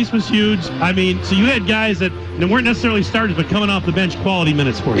 Aiden Price was huge. I mean, so you had guys that weren't necessarily starters, but coming off the bench, quality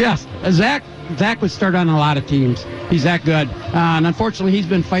minutes for you. Yes, Zach would start on a lot of teams. He's that good. And unfortunately, he's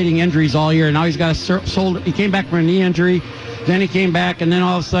been fighting injuries all year. Now he's got a shoulder. He came back from a knee injury. Then he came back, and then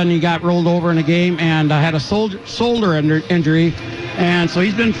all of a sudden he got rolled over in a game and had a shoulder injury. And so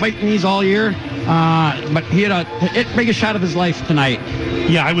he's been fighting these all year. But he had the biggest shot of his life tonight.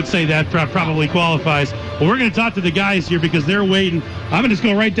 Yeah, I would say that probably qualifies. Well, we're going to talk to the guys here because they're waiting. I'm going to just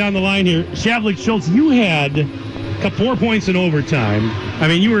go right down the line here. Shavlik Schultz, you had 4 points in overtime. I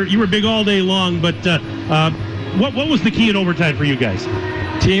mean, you were big all day long, but what was the key in overtime for you guys?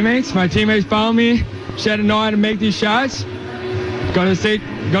 Teammates. My teammates found me. She had to know how to make these shots. Go to state.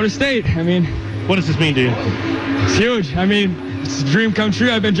 I mean, what does this mean to you? It's huge. I mean, it's a dream come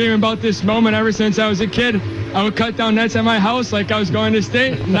true. I've been dreaming about this moment ever since I was a kid. I would cut down nets at my house like I was going to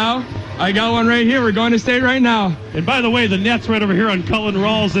state. Now I got one right here. We're going to state right now. And by the way, the net's right over here on Cullen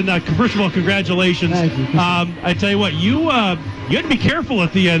Rawls. And first of all, congratulations. Thank you. I tell you what, you had to be careful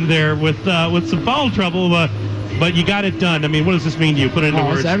at the end there with some foul trouble, but you got it done. I mean, what does this mean to you? Put it into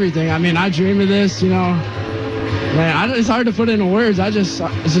words. It's everything. I mean, I dream of this, Man, it's hard to put it into words.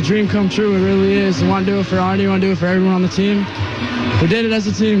 It's a dream come true. It really is. I want to do it for Arnie. I want to do it for everyone on the team. We did it as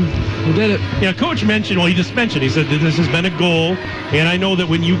a team. We did it. Yeah, Coach mentioned, he just mentioned, he said that this has been a goal, and I know that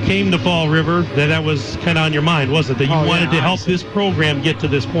when you came to Fall River, that was kind of on your mind, wasn't it? That you wanted to help this program get to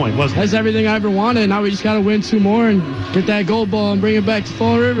this point, wasn't it? That's everything I ever wanted. Now we just got to win 2 more and get that gold ball and bring it back to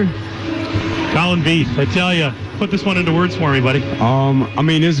Fall River. Colin Beath, I tell you, put this one into words for me, buddy. I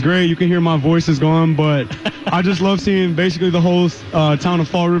mean, it's great. You can hear my voice is going, but I just love seeing basically the whole town of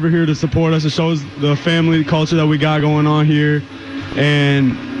Fall River here to support us. It shows the family culture that we got going on here,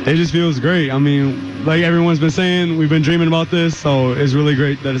 and it just feels great. I mean, like everyone's been saying, we've been dreaming about this, so it's really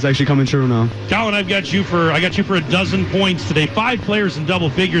great that it's actually coming true now. Colin, I got you for a dozen points today. 5 players in double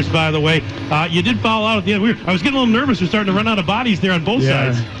figures, by the way. You did foul out at the end. I was getting a little nervous. We're starting to run out of bodies there on both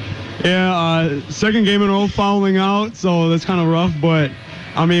sides. Yeah, second game in a row fouling out, so that's kind of rough, but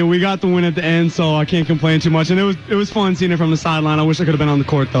I mean, we got the win at the end, so I can't complain too much. And it was fun seeing it from the sideline. I wish I could have been on the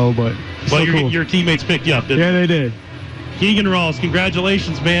court, though, but cool. Your teammates picked you up, didn't they? Yeah, they did. Keegan Rawls,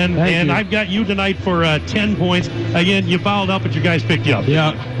 congratulations, man. Thank you. I've got you tonight for 10 points. Again, you fouled out, but your guys picked you up.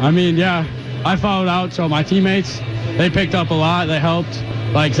 Yeah, I fouled out, so my teammates, they picked up a lot. They helped.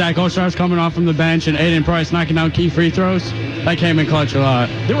 Like Zach Oshar's coming off from the bench and Aiden Price knocking down key free throws. That came in clutch a lot.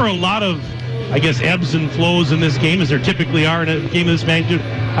 There were a lot of, I guess, ebbs and flows in this game, as there typically are in a game of this magnitude.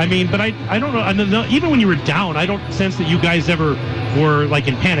 I mean, but I don't know. Even when you were down, I don't sense that you guys ever were like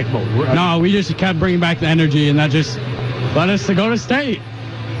in panic mode. No, we just kept bringing back the energy, and that just led us to go to state.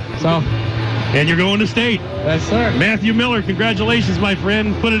 So. And you're going to state. Yes, sir. Matthew Miller, congratulations, my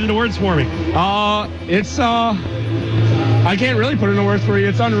friend. Put it into words for me. I can't really put it into words for you.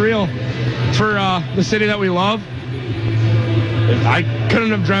 It's unreal for the city that we love. I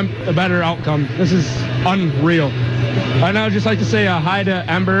couldn't have dreamt a better outcome. This is unreal. I'd now just like to say hi to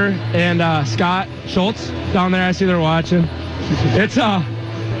Ember and Scott Schultz down there. I see they're watching.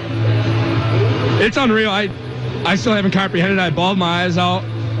 It's unreal. I still haven't comprehended it. I bawled my eyes out.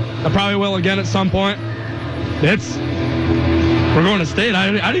 I probably will again at some point. We're going to state.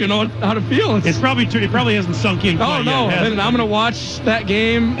 I don't even know how to feel. It probably hasn't sunk in quite no. yet. And I'm going to watch that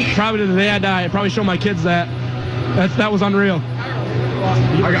game probably to the day I die. I'd probably show my kids that. That was unreal.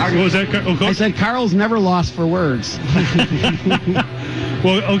 What was that, Coach? I said Carl's never lost for words.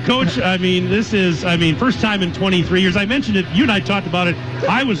 Well, Coach, I mean, this is, first time in 23 years. I mentioned it. You and I talked about it.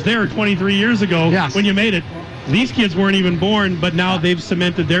 I was there 23 years ago when you made it. These kids weren't even born, but now they've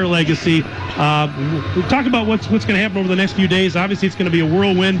cemented their legacy. Talk about what's going to happen over the next few days. Obviously, it's going to be a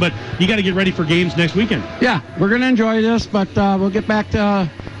whirlwind, but you got to get ready for games next weekend. Yeah, we're going to enjoy this, but we'll get back to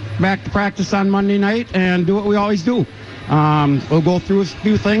practice on Monday night and do what we always do. We'll go through a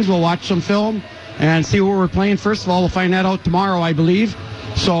few things. We'll watch some film and see where we're playing. First of all, we'll find that out tomorrow, I believe.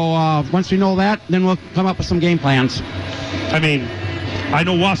 So once we know that, then we'll come up with some game plans. I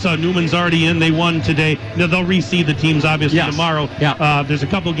know Wausau Newman's already in. They won today. They'll reseed the teams, obviously, tomorrow. Yeah. There's a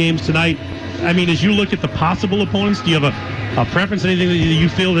couple games tonight. As you look at the possible opponents, do you have a preference, anything that you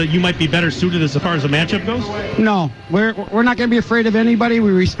feel that you might be better suited as far as the matchup goes? No. We're not going to be afraid of anybody.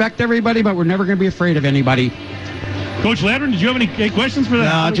 We respect everybody, but we're never going to be afraid of anybody. Coach Ladron, did you have any questions for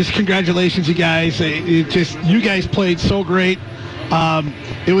that? No, just congratulations, you guys. You guys played so great.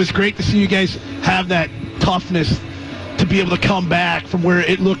 It was great to see you guys have that toughness to be able to come back from where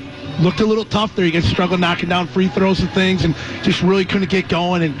it looked a little tough there. You guys struggled knocking down free throws and things and just really couldn't get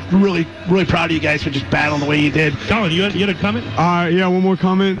going, and really, really proud of you guys for just battling the way you did. Colin, you had a comment? Yeah, one more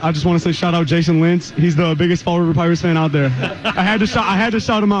comment. I just want to say shout out Jason Lentz. He's the biggest Fall River Pirates fan out there. I had to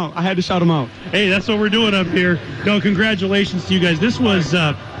shout him out. Hey, that's what we're doing up here. No, congratulations to you guys. This was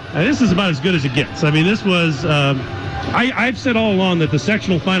this is about as good as it gets. This was I've said all along that the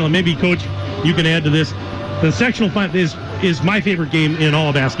sectional final, and maybe Coach, you can add to this, the sectional final is my favorite game in all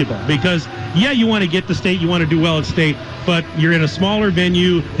of basketball because, you want to get to state, you want to do well at state, but you're in a smaller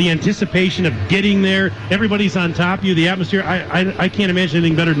venue, the anticipation of getting there, everybody's on top of you, the atmosphere, I can't imagine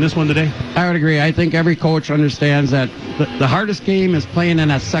anything better than this one today. I would agree. I think every coach understands that the hardest game is playing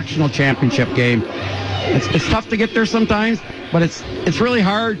in a sectional championship game. It's tough to get there sometimes, but it's really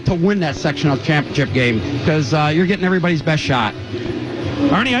hard to win that sectional championship game because you're getting everybody's best shot.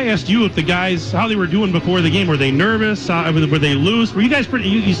 Arnie, I asked you if the guys, how they were doing before the game. Were they nervous? Were they loose? Were you guys pretty,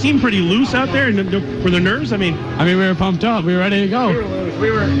 you seemed pretty loose out there? Were there nerves? We were pumped up. We were ready to go. We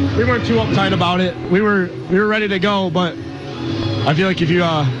weren't too uptight about it. We were ready to go, but I feel like if you,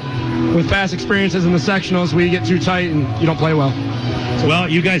 with past experiences in the sectionals, we get too tight and you don't play well. Well,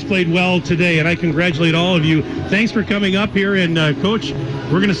 you guys played well today, and I congratulate all of you. Thanks for coming up here, and Coach,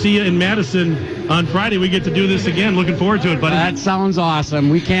 we're going to see you in Madison on Friday. We get to do this again. Looking forward to it, buddy. That sounds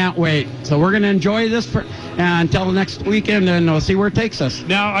awesome. We can't wait. So we're going to enjoy this until next weekend, and we'll see where it takes us.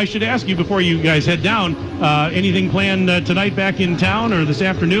 Now, I should ask you before you guys head down, anything planned tonight back in town or this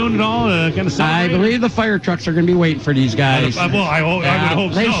afternoon at all? Kind of I believe the fire trucks are going to be waiting for these guys. I would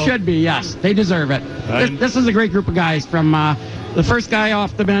hope they should be, yes. They deserve it. This is a great group of guys from the first guy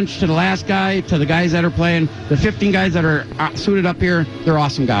off the bench to the last guy to the guys that are playing. The 15 guys that are suited up here, they're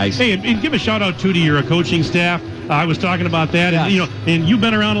awesome guys. Hey, and give a shout out to your coaching staff. I was talking about that, yes. And you've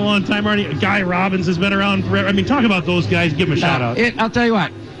been around a long time, Arnie. Guy Robbins has been around forever. Talk about those guys. Give them a shout out. I'll tell you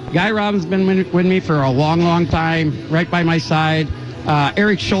what, Guy Robbins has been with me for a long, long time, right by my side.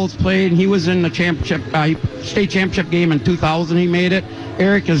 Eric Schultz played, and he was in the championship, state championship game in 2000. He made it.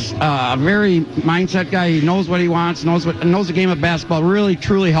 Eric is a very mindset guy. He knows what he wants, knows the game of basketball. Really,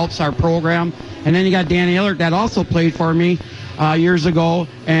 truly helps our program. And then you got Danny Illert that also played for me years ago,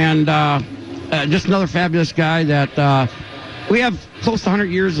 and just another fabulous guy that we have close to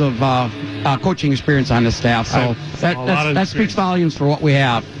 100 years of coaching experience on the staff. So that speaks volumes for what we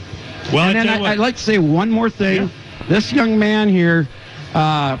have. Well, and then I'd like to say one more thing. This young man here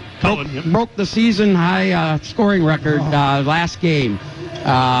broke the season high scoring record last game.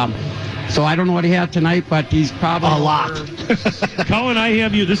 So I don't know what he had tonight, but he's probably a lot. Colin, I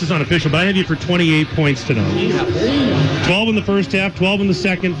have you, this is unofficial, but I have you for 28 points tonight. 12 in the first half, 12 in the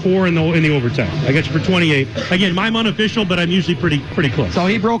second, 4 in the overtime. I got you for 28. Again, I'm unofficial, but I'm usually pretty close. So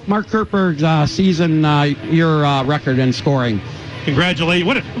he broke Mark Kerper's season year record in scoring. Congratulations.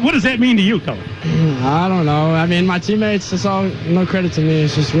 What does that mean to you, Colin? I don't know. I mean, my teammates, it's all no credit to me.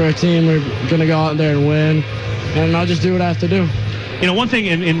 It's just we're a team. We're going to go out there and win, and I'll just do what I have to do. You know, one thing,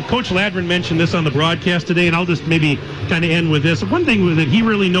 and Coach Ladron mentioned this on the broadcast today, and I'll just maybe kind of end with this. One thing that he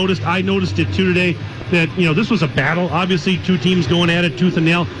really noticed, I noticed it too today, that, you know, this was a battle. Obviously, two teams going at it tooth and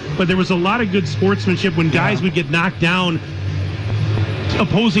nail, but there was a lot of good sportsmanship when guys would get knocked down.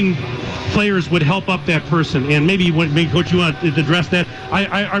 Opposing players would help up that person, and maybe Coach, you want to address that?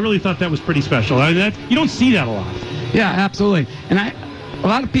 I really thought that was pretty special. I mean, you don't see that a lot. Yeah, absolutely. And a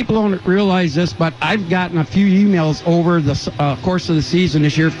lot of people don't realize this, but I've gotten a few emails over the course of the season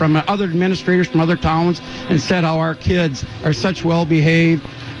this year from other administrators from other towns and said how our kids are such well-behaved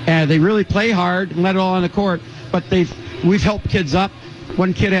and they really play hard and let it all on the court, but we've helped kids up.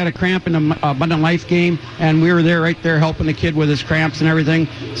 One kid had a cramp in a Abundant Life game, and we were there right there helping the kid with his cramps and everything.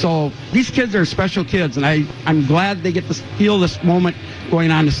 So these kids are special kids, and I'm glad they get to feel this moment going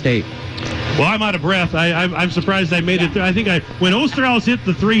on to state. Well, I'm out of breath. I'm surprised I made it through. I think when Osterhaus hit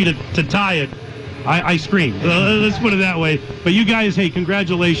the three to tie it, I screamed. Let's put it that way. But you guys, hey,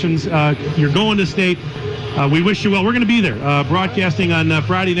 congratulations. You're going to state. We wish you well. We're going to be there broadcasting on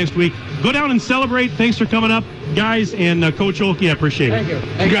Friday next week. Go down and celebrate. Thanks for coming up, guys. And Coach Olkey, I appreciate it. Thank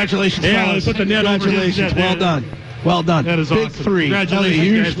you. Congratulations, yeah, fellas. put the net Congratulations. Well done. Well done. That is Big awesome. three. Congratulations,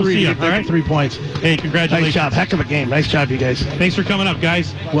 huge guys. We'll three. see you, all right? 3 points. Hey, congratulations. Nice job. Heck of a game. Nice job, you guys. Thanks for coming up,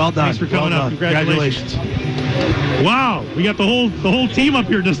 guys. Well done. Thanks for coming well up. Done. Congratulations. Wow, we got the whole team up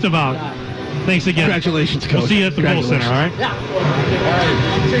here just about. Thanks again. Congratulations, Coach. We'll see you at the Bull Center, all right? Yeah.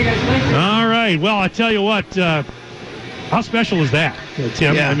 All right. Well, I tell you what, how special is that,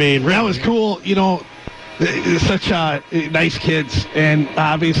 Tim? Yeah, I mean, really. That was cool. You know, such nice kids, and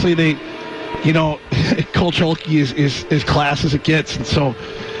obviously they, you know, Coach Olkey is as class as it gets, and so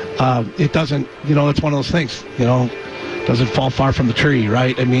it doesn't, you know, it's one of those things, you know, doesn't fall far from the tree,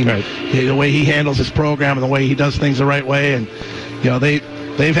 right? I mean, the way he handles his program and the way he does things the right way, and you know,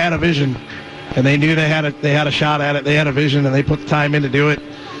 they've had a vision, and they knew they had a shot at it. They had a vision, and they put the time in to do it.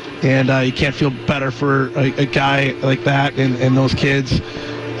 And you can't feel better for a guy like that and those kids.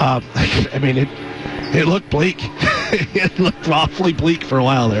 I mean, it looked bleak. It looked awfully bleak for a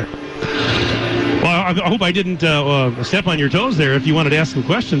while there. Well, I hope I didn't step on your toes there. If you wanted to ask some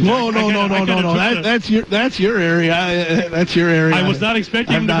questions, No. That's your area. That's your area. I was not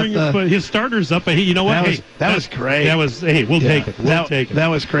expecting him to bring his starters up, but you know what? That was great. We'll take it. We'll take it. That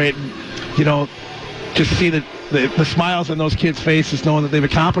was great. You know, just see the smiles on those kids' faces, knowing that they've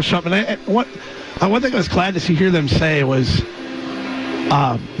accomplished something. One thing I was glad to hear them say was,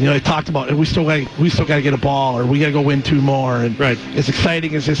 you know, they talked about we still got to get a ball, or we got to go win 2 more. And right. As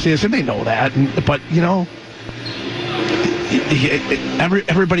exciting as this is, and they know that. But you know,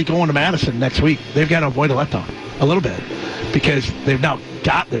 everybody going to Madison next week, they've got to avoid a letdown a little bit, because they've now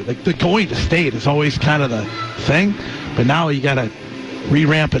got there. Like, the going to state is always kind of the thing, but now you got to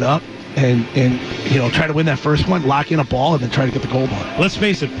re-ramp it up. And you know, try to win that first one, lock in a ball, and then try to get the goal line. Let's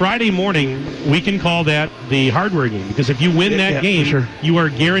face it, Friday morning, we can call that the hardware game, because if you win that game, sure, you are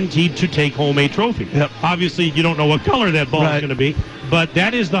guaranteed to take home a trophy. Yep. Obviously, you don't know what color that ball is going to be, but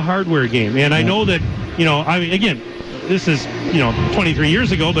that is the hardware game. And I know that, you know, I mean, again, this is, you know, 23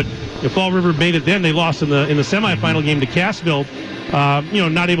 years ago, but if Fall River made it then, they lost in the semifinal game to Cassville, you know,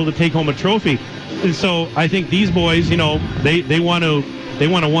 not able to take home a trophy. And so I think these boys, you know, they want to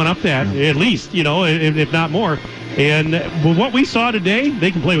one-up that, at least, you know, if not more. And with what we saw today,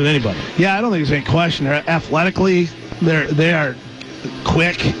 they can play with anybody. Yeah, I don't think there's any question. They're athletically, they are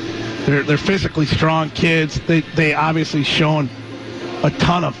quick. They're physically strong kids. They obviously shown a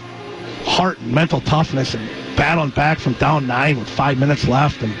ton of heart and mental toughness and battling back from down 9 with 5 minutes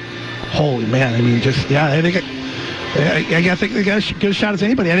left. And holy man, I mean, just I think they got as good a shot as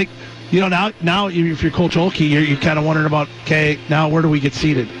anybody. I think. You know, now if you're Coach Olkey, you're kind of wondering about, okay, now where do we get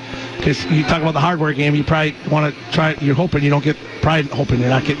seated? Because you talk about the hardware game, you probably want to try. You're hoping you're not getting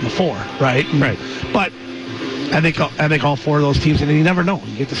the 4, right? Right. But I think all 4 of those teams, and you never know.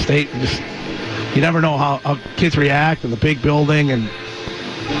 You get to state, you never know how kids react, and the big building and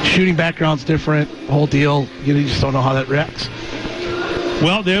shooting background's different, whole deal. You just don't know how that reacts.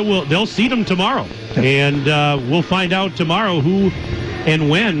 Well, they'll seed them tomorrow, and we'll find out tomorrow who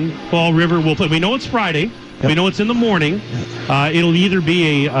and when Fall River will play. We know it's Friday, We know it's in the morning. It'll either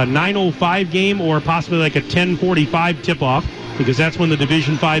be a 9:05 game or possibly like a 10:45 tip-off, because that's when the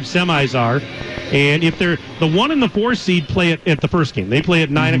Division 5 semis are. And if they're the 1 and the 4 seed play at the first game, they play at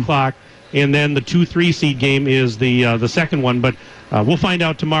 9 o'clock, and then the 2-3 seed game is the second one. But we'll find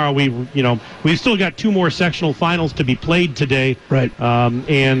out tomorrow. We've still got 2 more sectional finals to be played today. Right.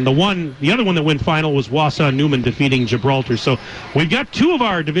 And the other one that went final was Wausau Newman defeating Gibraltar. So we've got 2 of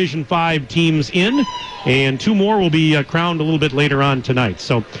our Division 5 teams in, and 2 more will be crowned a little bit later on tonight.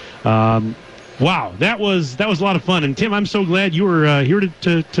 So. Wow, that was a lot of fun. And Tim, I'm so glad you were here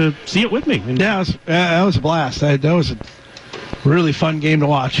to see it with me. And that was a blast. That was a really fun game to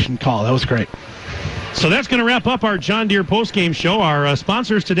watch and call. That was great. So that's going to wrap up our John Deere postgame show. Our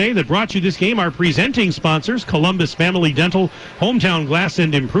sponsors today that brought you this game, our presenting sponsors, Columbus Family Dental, Hometown Glass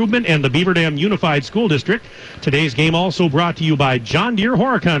and Improvement, and the Beaver Dam Unified School District. Today's game also brought to you by John Deere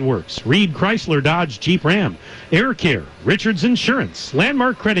Horicon Works, Reed Chrysler Dodge Jeep Ram, Air Care, Richards Insurance,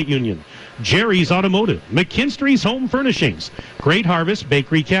 Landmark Credit Union, Jerry's Automotive, McKinstry's Home Furnishings, Great Harvest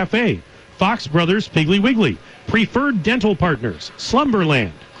Bakery Cafe, Fox Brothers Piggly Wiggly, Preferred Dental Partners,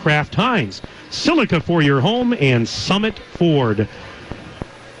 Slumberland, Kraft Heinz, Silica for your home, and Summit Ford.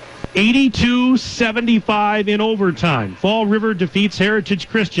 82-75 in overtime. Fall River defeats Heritage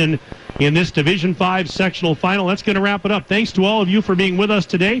Christian in this Division 5 sectional final. That's going to wrap it up. Thanks to all of you for being with us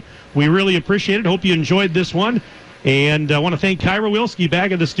today. We really appreciate it. Hope you enjoyed this one. And I want to thank Kyra Wilski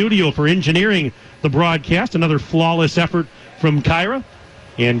back at the studio for engineering the broadcast. Another flawless effort from Kyra.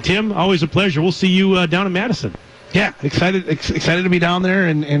 And Tim, always a pleasure. We'll see you down in Madison. Yeah, excited to be down there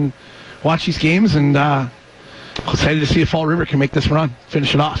and watch these games, and excited to see if Fall River can make this run,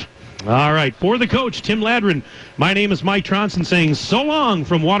 finish it off. All right, for the coach, Tim Ladrin, my name is Mike Tronson saying so long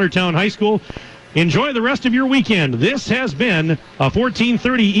from Watertown High School. Enjoy the rest of your weekend. This has been a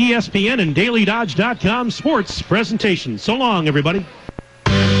 1430 ESPN and DailyDodge.com sports presentation. So long, everybody.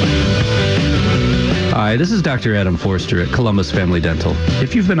 Hi, this is Dr. Adam Forster at Columbus Family Dental.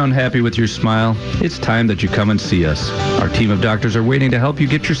 If you've been unhappy with your smile, it's time that you come and see us. Our team of doctors are waiting to help you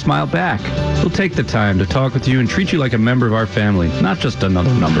get your smile back. We'll take the time to talk with you and treat you like a member of our family, not just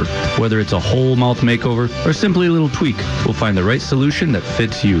another number. Whether it's a whole mouth makeover or simply a little tweak, we'll find the right solution that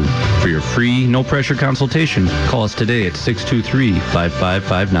fits you. For your free, no-pressure consultation, call us today at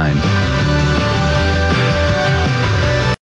 623-5559.